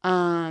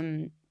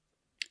 And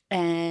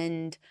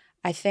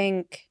I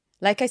think,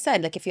 like I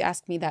said, like if you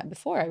asked me that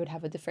before, I would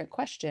have a different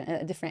question,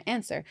 a different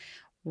answer.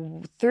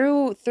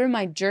 Through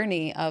my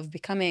journey of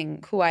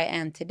becoming who I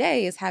am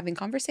today is having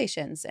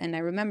conversations. And I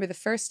remember the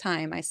first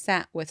time I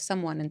sat with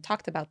someone and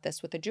talked about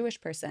this with a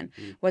Jewish person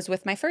was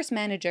with my first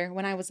manager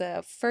when I was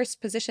a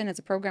first position as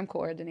a program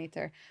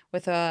coordinator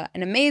with an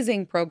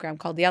amazing program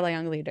called Yalla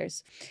Young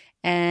Leaders.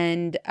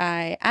 And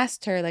I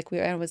asked her,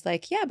 I was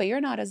like, yeah, but you're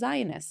not a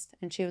Zionist.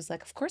 And she was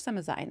like, of course I'm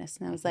a Zionist.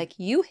 And I was like,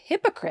 you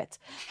hypocrite.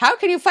 How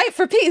can you fight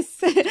for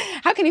peace?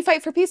 How can you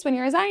fight for peace when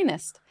you're a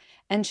Zionist?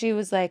 And she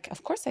was like,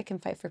 of course I can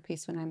fight for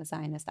peace when I'm a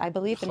Zionist. I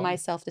believe in my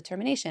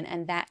self-determination.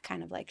 And that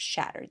kind of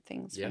shattered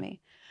things for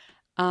me.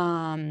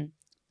 Yeah,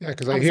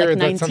 because I hear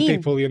that some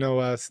people,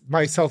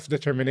 my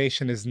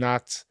self-determination is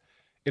not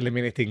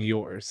eliminating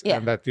yours. Yeah.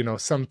 And that,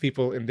 some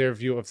people in their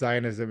view of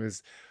Zionism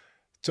is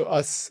to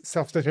us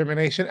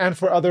self-determination, and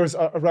for others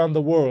around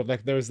the world.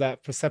 Like there's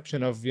that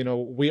perception of,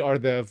 we are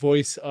the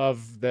voice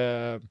of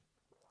the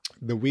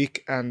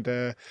weak and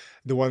the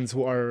ones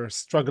who are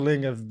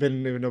struggling, have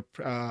been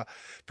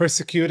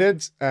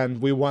persecuted, and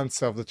we want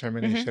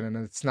self-determination. And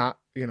it's not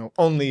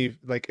only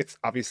it's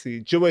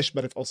obviously Jewish,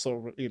 but it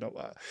also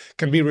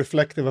can be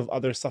reflective of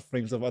other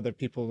sufferings of other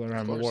people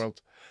around the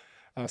world.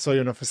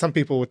 So for some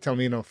people would tell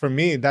me, for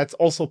me, that's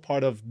also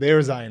part of their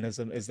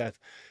Zionism, is that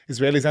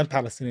Israelis and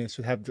Palestinians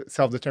should have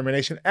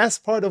self-determination as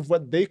part of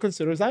what they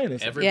consider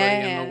Zionism.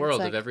 Everybody in the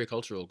world of every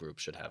cultural group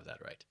should have that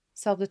right.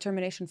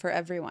 Self-determination for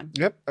everyone.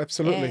 Yep,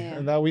 absolutely.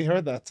 And now we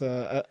heard that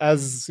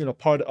as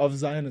part of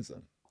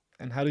Zionism.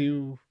 And how do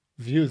you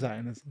view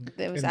Zionism?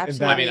 It was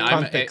absolutely.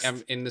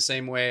 I'm in the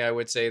same way. I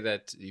would say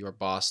that your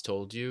boss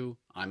told you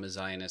I'm a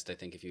Zionist. I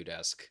think if you'd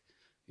ask,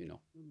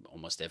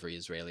 almost every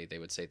Israeli, they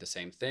would say the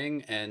same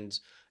thing. And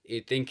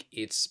I think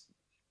it's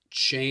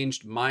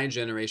changed my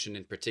generation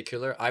in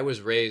particular. I was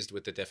raised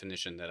with the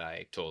definition that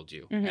I told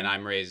you, and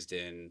I'm raised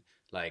in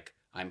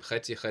I'm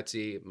chetzi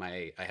chetzi.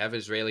 I have an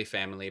Israeli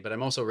family, but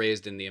I'm also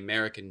raised in the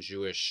American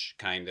Jewish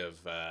kind of.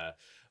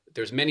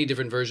 There's many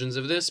different versions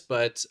of this,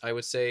 but I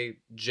would say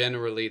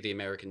generally the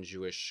American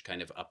Jewish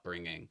kind of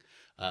upbringing.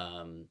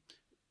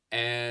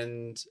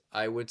 And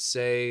I would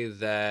say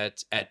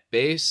that at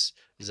base,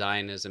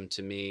 Zionism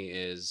to me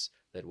is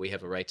that we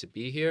have a right to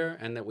be here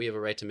and that we have a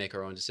right to make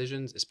our own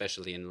decisions,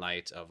 especially in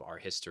light of our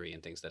history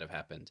and things that have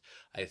happened.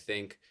 I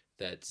think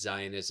that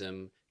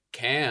Zionism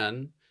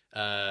can,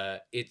 I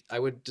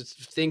would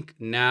think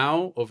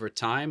now over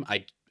time,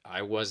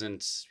 I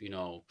wasn't,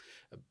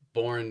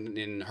 born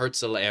in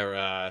Herzl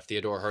era,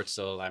 Theodore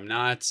Herzl. I'm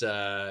not,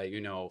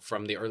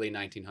 from the early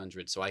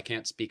 1900s, so I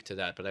can't speak to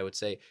that. But I would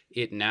say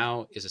it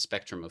now is a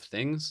spectrum of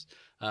things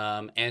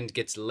and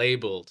gets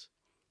labeled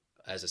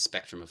as a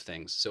spectrum of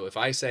things. So if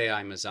I say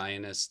I'm a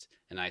Zionist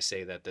and I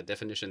say that the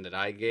definition that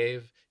I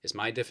gave is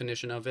my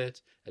definition of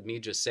it, and me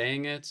just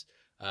saying it,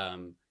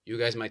 you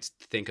guys might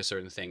think a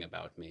certain thing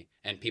about me.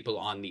 And people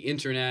on the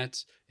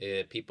internet,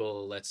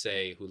 people, let's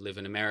say, who live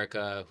in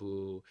America,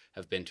 who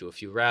have been to a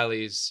few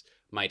rallies,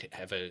 might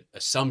have an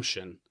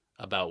assumption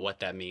about what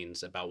that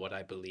means, about what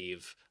I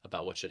believe,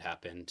 about what should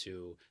happen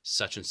to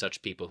such and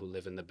such people who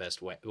live in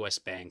the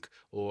West Bank,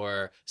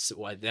 or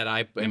that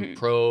I am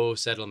pro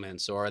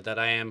settlements, or that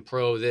I am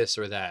pro this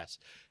or that.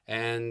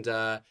 And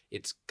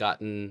it's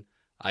gotten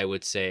I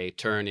would say,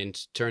 turned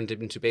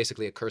into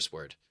basically a curse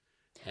word.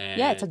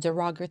 Yeah, it's a And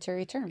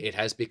derogatory term. it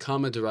has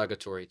become a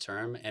derogatory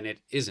term, and it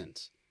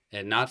isn't,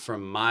 and not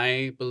from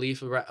my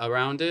belief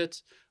around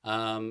it.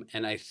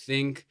 And I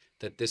think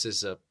that this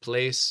is a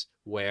place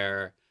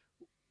where,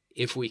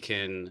 if we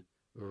can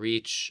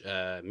reach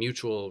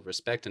mutual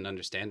respect and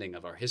understanding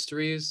of our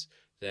histories,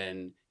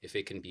 then if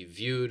it can be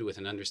viewed with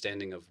an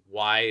understanding of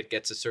why it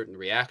gets a certain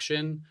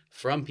reaction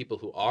from people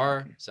who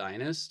are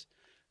Zionist,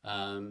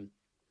 um,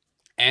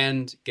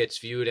 and gets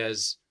viewed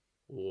as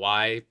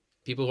why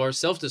people who are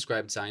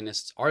self-described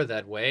Zionists are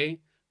that way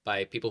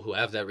by people who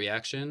have that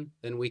reaction,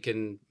 then we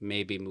can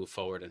maybe move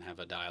forward and have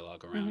a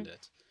dialogue around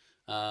it.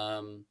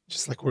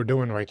 Just like we're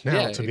doing right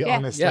now, Yeah, to be Yeah.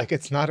 honest. yeah. Like,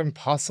 it's not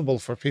impossible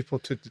for people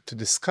to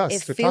discuss,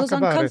 It to feels talk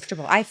about it.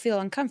 uncomfortable. I feel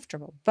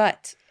uncomfortable,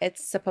 but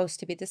it's supposed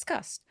to be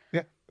discussed.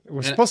 Yeah, we're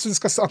And- supposed to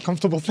discuss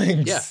uncomfortable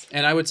things. Yeah,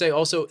 and I would say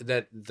also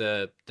that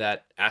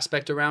that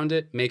aspect around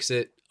it makes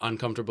it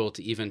uncomfortable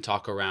to even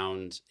talk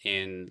around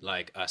in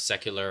like a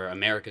secular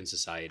American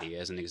society,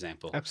 as an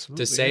example.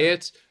 Absolutely,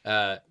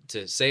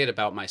 To say it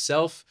about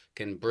myself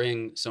can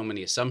bring so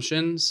many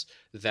assumptions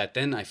that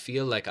then I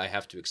feel like I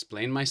have to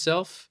explain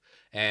myself,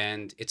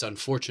 and it's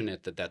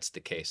unfortunate that that's the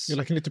case. You're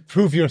like, you need to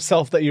prove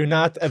yourself that you're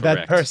not a bad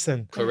Correct.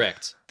 person.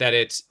 Correct. That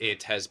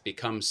it has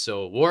become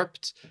so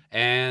warped,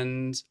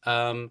 and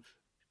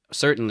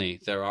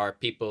certainly there are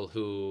people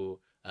who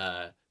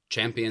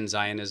champion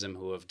Zionism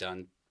who have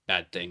done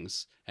bad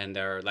things, and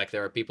there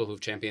are people who've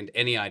championed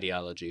any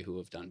ideology who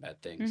have done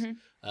bad things.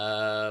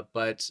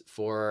 But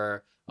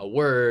for a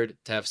word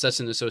to have such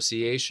an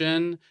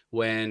association,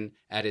 when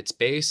at its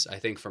base, I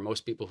think for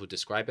most people who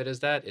describe it as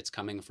that, it's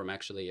coming from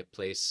actually a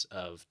place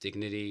of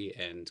dignity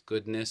and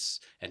goodness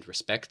and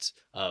respect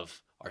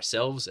of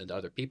ourselves and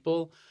other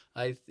people.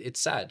 It's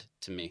sad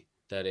to me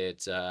that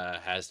it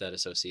has that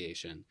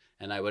association.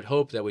 And I would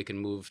hope that we can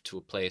move to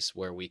a place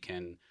where we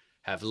can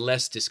have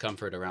less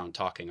discomfort around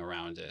talking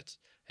around it,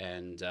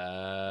 and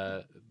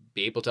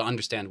be able to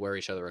understand where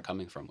each other are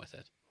coming from with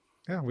it.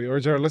 Yeah, we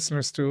urge our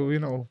listeners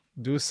to,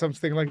 do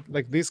something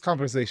like these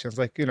conversations.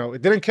 Like,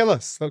 it didn't kill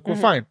us. Like, we're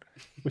fine.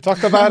 We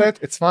talked about it.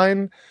 It's fine.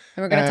 And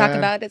we're going to talk And-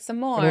 about it some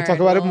more. And we'll talk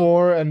about it We'll-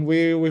 more. And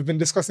we've been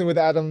discussing with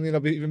Adam,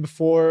 even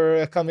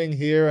before coming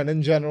here and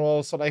in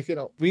general. So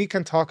we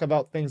can talk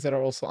about things that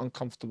are also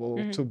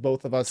uncomfortable to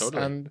both of us.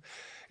 Totally. And,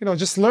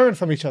 just learn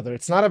from each other.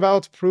 It's not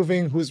about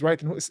proving who's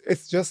right and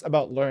it's just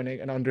about learning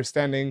and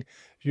understanding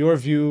your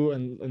view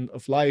and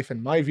of life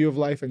and my view of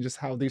life, and just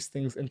how these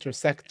things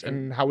intersect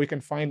and how we can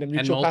find a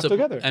mutual path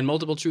together. And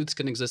multiple truths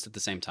can exist at the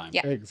same time.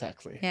 Yeah.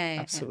 Exactly. Yeah.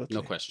 Absolutely.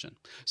 No question.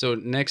 So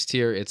next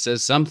here, it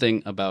says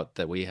something about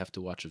that we have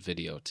to watch a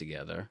video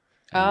together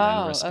and Oh,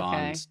 then respond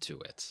okay. to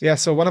it. Yeah,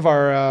 so one of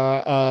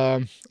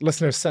our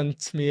listeners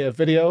sent me a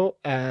video,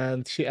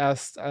 and she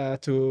asked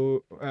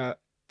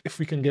if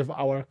we can give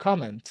our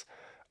comment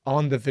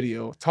on the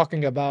video,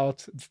 talking about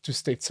the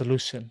two-state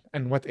solution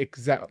and what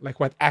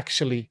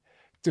actually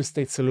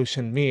two-state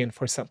solution mean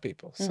for some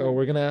people. So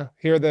we're gonna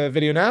hear the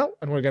video now,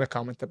 and we're gonna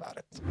comment about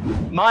it.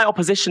 My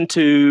opposition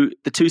to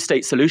the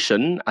two-state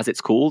solution, as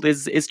it's called,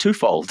 is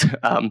twofold.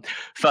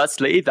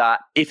 Firstly, that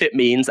if it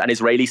means an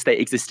Israeli state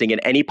existing in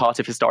any part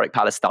of historic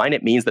Palestine,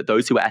 it means that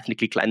those who are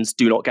ethnically cleansed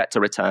do not get to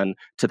return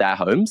to their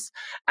homes.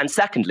 And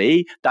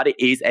secondly, that it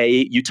is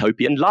a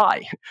utopian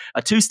lie.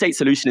 A two-state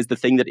solution is the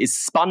thing that is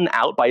spun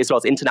out by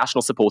Israel's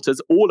international supporters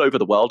all over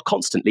the world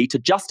constantly to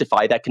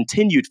justify their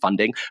continued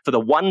funding for the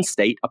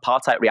one-state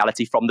apartheid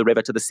reality from the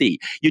river to the sea.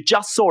 You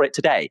just saw it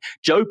today.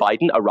 Joe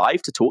Biden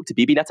arrived to talk to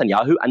Bibi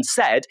Netanyahu and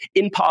said,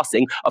 in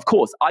passing, of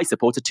course, I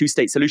support a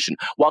two-state solution,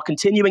 while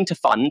continuing to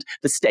fund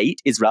the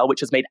state, Israel, which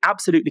has made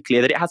absolutely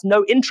clear that it has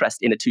no interest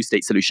in a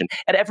two-state solution.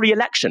 At every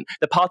election,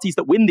 the parties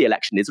that win the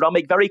election in Israel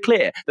make very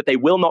clear that they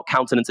will not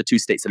countenance a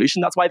two-state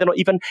solution. That's why they're not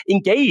even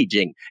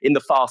engaging in the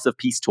farce of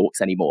peace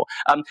talks anymore.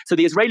 So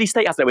the Israeli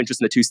state has no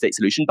interest in a two-state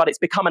solution, but it's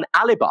become an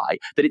alibi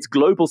that its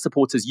global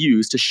supporters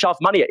use to shove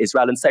money at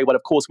Israel and say, well,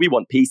 of course, we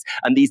want peace,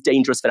 and these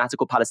dangerous,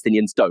 fanatical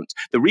Palestinians don't.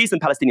 The reason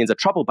Palestinians are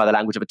troubled by the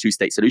language of a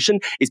two-state solution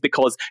is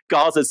because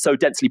Gaza's so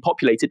densely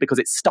populated, because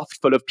it's stuffed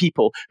full of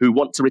people who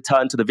want to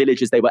return to the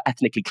villages they were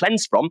ethnically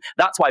cleansed from.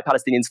 That's why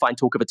Palestinians find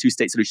talk of a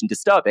two-state solution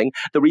disturbing.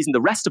 The reason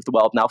the rest of the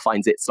world now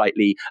finds it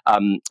slightly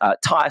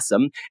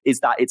tiresome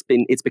is that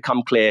it's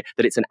become clear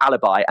that it's an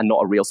alibi and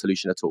not a real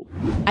solution at all.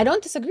 I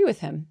don't disagree with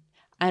him.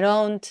 I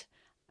don't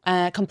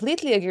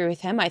completely agree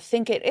with him. I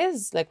think it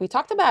is, like we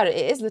talked about it,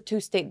 it is the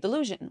two-state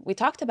delusion. We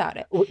talked about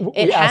it.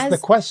 We asked the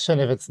question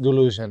if it's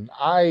delusion.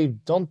 I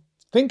don't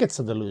think it's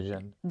a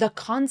delusion. The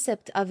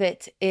concept of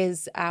it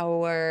is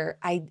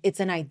it's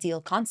an ideal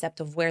concept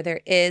of where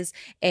there is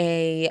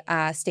a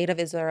state of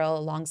Israel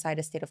alongside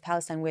a state of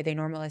Palestine where they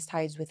normalize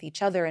ties with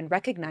each other and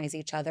recognize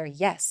each other,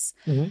 yes.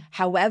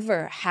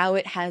 However, how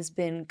it has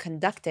been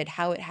conducted,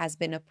 how it has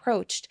been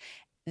approached,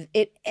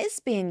 it is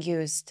being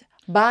used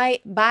by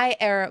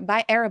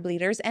Arab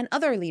leaders and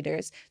other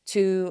leaders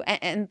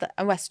and the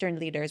Western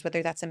leaders,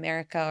 whether that's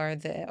America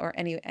or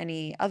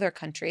any other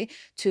country,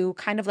 to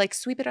kind of like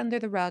sweep it under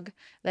the rug.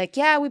 Like,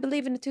 yeah, we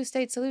believe in a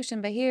two-state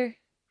solution, but here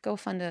go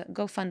fund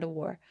a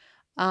war.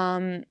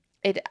 I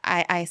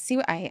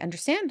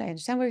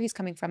understand where he's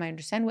coming from. I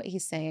understand what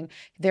he's saying.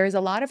 There is a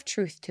lot of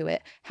truth to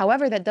it.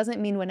 However, that doesn't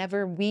mean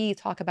whenever we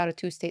talk about a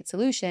two-state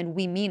solution,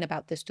 we mean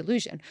about this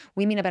delusion.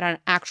 We mean about an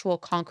actual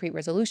concrete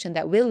resolution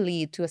that will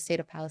lead to a state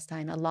of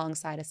Palestine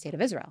alongside a state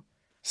of Israel.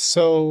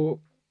 So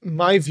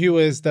my view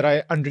is that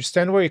I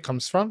understand where he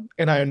comes from,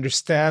 and I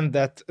understand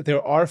that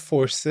there are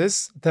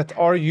forces that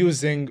are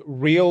using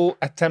real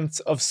attempts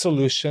of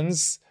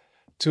solutions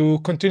to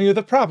continue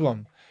the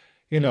problem.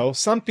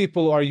 Some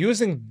people are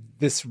using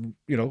this,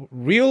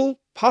 real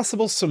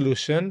possible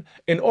solution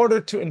in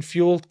order to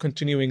fuel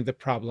continuing the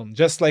problem.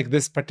 Just like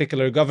this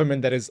particular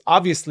government that is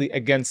obviously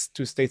against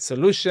two-state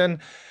solution,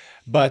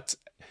 but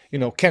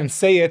can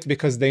say it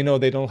because they know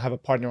they don't have a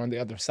partner on the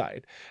other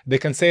side. They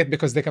can say it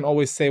because they can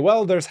always say,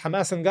 well, there's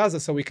Hamas in Gaza,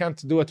 so we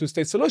can't do a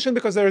two-state solution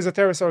because there is a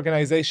terrorist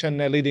organization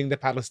leading the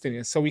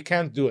Palestinians, so we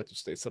can't do a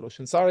two-state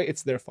solution. Sorry,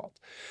 it's their fault.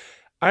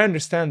 I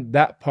understand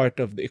that part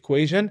of the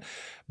equation,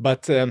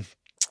 but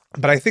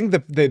I think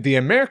the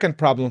American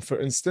problem, for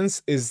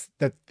instance, is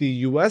that the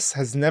U.S.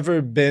 has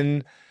never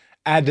been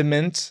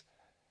adamant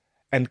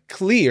and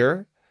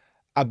clear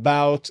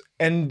about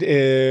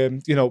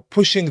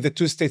pushing the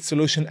two-state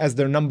solution as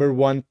their number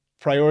one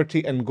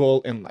priority and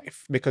goal in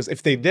life. Because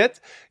if they did,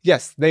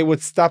 yes, they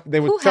would stop. They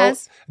would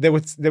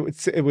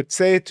it would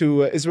say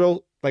to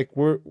Israel, like,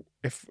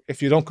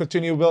 if you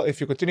continue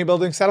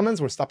building settlements,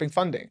 we're stopping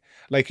funding.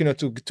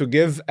 To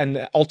give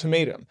an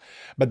ultimatum.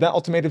 But that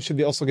ultimatum should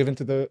be also given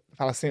to the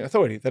Palestinian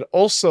Authority that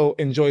also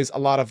enjoys a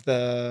lot of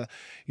the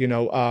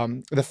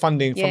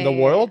funding from the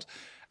world.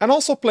 And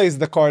also plays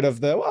the card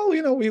of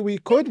we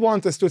could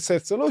want a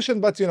two-state solution,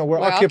 but we're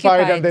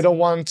occupied and they don't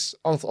want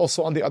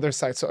also on the other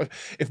side. So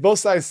if both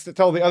sides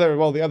tell the other,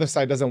 the other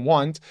side doesn't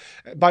want.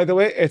 By the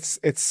way,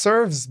 it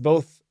serves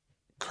both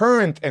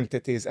current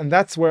entities, and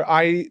that's where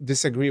I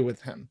disagree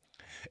with him.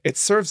 It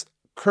serves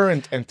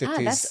current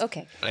entities. That's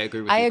okay.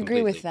 I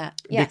agree with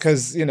that. Yes.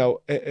 Because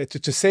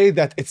to say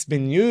that it's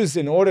been used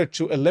in order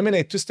to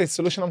eliminate two-state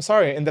solution, I'm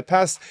sorry, in the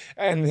past,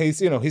 and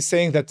he's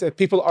saying that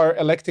people are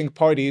electing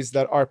parties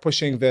that are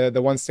pushing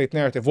the one-state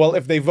narrative. Well,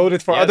 if they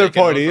voted for other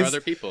parties, vote for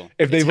other people.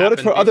 If they voted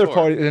for other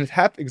parties, and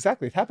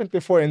it happened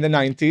before in the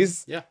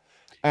 90s. Yeah.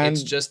 And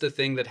it's just a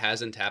thing that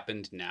hasn't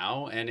happened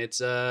now, and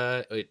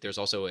there's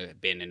also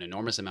been an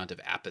enormous amount of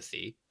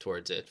apathy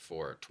towards it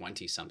for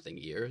 20-something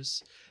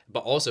years. But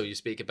also, you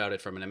speak about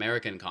it from an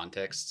American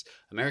context.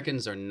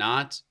 Americans are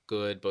not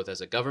good, both as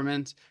a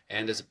government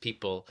and as a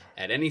people,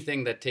 at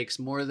anything that takes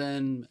more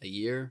than a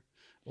year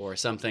or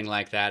something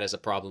like that as a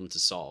problem to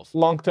solve.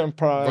 Long-term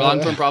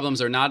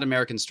problems are not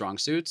American strong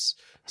suits.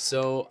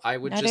 So I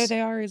would Neither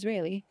they are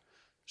Israeli.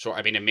 Sure.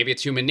 I mean, maybe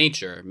it's human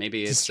nature.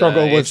 Maybe it's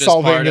struggle with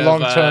solving the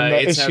long-term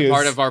issues. It's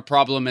part of our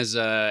problem as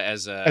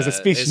a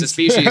species.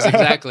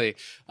 Exactly.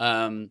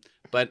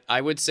 But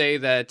I would say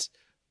that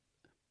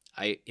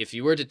if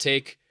you were to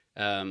take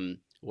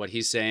what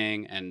he's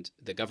saying and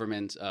the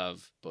government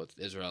of both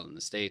Israel and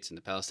the states and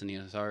the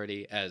Palestinian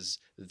Authority as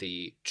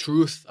the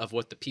truth of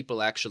what the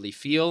people actually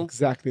feel,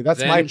 exactly,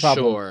 that's my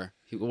problem. Sure,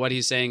 what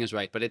he's saying is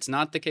right, but it's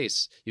not the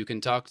case. You can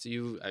talk to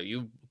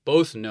you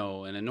both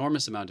know an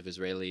enormous amount of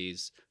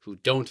Israelis who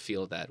don't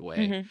feel that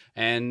way,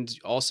 and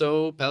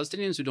also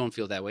Palestinians who don't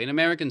feel that way, and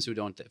Americans who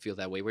don't feel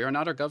that way. We are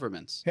not our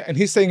governments. Yeah, and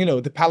he's saying,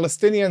 the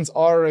Palestinians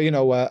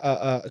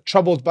are,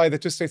 troubled by the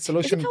two-state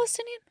solution. Is it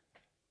Palestinian?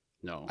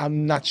 No,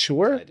 I'm not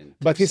sure,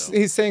 but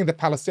he's saying the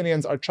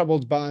Palestinians are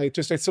troubled by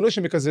two-state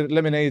solution because it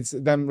eliminates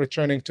them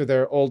returning to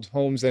their old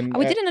homes. And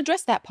we didn't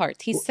address that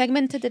part. He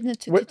segmented it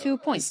into 2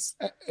 points.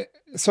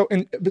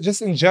 But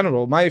just in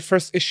general, my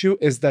first issue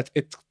is that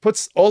it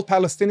puts all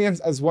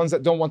Palestinians as ones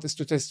that don't want this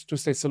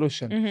two-state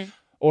solution.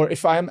 Or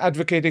if I am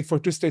advocating for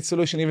two-state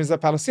solution, even as a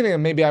Palestinian,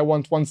 maybe I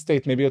want one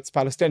state, maybe it's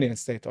Palestinian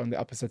state on the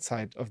opposite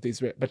side of the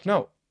Israel. But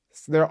no.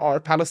 There are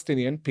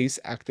Palestinian peace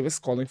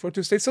activists calling for a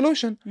two-state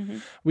solution.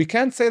 We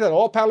can't say that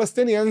all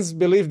Palestinians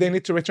believe they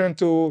need to return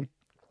to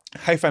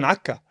Haifa and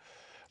Akka.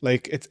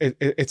 Like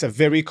it's a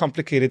very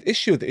complicated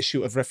issue, the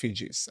issue of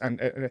refugees, and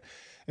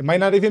it might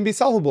not even be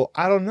solvable.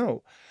 I don't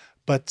know,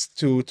 but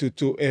to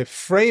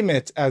frame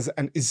it as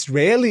an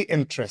Israeli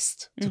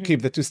interest to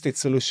keep the two-state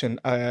solution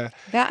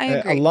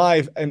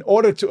alive in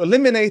order to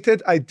eliminate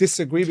it, I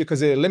disagree,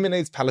 because it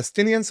eliminates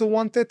Palestinians who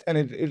want it and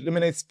it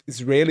eliminates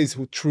Israelis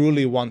who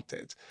truly want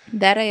it.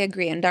 That I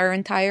agree. And our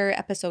entire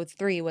episode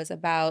 3 was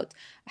about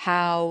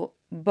how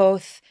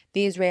both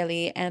the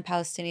Israeli and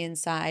Palestinian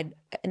side,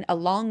 and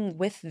along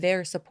with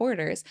their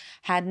supporters,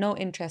 had no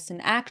interest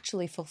in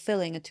actually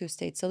fulfilling a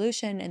two-state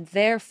solution, and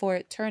therefore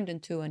it turned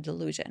into a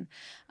delusion.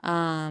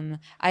 I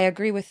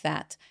agree with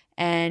that.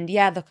 And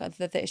yeah,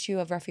 the issue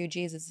of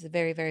refugees is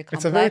very, very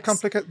complex. It's a very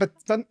complicated, but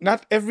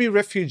not every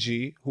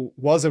refugee who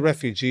was a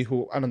refugee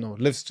who, I don't know,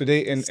 lives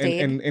today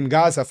in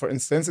Gaza, for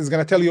instance, is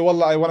going to tell you,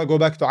 Wallah, I want to go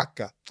back to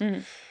Akka.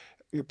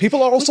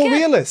 People are also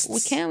realists.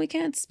 We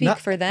can't speak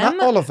for them.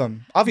 Not all of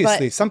them,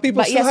 obviously. Some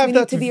people still have that. We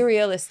need to be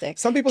realistic.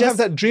 Some people have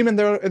that dream in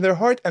their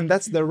heart, and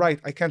that's their right.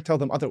 I can't tell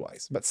them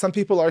otherwise. But some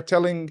people are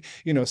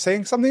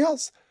saying something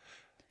else.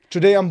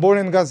 Today I'm born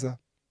in Gaza.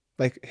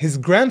 Like his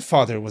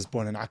grandfather was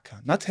born in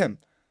Akka, not him.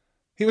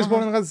 He was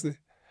born in Gaza.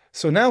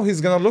 So now he's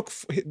gonna look.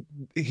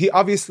 He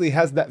obviously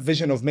has that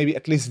vision of maybe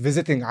at least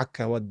visiting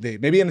Akka one day.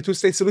 Maybe in a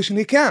two-state solution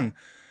he can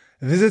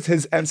visit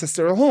his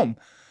ancestral home,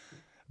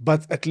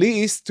 but at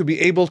least to be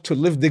able to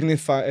live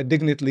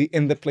dignitly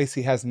in the place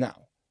he has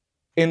now,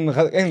 in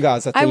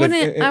Gaza. To I live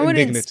wouldn't. in I wouldn't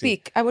dignity.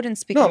 speak. I wouldn't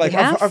speak. No, on like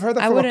behalf. I've heard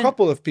that I from a wouldn't-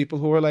 couple of people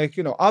who were like,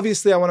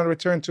 obviously I want to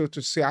return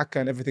to see Akka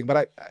and everything, but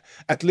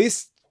at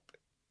least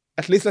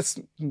let's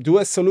do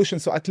a solution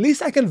so at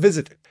least I can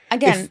visit it.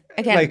 Again,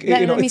 like,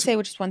 let me it's- say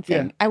just one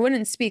thing. yeah. I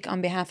wouldn't speak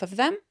on behalf of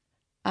them,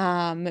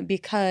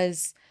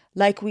 because,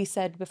 like we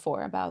said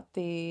before about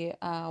the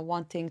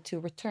wanting to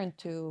return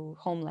to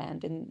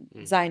homeland and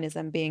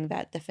Zionism being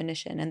that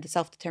definition and the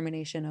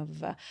self-determination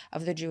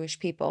of the Jewish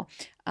people,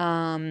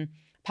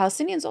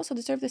 Palestinians also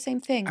deserve the same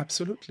thing.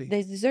 Absolutely.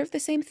 They deserve the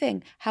same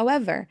thing.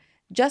 However,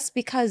 just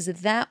because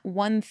that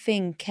one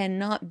thing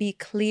cannot be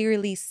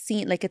clearly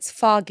seen, like it's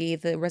foggy,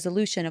 the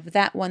resolution of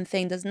that one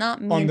thing does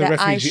not mean the that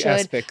I refugee should,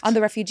 aspect. on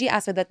the refugee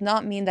aspect, does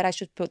not mean that I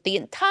should put the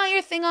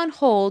entire thing on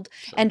hold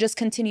and just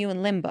continue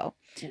in limbo.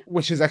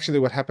 Which is actually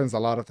what happens a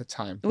lot of the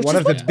time. Which One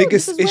is of the what-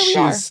 biggest this is where we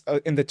are. issues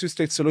in the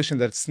two-state solution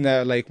that's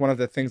now like one of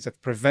the things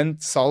that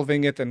prevent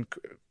solving it, and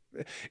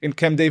in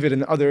Camp David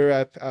and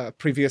other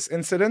previous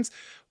incidents,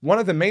 one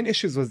of the main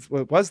issues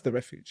was the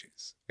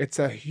refugees. It's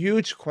a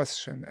huge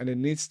question, and it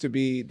needs to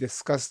be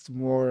discussed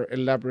more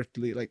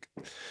elaborately. Like,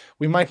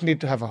 we might need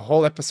to have a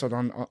whole episode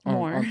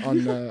More.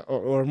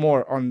 or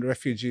more on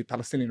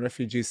Palestinian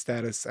refugee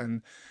status,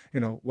 and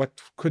what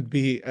could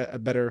be a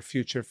better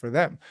future for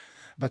them.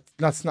 But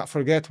let's not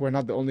forget, we're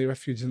not the only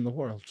refugees in the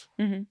world.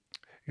 Mhm.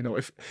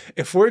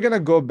 If we're gonna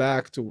go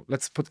back to,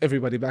 let's put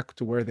everybody back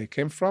to where they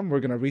came from,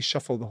 we're gonna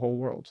reshuffle the whole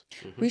world.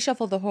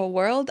 Reshuffle the whole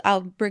world.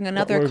 I'll bring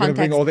another We're gonna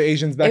bring context. all the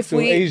Asians back If to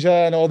we- Asia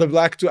and all the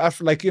black to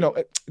Africa. Like,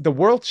 the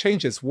world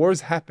changes,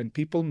 wars happen,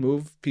 people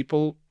move,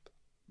 people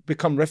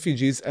become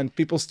refugees, and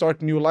people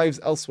start new lives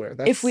elsewhere.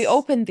 That's If we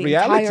open the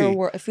reality. entire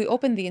world, if we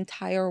open the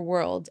entire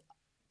world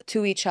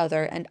to each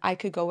other, and I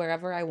could go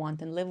wherever I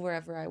want and live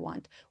wherever I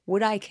want,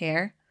 would I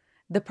care?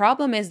 The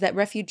problem is that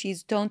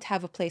refugees don't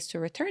have a place to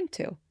return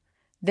to.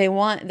 They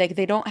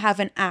don't have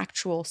an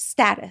actual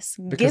status.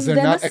 Because Give they're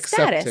them not a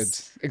accepted.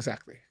 status.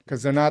 Exactly.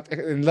 Because they're not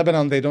in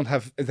Lebanon, they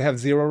have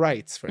zero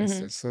rights, for Mm-hmm.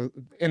 instance. So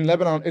in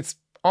Lebanon, it's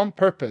on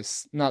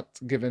purpose not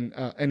given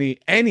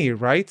any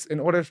rights, in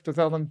order to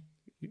tell them,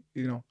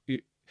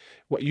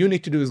 what you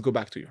need to do is go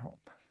back to your home.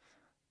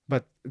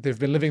 But they've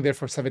been living there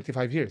for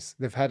 75 years.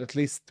 They've had at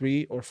least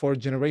 3 or 4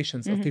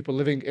 generations Mm-hmm. of people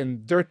living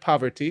in dirt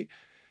poverty.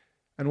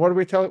 And what do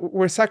we tell?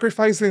 We're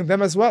sacrificing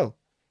them as well.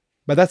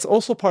 But that's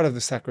also part of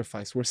the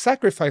sacrifice. We're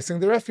sacrificing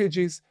the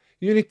refugees.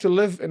 You need to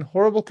live in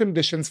horrible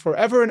conditions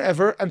forever and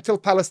ever until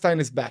Palestine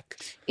is back.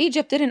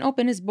 Egypt didn't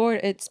open its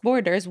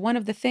borders. One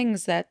of the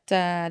things that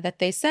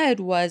they said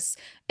was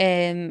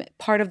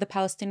part of the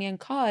Palestinian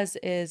cause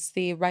is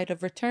the right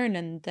of return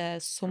and the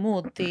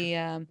sumud,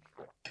 the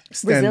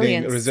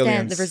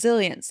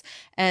resilience,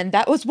 and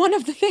that was one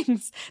of the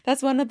things.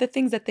 That's one of the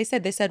things that they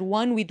said. They said,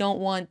 one, we don't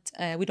want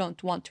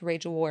to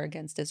wage a war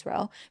against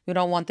Israel. We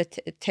don't want the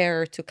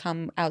terror to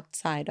come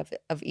outside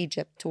of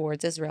Egypt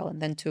towards Israel,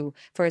 and then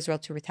for Israel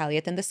to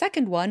retaliate. And the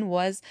second one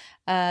was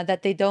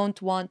that they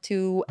don't want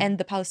to end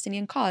the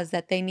Palestinian cause.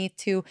 That they need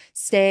to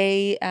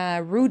stay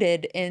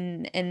rooted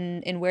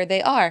in where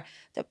they are.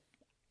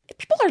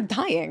 People are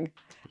dying.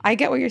 I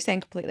get what you're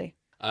saying completely.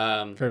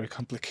 Very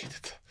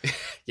complicated.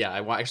 Yeah,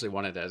 I actually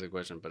wanted to ask a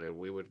question, but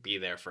we would be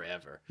there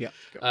forever. Yeah.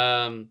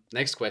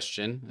 Next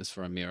question is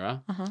for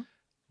Amira. Uh-huh.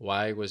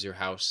 Why was your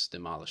house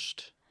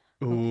demolished?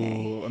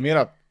 Ooh,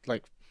 Amira,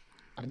 like,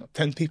 I don't know,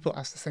 10 people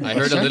asked the same I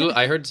question. heard a little.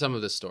 I heard some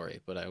of the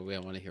story, but I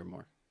want to hear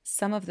more.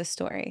 Some of the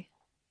story.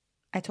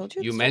 I told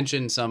you. You the story.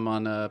 mentioned some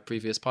on a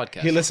previous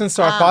podcast. He listens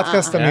to our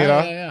podcast, Yeah, Amira.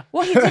 yeah.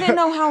 Well, he didn't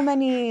know how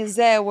many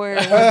were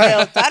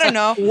built. I don't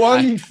know.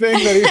 One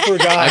thing that he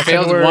forgot. I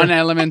failed and we're- one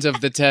element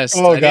of the test.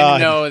 Oh, I God.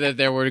 didn't know that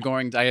there were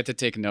going. I had to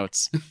take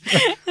notes.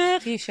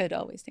 You should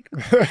always think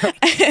about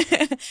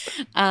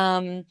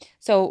it.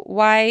 So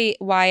why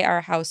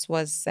our house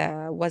was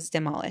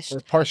demolished,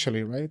 Or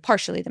partially, right?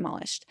 partially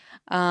demolished.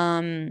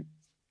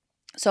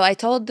 So I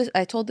told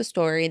the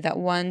story that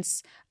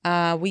once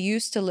we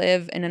used to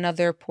live in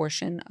another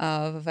portion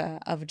of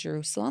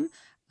Jerusalem.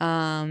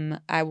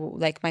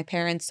 My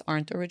parents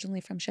aren't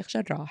originally from Sheikh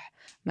Jarrah.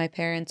 My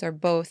parents are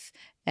both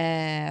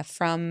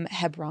from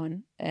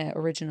Hebron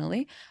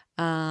originally.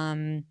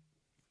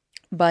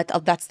 But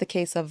that's the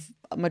case of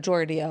a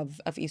majority of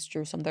East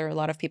Jerusalem. There are a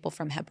lot of people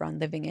from Hebron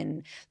living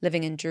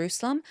in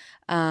Jerusalem.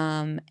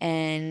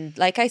 And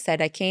like I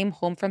said, I came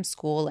home from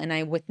school and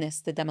I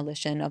witnessed the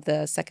demolition of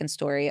the second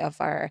story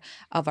of our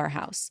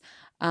house.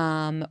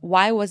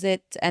 Why was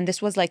it? And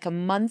this was like a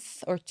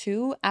month or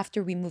two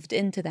after we moved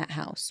into that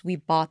house. We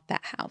bought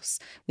that house.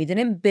 We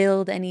didn't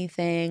build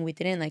anything. We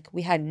didn't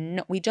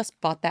we just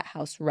bought that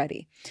house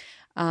ready.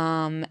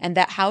 And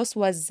that house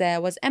was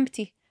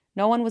empty.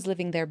 No one was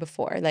living there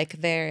before.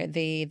 Like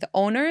the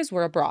owners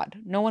were abroad.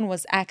 No one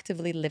was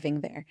actively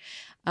living there.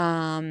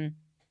 And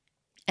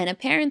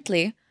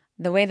apparently,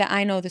 the way that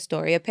I know the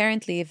story,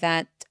 apparently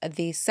that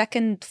the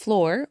second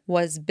floor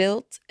was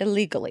built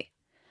illegally.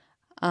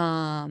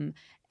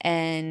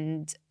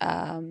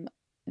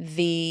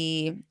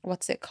 The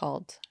what's it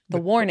called?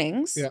 The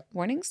warnings, yeah.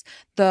 warnings,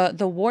 the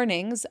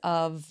warnings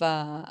of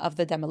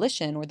the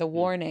demolition, or the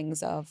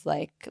warnings of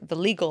like the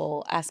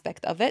legal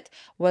aspect of it,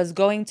 was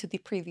going to the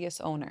previous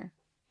owner,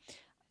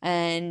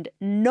 and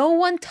no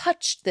one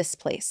touched this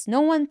place.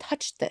 No one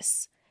touched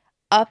this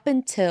up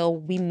until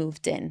we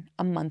moved in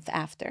a month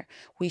after.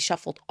 We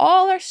shuffled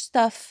all our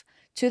stuff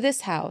to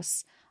this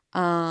house,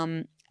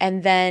 and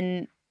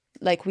then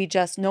like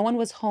no one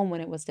was home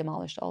when it was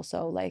demolished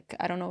also. Like,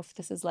 I don't know if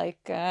this is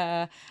like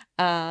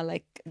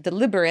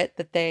deliberate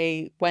that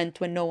they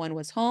went when no one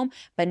was home,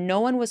 but no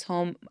one was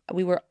home.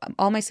 We were,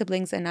 all my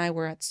siblings and I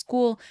were at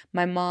school.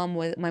 My mom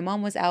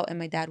was out and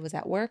my dad was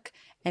at work,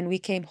 and we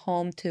came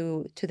home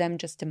to them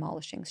just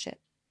demolishing shit.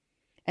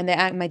 And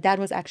my dad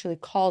was actually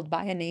called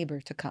by a neighbor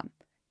to come.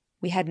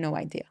 We had no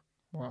idea.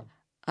 Wow.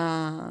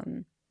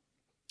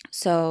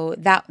 So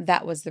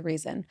that was the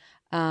reason.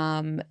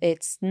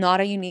 It's not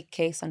a unique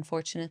case,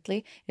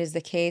 unfortunately. It is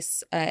the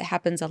case. It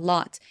happens a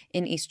lot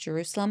in East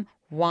Jerusalem.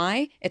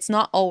 Why? It's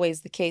not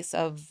always the case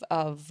of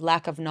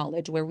lack of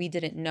knowledge, where we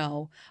didn't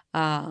know,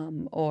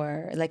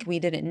 or like we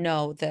didn't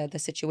know the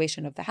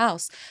situation of the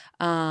house.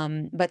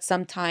 But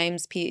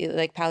sometimes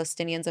like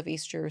Palestinians of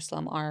East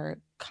Jerusalem are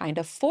kind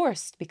of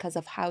forced, because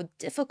of how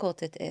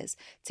difficult it is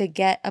to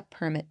get a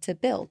permit to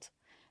build.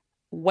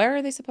 Where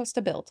are they supposed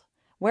to build?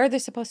 Where are they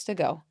supposed to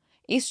go?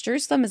 East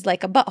Jerusalem is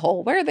like a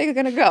butthole. Where are they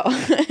going to go?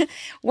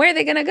 Where are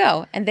they going to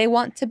go? And they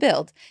want to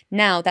build.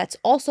 Now, that's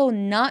also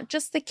not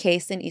just the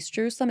case in East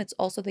Jerusalem. It's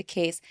also the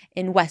case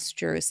in West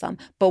Jerusalem.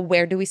 But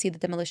where do we see the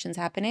demolitions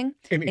happening?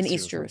 In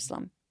East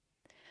Jerusalem.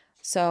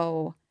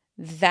 So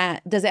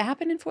does it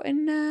happen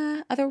in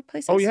other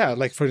places? Oh yeah,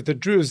 like for the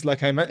Druze,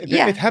 like I meant,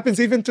 it happens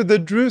even to the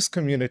Druze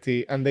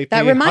community, and they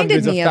pay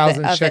hundreds of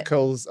thousands of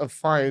shekels of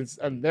fines,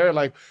 and they're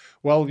like,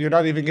 well, you're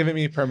not even giving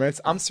me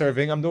permits. I'm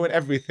serving. I'm doing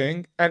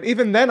everything, and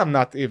even then, I'm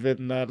not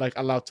even like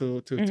allowed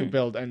to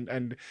build.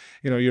 And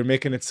you're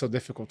making it so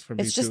difficult for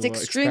me. It's just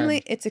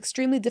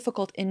extremely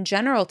difficult in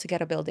general to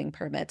get a building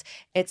permit.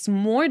 It's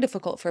more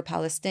difficult for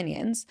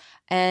Palestinians,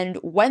 and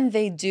when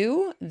they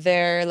do,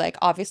 they're like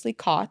obviously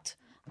caught.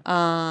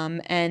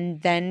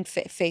 And then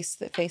face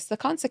the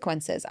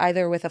consequences,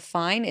 either with a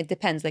fine. It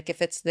depends. Like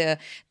if it's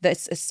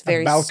it's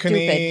very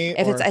stupid.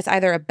 If it's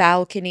either a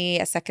balcony,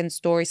 a second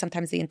story,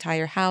 sometimes the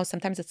entire house.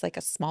 Sometimes it's like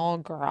a small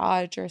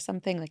garage or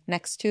something like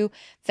next to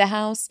the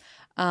house.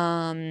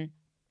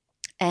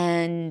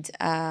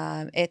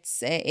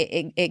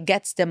 It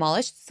gets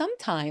demolished.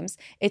 Sometimes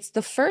it's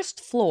the first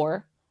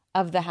floor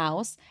of the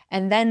house,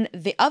 and then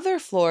the other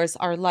floors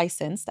are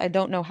licensed. I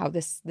don't know how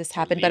this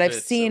happened, but I've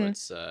seen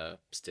so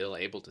it's still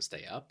able to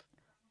stay up,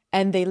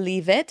 and they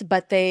leave it,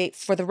 but they,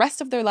 for the rest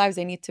of their lives,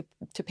 they need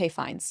to pay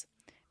fines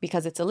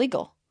because it's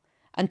illegal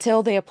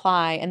until they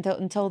apply,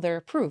 until they're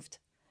approved.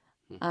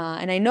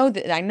 And I know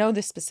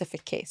this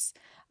specific case.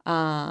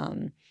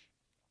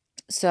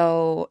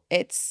 So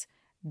it's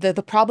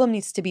the problem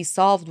needs to be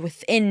solved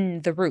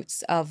within the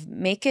roots of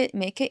make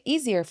it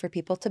easier for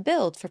people to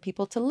build, for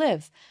people to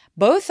live,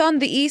 both on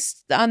the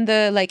East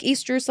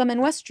Jerusalem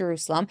and West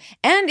Jerusalem.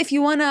 And if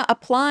you want to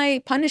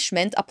apply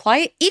punishment, apply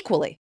it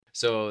equally.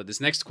 So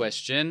this next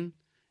question,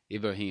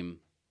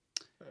 Ibrahim,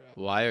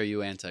 why are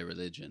you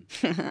anti-religion?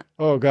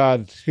 Oh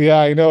God, yeah,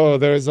 I know.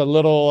 There's a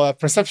little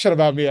perception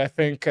about me. I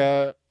think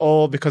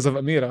all because of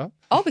Amira.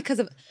 All because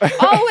of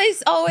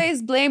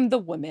always blame the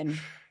women.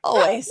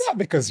 Always. Not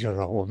because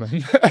you're a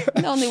woman.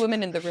 The only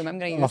woman in the room. I'm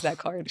going to use that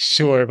card.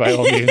 Sure, by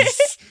all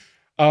means.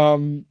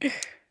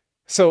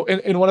 So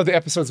in one of the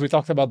episodes, we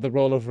talked about the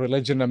role of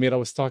religion. Amira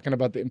was talking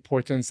about the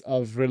importance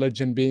of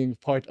religion being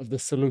part of the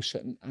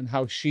solution, and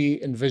how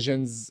she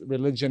envisions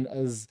religion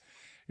as,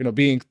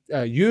 being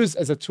used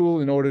as a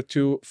tool in order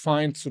to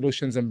find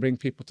solutions and bring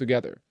people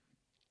together.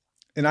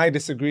 And I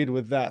disagreed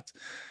with that.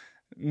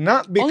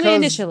 Not because... Only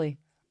initially.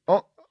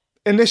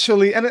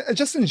 Initially, and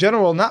just in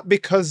general, not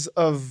because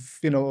I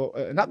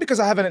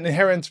have an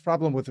inherent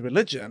problem with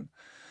religion.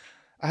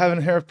 I have an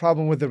inherent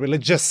problem with the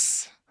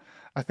religious.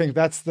 I think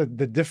that's the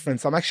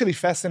difference. I'm actually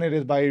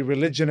fascinated by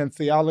religion and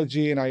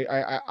theology, and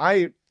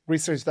I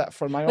researched that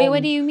for my own. Wait,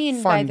 what do you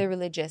mean by the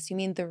religious? You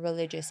mean the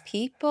religious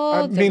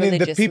people? Meaning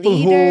the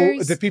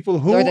people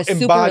who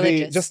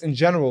embody, just in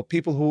general,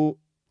 people who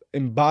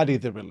embody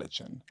the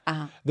religion.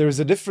 There is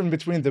a difference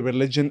between the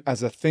religion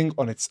as a thing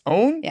on its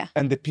own,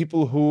 and the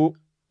people who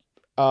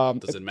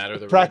does it matter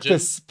the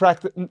practice?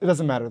 It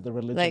doesn't matter the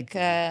religion. Like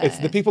it's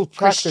the people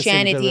practicing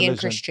Christianity the religion. and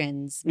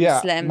Christians,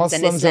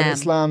 Muslims and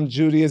Islam,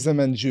 Judaism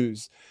and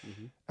Jews.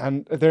 and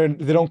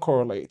they don't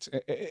correlate.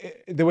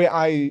 The way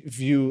I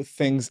view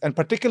things, and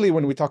particularly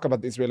when we talk about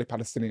the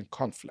Israeli-Palestinian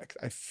conflict,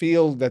 I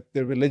feel that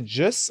the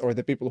religious, or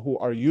the people who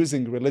are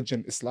using religion,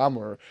 Islam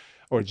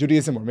or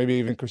Judaism, or maybe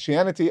even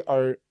Christianity,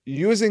 are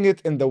using it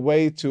in the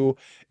way to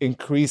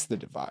increase the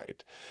divide.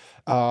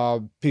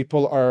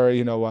 People are,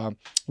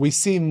 we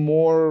see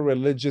more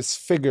religious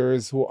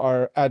figures who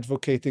are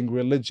advocating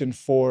religion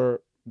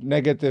for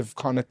negative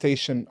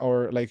connotation, or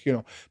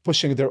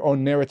pushing their own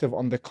narrative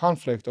on the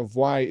conflict of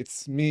why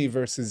it's me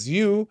versus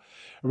you,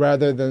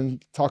 rather than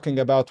talking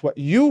about what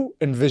you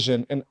envision.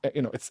 And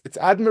it's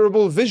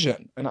admirable vision,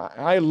 and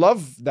I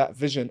love that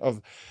vision of,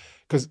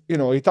 because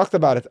he talked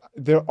about it,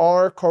 there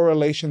are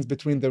correlations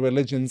between the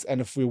religions, and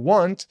if we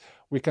want,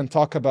 we can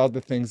talk about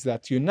the things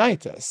that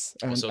unite us.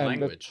 Also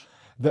language.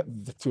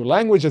 The two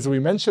languages, we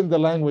mentioned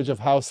the language of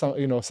how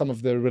some of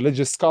the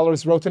religious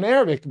scholars wrote in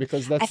Arabic,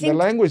 because that's the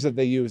language that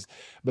they use.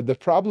 But the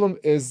problem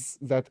is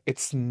that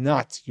it's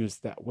not used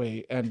that way.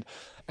 And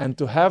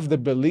to have the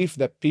belief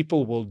that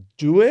people will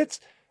do it,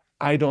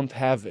 I don't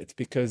have it,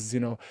 because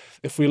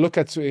if we look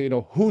at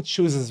who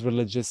chooses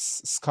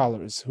religious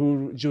scholars,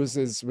 who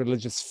chooses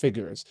religious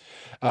figures,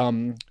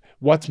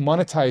 what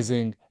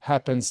monetizing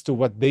happens to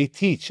what they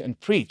teach and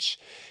preach.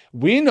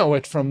 I know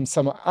it from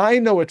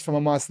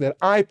a mosque that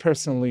I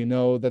personally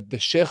know, that the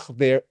sheikh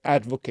there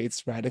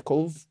advocates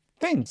radical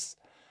things.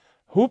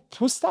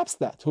 Who stops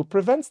that? Who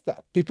prevents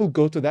that? People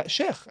go to that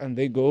sheikh, and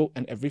they go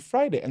and every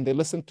Friday and they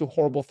listen to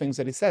horrible things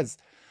that he says.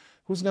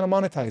 Who's going to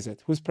monetize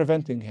it? Who's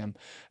preventing him?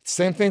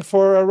 Same thing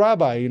for a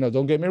rabbi.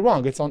 Don't get me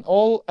wrong. It's on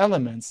all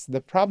elements.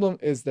 The problem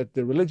is that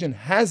the religion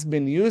has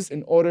been used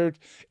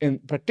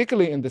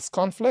particularly in this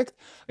conflict,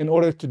 in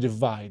order to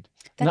divide.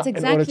 That's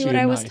exactly what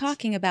I was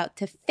talking about,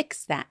 to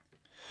fix that.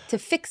 To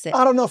fix it.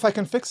 I don't know if I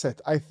can fix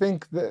it. I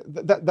think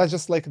that's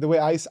just like the way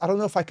I don't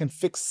know if I can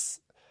fix,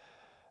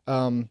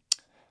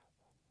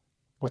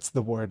 what's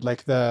the word?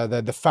 Like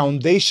the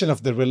foundation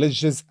of the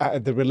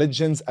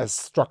religions as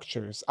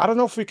structures. I don't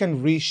know if we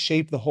can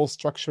reshape the whole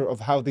structure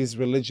of how these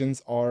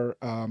religions are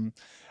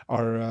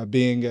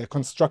being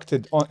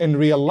constructed in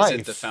real life.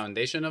 Is it the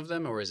foundation of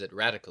them, or is it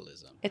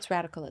radicalism? It's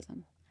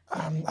radicalism.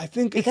 I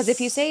think because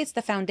if you say it's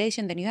the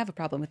foundation, then you have a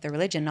problem with the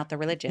religion, not the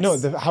religious. No,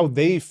 how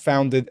they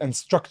founded and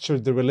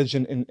structured the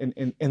religion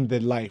in the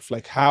life,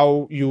 like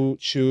how you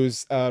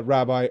choose a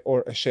rabbi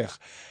or a sheikh.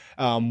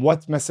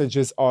 What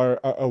messages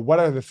are what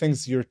are the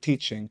things you're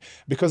teaching?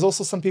 Because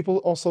also some people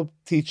also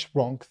teach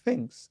wrong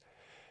things,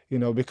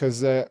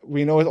 because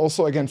we know it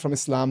also again from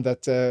Islam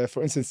that,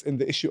 for instance, in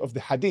the issue of the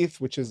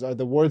hadith, which is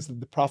the words that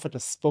the Prophet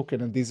has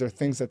spoken, and these are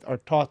things that are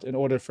taught in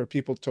order for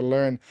people to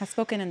learn. Has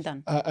spoken and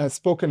done.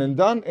 Spoken and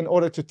done, in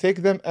order to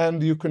take them,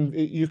 and you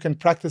can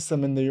practice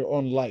them in your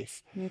own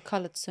life. You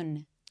call it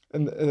sunnah.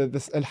 And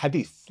this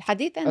al-hadith.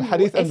 Hadith, and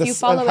al-hadith, if you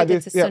follow it,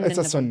 it's a sunnah. Yeah, it's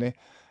a sunnah.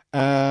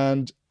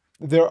 And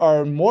there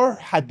are more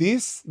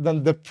hadiths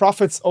than the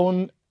Prophet's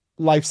own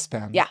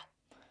lifespan. Yeah.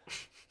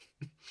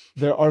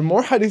 There are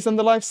more hadiths than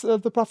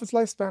the Prophet's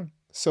lifespan.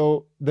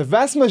 So the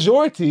vast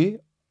majority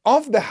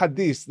of the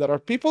hadiths that are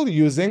people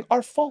using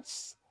are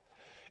false.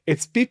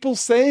 It's people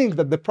saying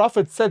that the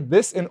Prophet said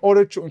this in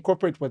order to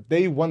incorporate what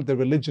they want the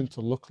religion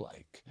to look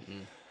like.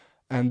 Mm-hmm.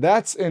 And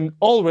that's in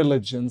all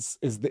religions,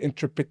 is the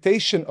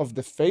interpretation of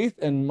the faith.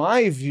 In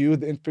my view,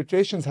 the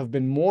interpretations have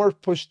been more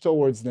pushed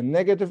towards the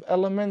negative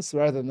elements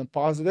rather than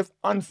positive.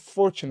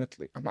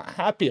 Unfortunately, I'm not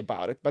happy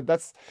about it, but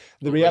that's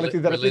the reality.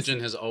 That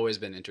religion has always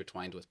been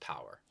intertwined with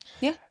power.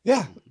 Yeah.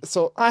 Yeah.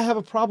 So I have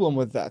a problem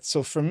with that.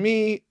 So for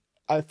me,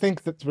 I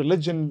think that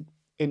religion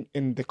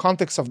in the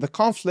context of the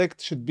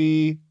conflict should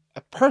be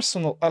a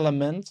personal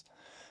element.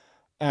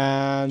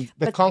 And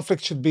the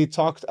conflict should be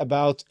talked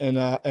about in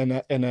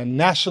a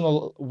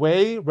national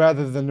way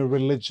rather than a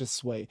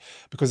religious way.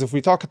 Because if we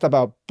talk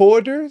about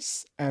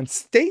borders and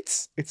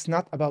states, it's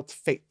not about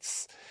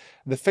faiths.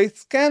 The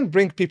faiths can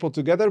bring people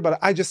together, but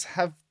I just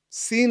have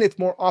seen it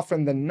more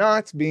often than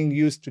not being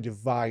used to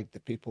divide the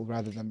people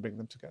rather than bring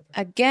them together.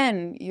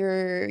 Again,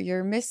 you're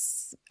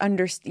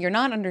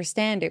not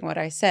understanding what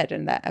I said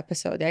in that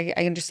episode. I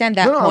understand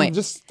that point. I'm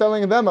just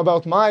telling them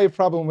about my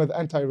problem with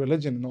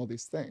anti-religion and all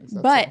these things.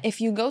 But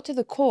if you go to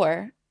the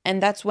core,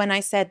 and that's when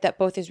I said that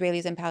both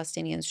Israelis and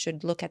Palestinians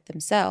should look at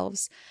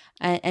themselves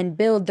and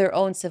build their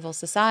own civil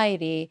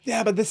society.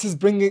 Yeah, but this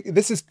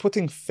is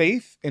putting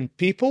faith in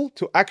people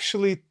to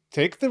actually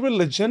take the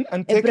religion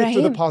and take it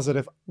to the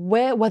positive.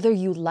 Whether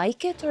you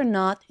like it or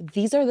not,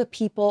 these are the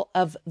people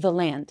of the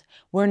land.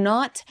 We're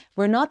not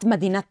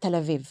Madinat Tel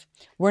Aviv.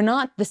 We're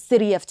not the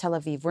city of Tel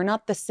Aviv.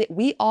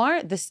 We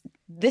are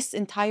this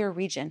entire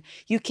region.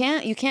 You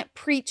can't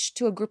preach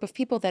to a group of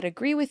people that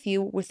agree with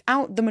you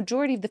without the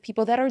majority of the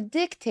people that are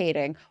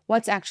dictating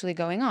what's actually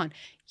going on.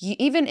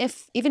 Even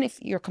if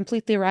you're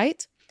completely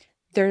right,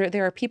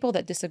 there are people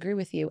that disagree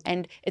with you,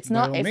 and it's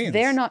not, if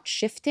they're not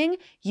shifting,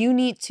 you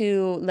need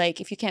to, like,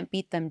 if you can't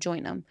beat them,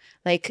 join them.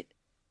 Like,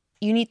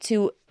 you need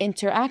to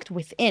interact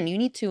within. You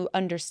need to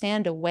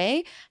understand a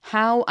way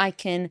how I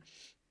can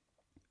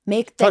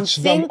Make them touch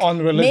them think, on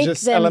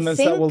religious them elements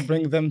that will think-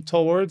 bring them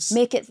towards.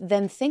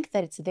 them think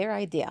that it's their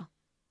idea.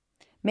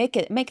 Make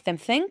them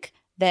think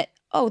that,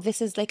 oh, this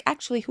is like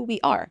actually who we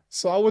are.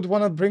 So I would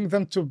want to bring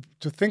them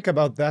to think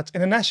about that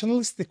in a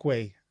nationalistic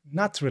way,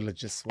 not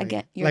religious way.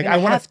 Again, you're like gonna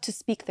I want have to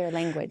speak their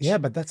language. Yeah,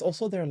 but that's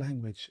also their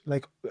language.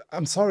 Like,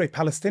 I'm sorry,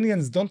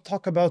 Palestinians don't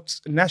talk about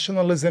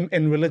nationalism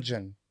in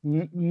religion.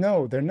 No,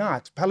 they're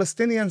not.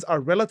 Palestinians are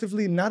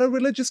relatively not a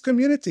religious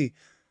community.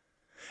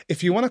 If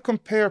you want to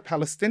compare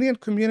Palestinian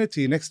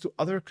community next to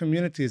other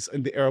communities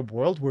in the Arab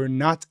world, we're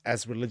not as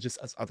religious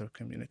as other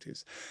communities.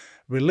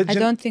 Religion. I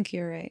don't think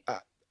you're right.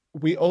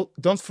 We all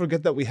don't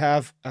forget that we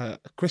have a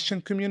Christian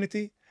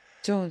community.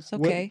 So it's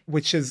okay.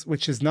 Which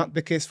is not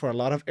the case for a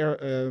lot of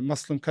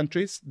Muslim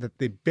countries, that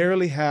they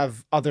barely have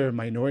other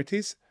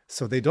minorities,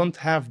 so they don't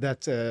have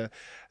that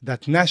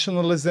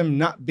nationalism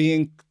not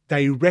being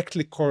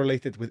directly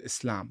correlated with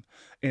Islam.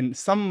 In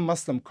some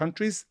Muslim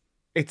countries,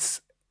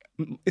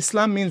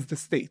 Islam means the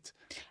state.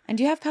 And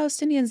you have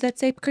Palestinians that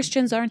say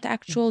Christians aren't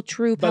actual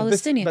true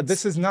Palestinians. But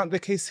this is not the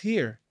case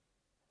here.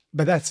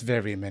 But that's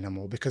very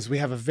minimal because we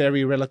have a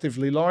very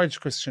relatively large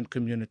Christian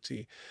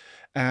community.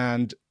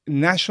 And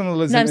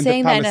nationalism I'm in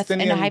saying the that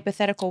Palestinian... in a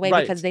hypothetical way,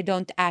 Right. because they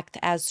don't act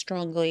as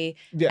strongly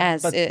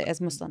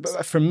as Muslims.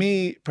 But for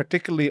me,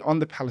 particularly on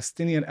the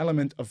Palestinian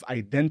element of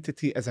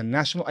identity as a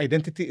national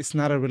identity, it's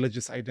not a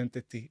religious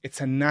identity. It's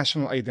a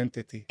national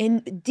identity.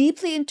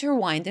 Deeply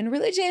intertwined in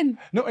religion.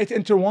 No, it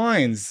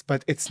intertwines,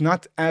 but it's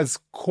not as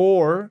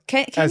core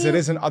Can as it you-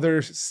 is in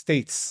other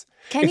states.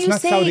 Can It's you not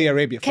say Saudi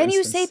Arabia, for Can you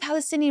instance. say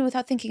Palestinian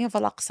without thinking of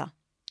Al-Aqsa?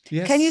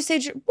 Yes. Can you say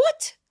what?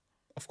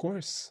 Of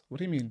course. What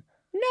do you mean?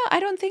 No, I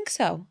don't think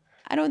so.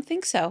 I don't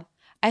think so.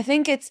 I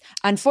think it's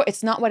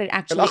not what it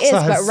actually Al-Aqsa is,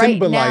 has but right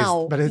symbolized,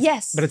 now,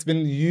 yes. but it's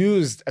been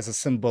used as a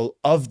symbol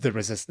of the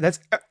resistance. That's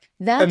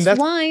that's-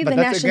 why but the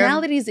that again-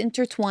 nationality is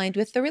intertwined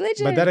with the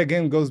religion. But that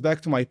again goes back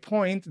to my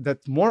point that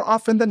more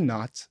often than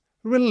not,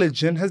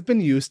 religion has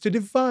been used to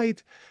divide.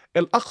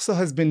 Al-Aqsa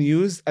has been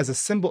used as a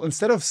symbol,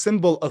 instead of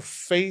symbol of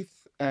faith.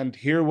 And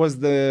here was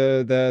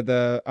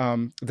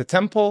the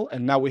temple,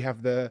 and now we have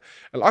the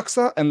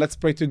Al-Aqsa, and let's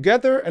pray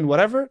together and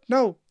whatever.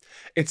 No,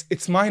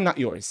 it's mine, not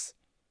yours.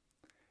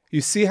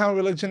 You see how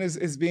religion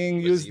is being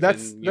used.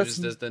 That's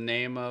used as the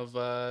name of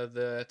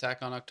the attack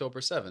on October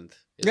 7th,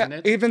 yeah. isn't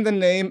it? Even the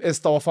name is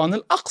Tawafan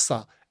al-Aqsa.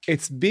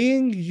 It's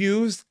being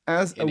used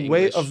as In a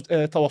way English. of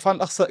Tawafan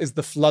al-Aqsa is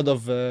the flood of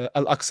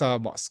Al-Aqsa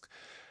Mosque.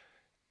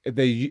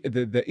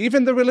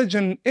 Even the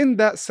religion in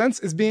that sense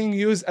is being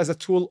used as a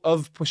tool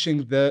of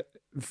pushing the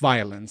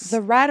violence.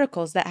 The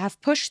radicals that have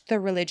pushed the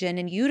religion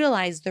and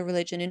utilized the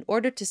religion in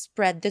order to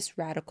spread this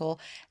radical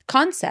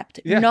concept,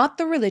 Yeah. not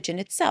the religion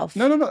itself.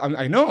 No.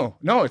 I know.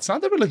 No, it's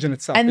not the religion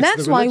itself. And it's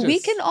that's the why we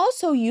religious. can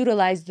also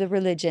utilize the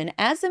religion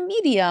as a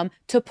medium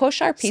to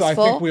push our So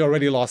peaceful. I think we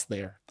already lost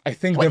there. I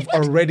think What- they've what?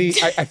 already.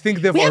 I think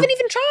they've. We haven't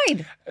even tried.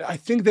 I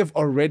think they've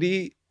already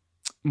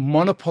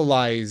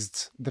monopolized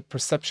the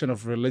perception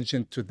of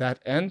religion to that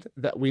end,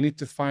 that we need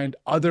to find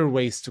other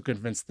ways to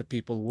convince the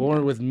people,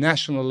 war with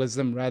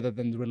nationalism rather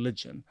than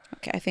religion.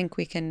 Okay, I think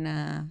we can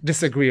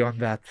Disagree on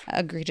that.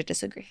 agree to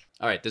disagree.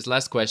 All right, this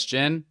last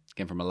question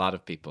came from a lot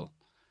of people.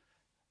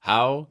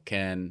 How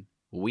can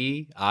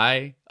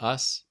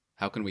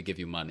how can we give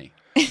you money?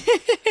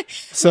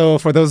 So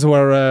for those who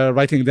are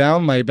writing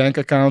down, my bank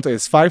account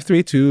is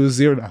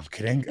 5320. No, I'm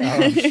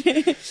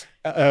kidding.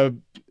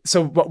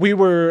 So what we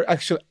were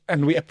actually,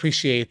 and we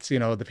appreciate,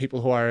 the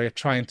people who are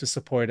trying to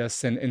support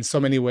us in so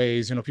many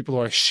ways, people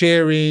who are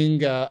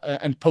sharing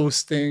and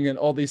posting and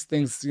all these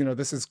things,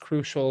 this is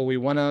crucial. We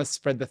want to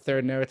spread the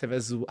third narrative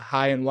as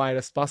high and wide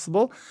as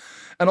possible.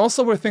 And also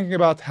we're thinking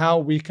about how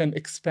we can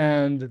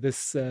expand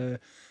this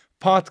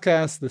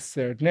podcast, this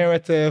third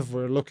narrative.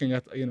 We're looking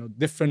at,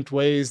 different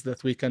ways that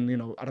we can,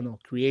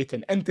 create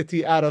an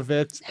entity out of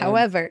it.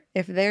 However,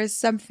 if there's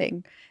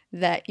something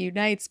that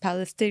unites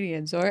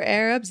Palestinians or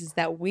Arabs, is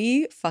that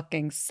we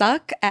fucking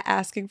suck at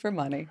asking for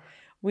money.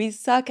 We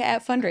suck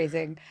at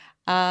fundraising.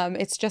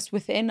 It's just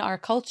within our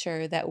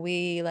culture that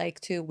we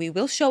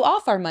will show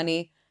off our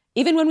money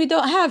even when we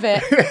don't have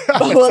it,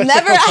 but we'll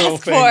never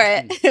ask for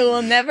it.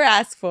 We'll never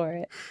ask for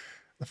it.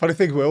 The funny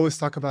thing, we always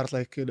talk about,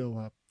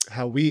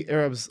 how we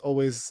Arabs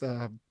always,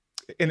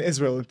 in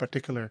Israel in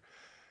particular,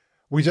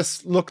 we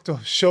just look to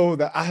show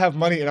that I have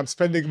money and I'm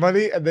spending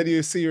money, and then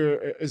you see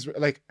your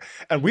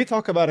and we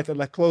talk about it in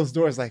closed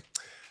doors, but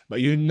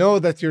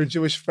that your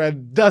Jewish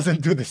friend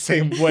doesn't do the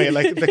same way.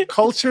 The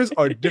cultures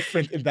are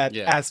different in that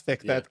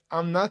aspect. That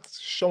I'm not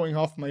showing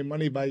off my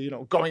money by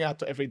going out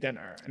to every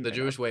dinner. The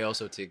Jewish way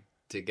also to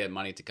get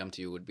money to come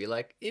to you would be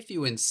if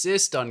you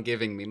insist on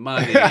giving me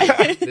money,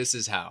 this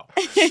is how.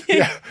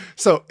 Yeah.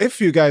 So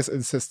if you guys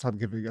insist on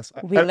giving us,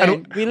 We're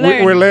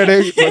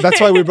learning.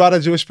 That's why we brought a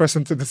Jewish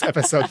person to this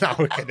episode. Now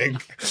we're kidding.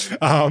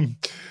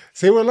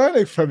 See, we're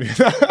learning from you.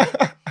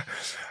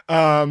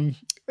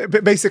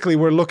 Basically,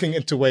 we're looking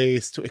into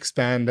ways to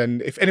expand.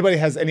 And if anybody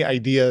has any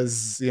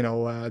ideas,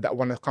 that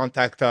want to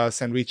contact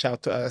us and reach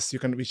out to us, you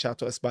can reach out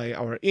to us by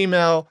our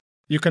email.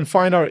 You can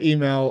find our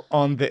email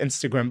on the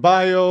Instagram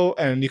bio,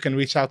 and you can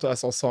reach out to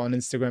us also on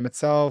Instagram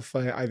itself,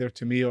 either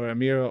to me or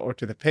Amira or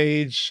to the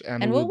page.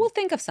 And we'll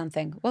think of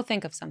something. We'll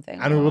think of something.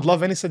 And we would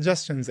love any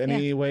suggestions,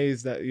 any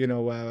ways that,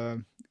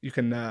 you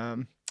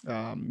can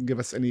give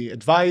us any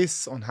advice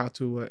on how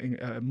to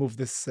move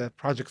this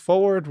project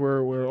forward.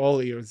 We're all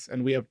ears,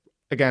 and we are,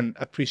 again,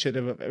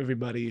 appreciative of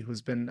everybody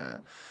who's been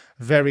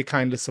very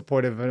kindly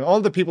supportive, and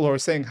all the people who are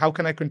saying, how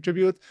can I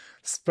contribute?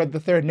 Spread the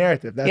third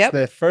narrative. That's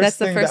the first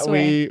thing that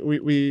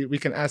we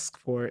can ask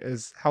for,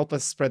 is help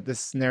us spread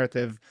this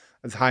narrative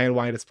as high and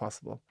wide as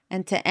possible.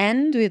 And to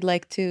end, we'd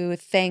like to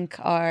thank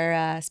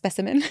our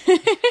specimen.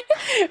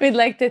 We'd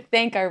like to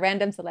thank our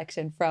random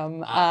selection from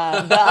the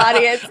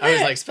audience. I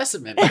was like,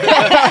 specimen.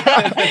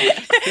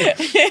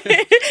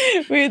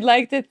 We'd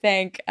like to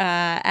thank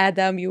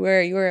Adam. You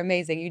were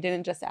amazing. You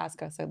didn't just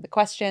ask us the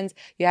questions.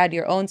 You had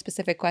your own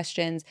specific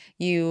questions.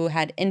 You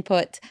had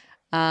input.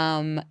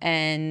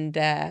 And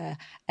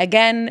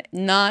again,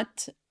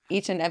 not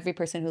each and every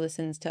person who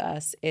listens to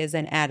us is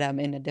an Adam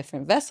in a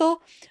different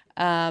vessel.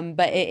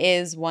 But it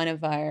is one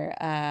of our,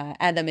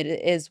 Adam, it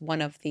is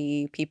one of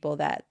the people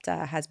that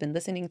has been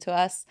listening to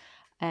us.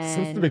 And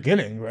since the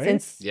beginning, right?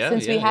 Since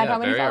we had how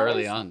many very followers?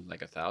 early on,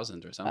 like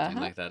 1,000 or something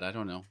like that. I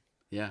don't know.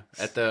 Yeah,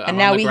 and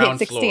now we hit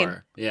 16.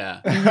 Floor.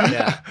 Yeah,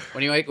 yeah.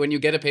 When you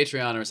get a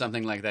Patreon or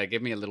something like that,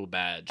 give me a little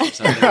badge or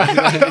something like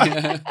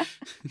that.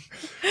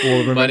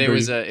 But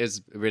it's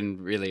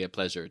been really a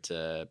pleasure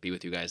to be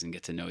with you guys and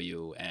get to know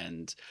you.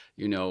 And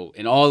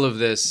in all of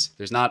this,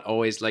 there's not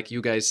always, like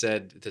you guys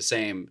said, the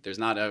same.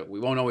 We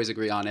won't always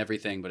agree on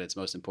everything, but it's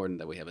most important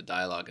that we have a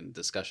dialogue and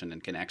discussion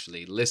and can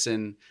actually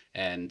listen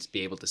and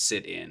be able to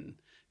sit in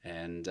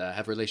and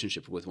have a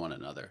relationship with one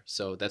another.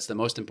 So that's the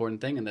most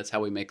important thing, and that's how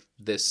we make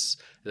this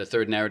the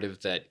third narrative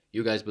that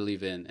you guys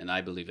believe in and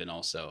I believe in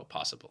also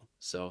possible.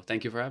 So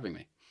thank you for having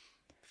me.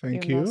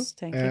 Thank you.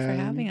 Thank you for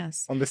having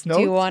us. On this note,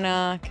 do you want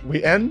to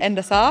end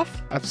us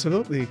off?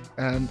 Absolutely.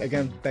 And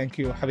again, thank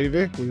you,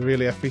 Habibi. We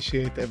really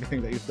appreciate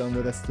everything that you've done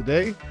with us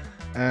today.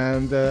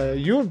 And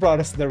you brought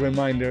us the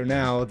reminder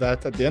now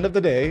that at the end of the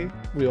day,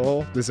 we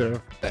all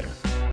deserve better.